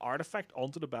putting an artifact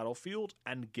onto the battlefield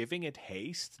and giving it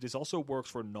haste, this also works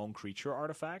for non-creature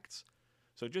artifacts.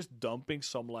 So just dumping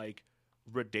some like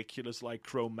ridiculous like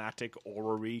chromatic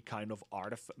orrery kind of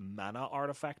mana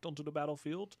artifact onto the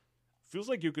battlefield feels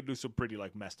like you could do some pretty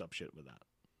like messed up shit with that.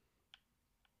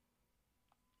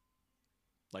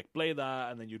 Like, play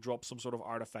that, and then you drop some sort of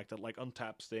artifact that, like,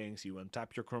 untaps things. You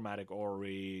untap your Chromatic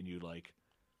Orrery, and you, like,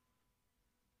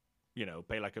 you know,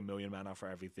 pay, like, 1 million mana for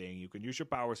everything. You can use your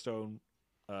Power Stone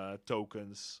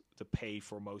tokens to pay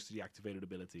for most of the activated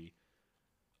ability.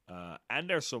 And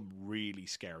there's some really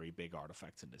scary big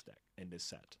artifacts in this deck, in this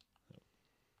set.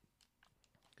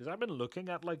 Because I've been looking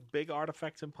at, like, big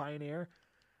artifacts in Pioneer,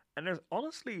 and there's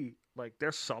honestly, like,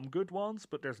 there's some good ones,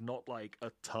 but there's not, like,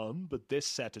 a ton. But this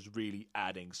set is really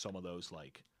adding some of those,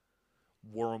 like,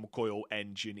 Wormcoil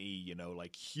Engine-y, you know,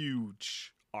 like,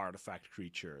 huge artifact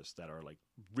creatures that are, like,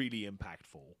 really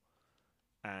impactful.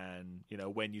 And, you know,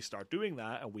 when you start doing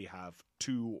that, and we have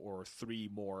 2 or 3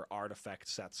 more artifact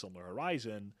sets on the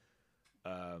horizon,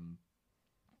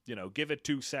 you know, give it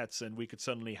 2 sets, and we could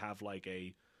suddenly have, like,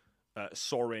 a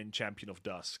Sorin Champion of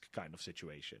Dusk kind of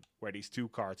situation, where these 2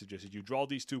 cards are just, if you draw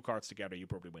these 2 cards together, you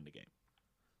probably win the game.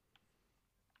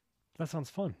 That sounds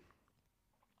fun.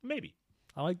 Maybe.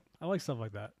 I like stuff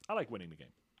like that. I like winning the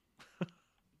game.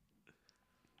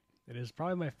 It is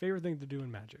probably my favorite thing to do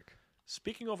in Magic.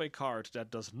 Speaking of a card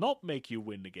that does not make you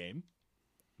win the game,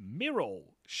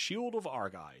 Mirrol, Shield of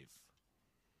Argive.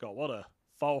 God, what a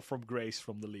fall from grace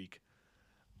from the league.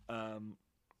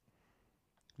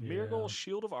 Mirrol,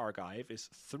 Shield of Argive is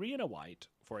 3 and a white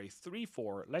for a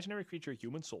 3/4 legendary creature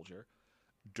human soldier.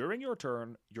 During your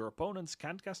turn, your opponents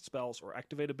can't cast spells or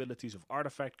activate abilities of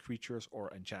artifact, creatures,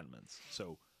 or enchantments.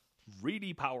 So,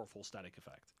 really powerful static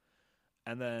effect.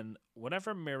 And then,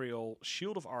 whenever Mirrol,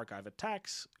 Shield of Argive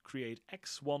attacks, create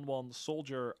X/1/1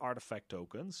 soldier artifact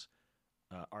tokens,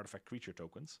 artifact creature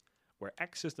tokens, where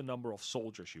X is the number of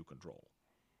soldiers you control.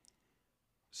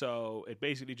 So, it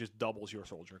basically just doubles your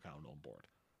soldier count on board.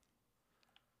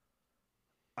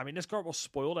 I mean, this card was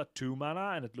spoiled at 2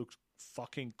 mana, and it looked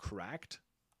fucking cracked.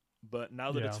 But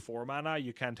now that it's 4 mana,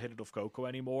 you can't hit it off Coco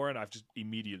anymore, and I've just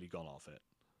immediately gone off it.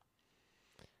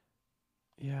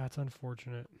 Yeah, it's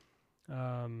unfortunate.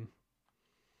 Yeah,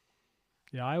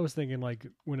 I was thinking, like,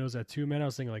 when it was at 2 mana, I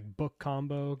was thinking, like, book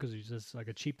combo, because it's just, like,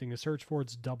 a cheap thing to search for.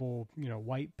 It's double, you know,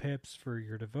 white pips for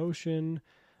your devotion.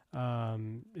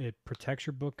 It protects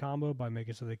your book combo by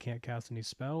making so they can't cast any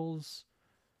spells.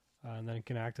 And then it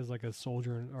can act as like a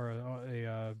soldier or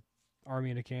a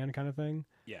army in a can kind of thing.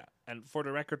 Yeah, and for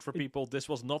the record, for people, this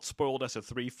was not spoiled as a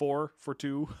 3/4 for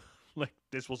 2. Like,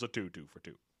 this was a 2/2 for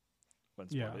 2. When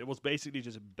spoiled. Yeah. It was basically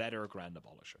just a better Grand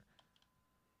Abolisher.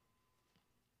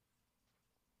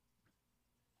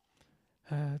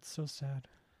 It's so sad.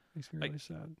 Makes me really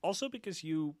sad. Also because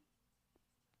you...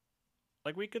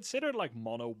 Like, we considered, like,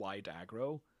 mono-white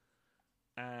aggro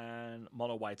and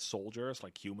mono-white soldiers,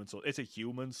 like human... it's a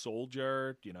human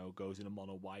soldier, you know, goes in a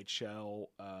mono-white shell.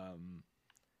 And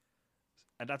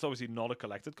that's obviously not a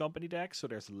collected company deck, so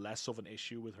there's less of an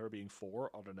issue with her being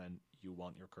 4, other than you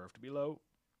want your curve to be low.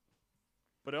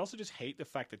 But I also just hate the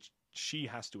fact that she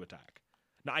has to attack.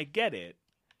 Now, I get it.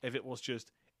 If it was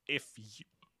just, if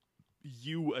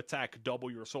you attack double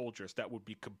your soldiers, that would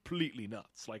be completely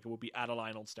nuts. Like, it would be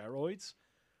Adeline on steroids.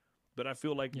 But I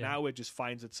feel like now it just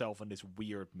finds itself in this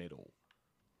weird middle,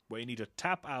 where you need to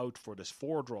tap out for this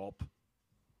 4-drop,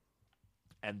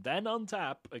 and then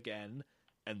untap again,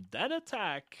 and then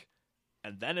attack,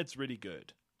 and then it's really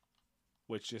good.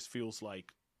 Which just feels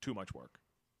like too much work.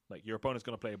 Like, your opponent's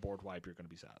going to play a board wipe, you're going to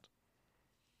be sad.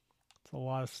 It's a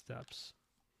lot of steps.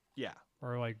 Yeah.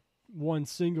 Or like one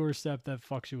singular step that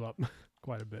fucks you up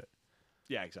quite a bit.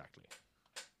 Yeah, exactly.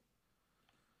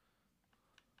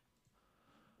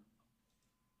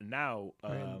 Now,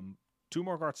 2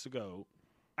 more cards to go.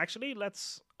 Actually,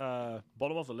 let's,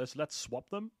 bottom of the list, let's swap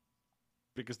them.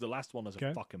 Because the last one is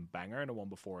a fucking banger, and the one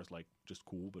before is, like, just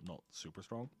cool, but not super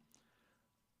strong.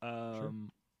 Sure.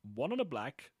 1 on a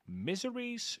black,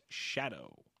 Misery's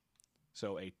Shadow.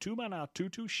 So a 2-mana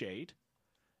 2/2 shade.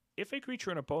 If a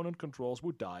creature an opponent controls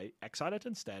would die, exile it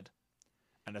instead.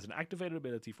 And as an activated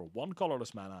ability for 1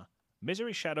 colorless mana,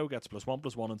 Misery's Shadow gets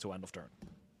 +1/+1 until end of turn.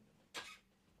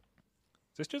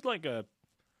 So it's just like a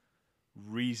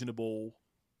reasonable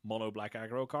mono black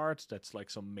aggro card that's like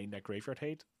some main deck graveyard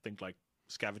hate. Think like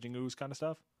Scavenging Ooze kind of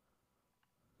stuff.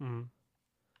 Mm-hmm.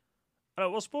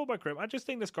 Well, spoiled by Crim. I just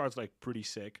think this card's like pretty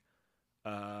sick.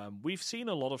 We've seen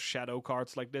a lot of shadow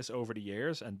cards like this over the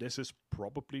years, and this is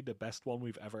probably the best one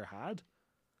we've ever had.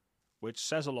 Which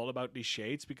says a lot about these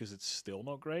shades because it's still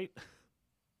not great.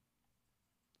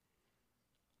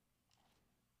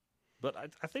 But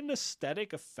I think the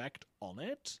static effect on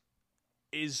it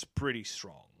is pretty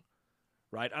strong.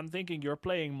 Right? I'm thinking you're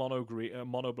playing mono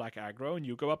black aggro, and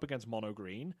you go up against mono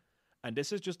green. And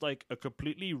this is just like a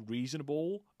completely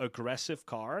reasonable, aggressive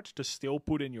card to still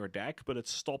put in your deck, but it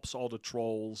stops all the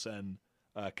trolls and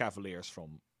cavaliers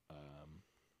from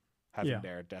having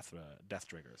their death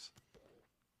triggers.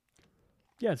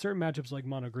 Yeah, certain matchups like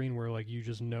mono green where like you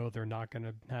just know they're not going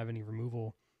to have any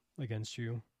removal against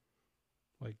you.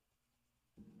 Like,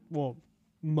 well,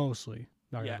 mostly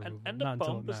not going to remove. And the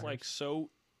bump is like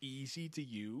so easy to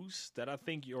use that I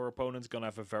think your opponent's going to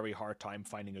have a very hard time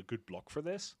finding a good block for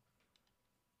this.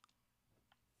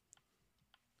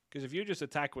 Because if you just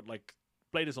attack with, like,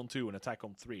 play this on 2 and attack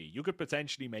on 3, you could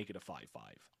potentially make it a 5/5.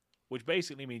 Which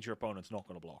basically means your opponent's not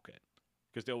going to block it.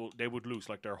 Because they would lose,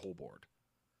 like, their whole board.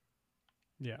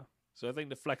 Yeah. So I think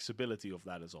the flexibility of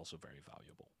that is also very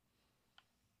valuable.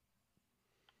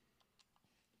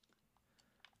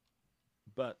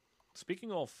 But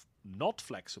speaking of not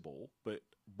flexible, but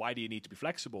why do you need to be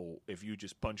flexible if you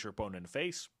just punch your opponent in the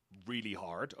face really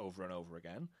hard over and over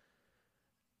again?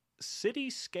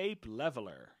 Cityscape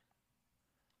Leveler.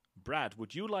 Brad,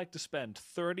 would you like to spend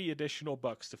 30 additional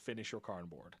bucks to finish your Karn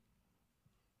board?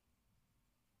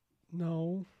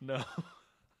 No. No.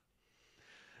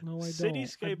 No, I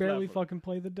Cityscape don't. I barely Leveler. fucking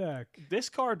play the deck. This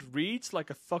card reads like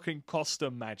a fucking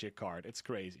custom Magic card. It's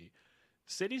crazy.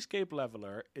 Cityscape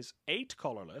Leveler is 8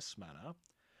 colorless mana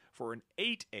for an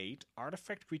 8/8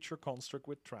 artifact creature construct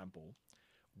with trample.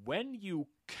 When you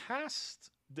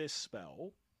cast this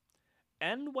spell,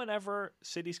 and whenever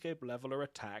Cityscape Leveler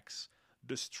attacks,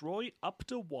 destroy up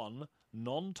to 1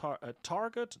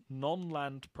 target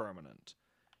non-land permanent.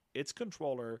 Its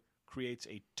controller creates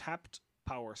a tapped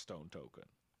Power Stone token.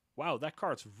 Wow, that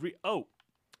card's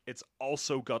it's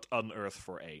also got Unearth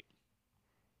for 8.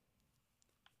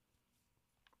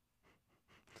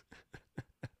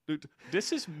 Dude,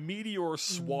 this is Meteor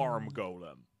Swarm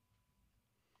Golem.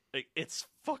 Like, it's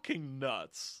fucking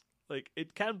nuts. Like,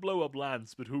 it can blow up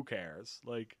lands, but who cares?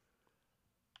 Like,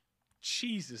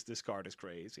 Jesus, this card is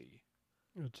crazy.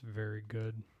 It's very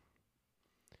good.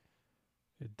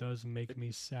 It does make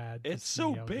me sad. It's to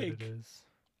so see how big. Good it is.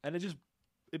 And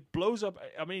it blows up.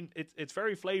 I mean, it's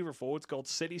very flavorful. It's called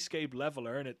Cityscape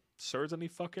Leveler, and it certainly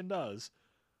fucking does.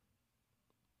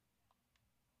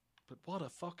 But what a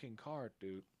fucking card,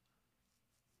 dude.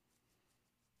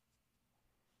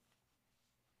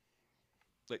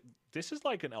 Like, this is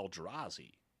like an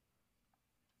Eldrazi.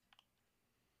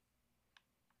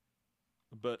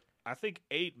 But I think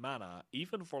 8 mana,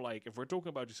 even for like, if we're talking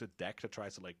about just a deck that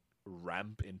tries to like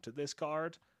ramp into this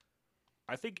card,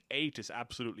 I think 8 is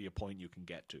absolutely a point you can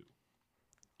get to.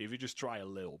 If you just try a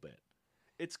little bit.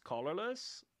 It's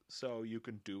colorless, so you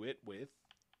can do it with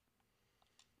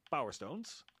Power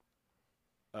Stones.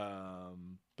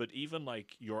 But even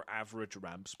like your average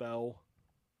ramp spell,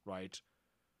 right?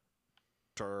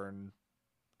 Turn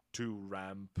 2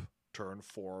 ramp, turn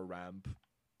 4 ramp.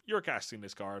 You're casting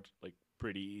this card like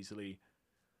pretty easily.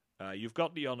 You've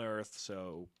got the Unearth,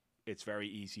 so it's very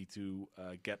easy to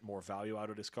get more value out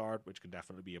of this card, which can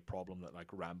definitely be a problem that like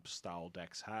ramp style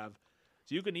decks have.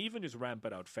 So you can even just ramp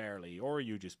it out fairly, or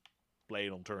you just play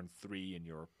it on turn 3 in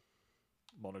your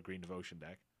mono green devotion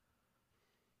deck.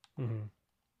 Mm-hmm.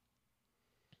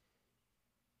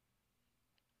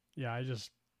 Yeah,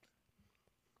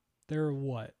 there are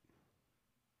what?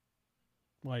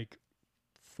 Like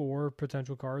 4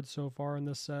 potential cards so far in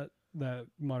this set that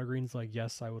Mono Green's like,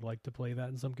 yes, I would like to play that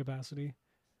in some capacity.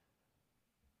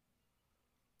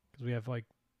 Because we have like,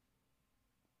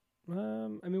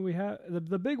 I mean, we have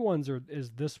the big ones is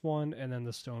this one and then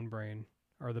the Stone Brain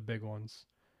are the big ones.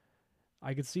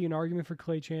 I could see an argument for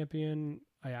Clay Champion.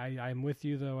 I'm with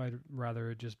you though. I'd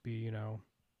rather it just be, you know,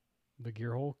 the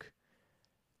Gear Hulk.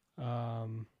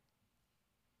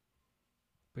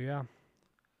 But yeah, I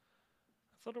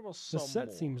thought there was the some set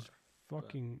more, seems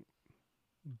fucking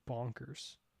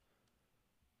bonkers.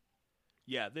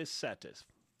 Yeah, this set is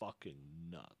fucking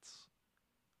nuts.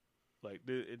 Like,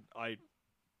 I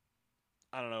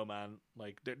don't know, man.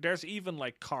 Like, there's even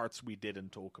like cards we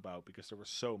didn't talk about because there were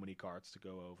so many cards to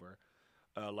go over.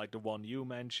 Like the one you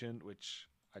mentioned, which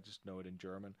I just know it in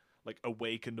German. Like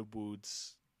Awaken the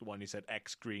Woods. The one you said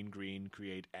X green,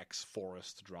 create X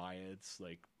forest dryads.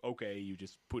 Like, okay, you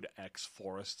just put X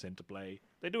forests into play.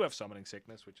 They do have summoning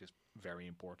sickness, which is very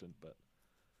important, but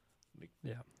like,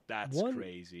 Yeah, that's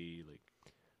crazy. Like,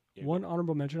 yeah, one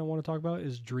honorable mention I want to talk about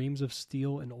is Dreams of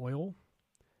Steel and Oil.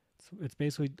 It's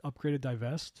basically upgraded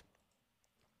Divest.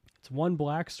 It's 1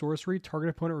 black sorcery. Target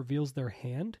opponent reveals their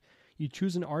hand. You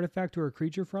choose an artifact or a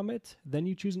creature from it. Then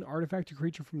you choose an artifact or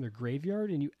creature from their graveyard,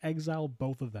 and you exile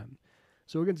both of them.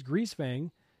 So against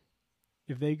Greasefang,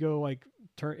 if they go like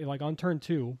on turn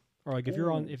 2, or like if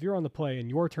you're on the play and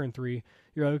your turn 3,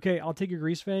 you're like, okay, I'll take your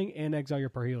Greasefang and exile your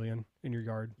Parhelion in your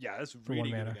yard. Yeah, that's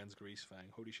really good against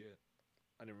Greasefang. Holy shit.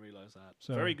 I didn't realize that.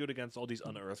 So, very good against all these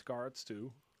Unearth cards,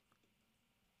 too.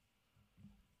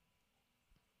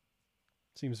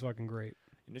 Seems fucking great.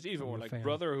 And there's even more, like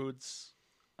Brotherhood's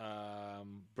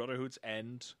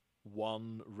End,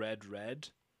 1 red.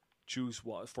 Choose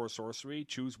 1 for sorcery.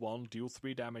 Choose 1, deal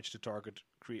 3 damage to target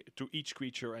to each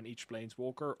creature and each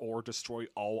planeswalker, or destroy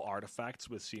all artifacts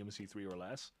with CMC 3 or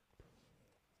less.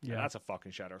 Yeah, and that's a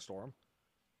fucking Shatterstorm.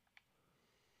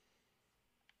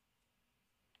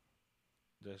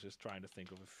 Just trying to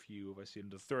think of a few. If I see in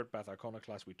the 3rd Path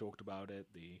Iconoclast, we talked about it.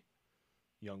 The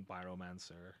Young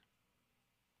Pyromancer.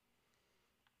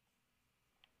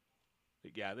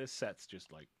 Like, yeah, this set's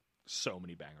just like so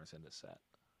many bangers in this set.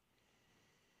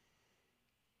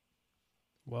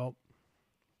 Well,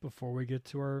 before we get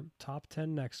to our top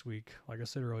 10 next week, like I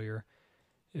said earlier,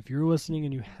 if you're listening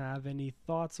and you have any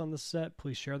thoughts on the set,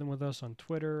 please share them with us on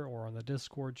Twitter or on the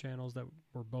Discord channels that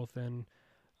we're both in.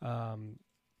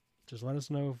 Just let us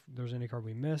know if there's any card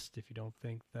we missed. If you don't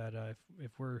think that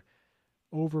if we're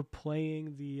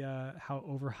overplaying the how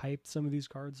overhyped some of these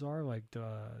cards are, like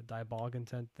Diabolic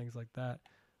Intent, things like that,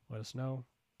 let us know.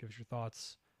 Give us your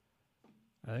thoughts.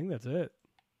 I think that's it.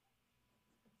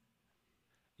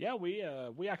 Yeah, we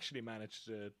actually managed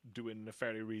to do it in a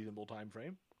fairly reasonable time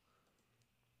frame.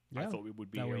 Yeah, I thought we would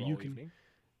be here all evening.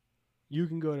 You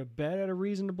can go to bed at a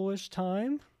reasonable-ish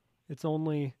time. It's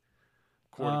only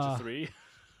 2:45.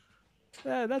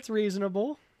 That's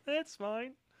reasonable. That's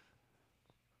fine.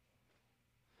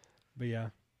 But yeah,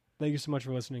 thank you so much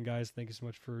for listening, guys. Thank you so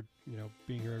much for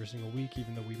being here every single week,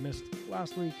 even though we missed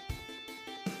last week.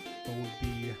 But we'll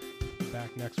be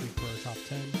back next week for our top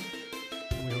 10,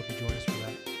 and we hope you join us for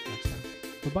that next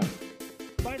time.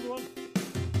 Bye-bye. Bye, everyone.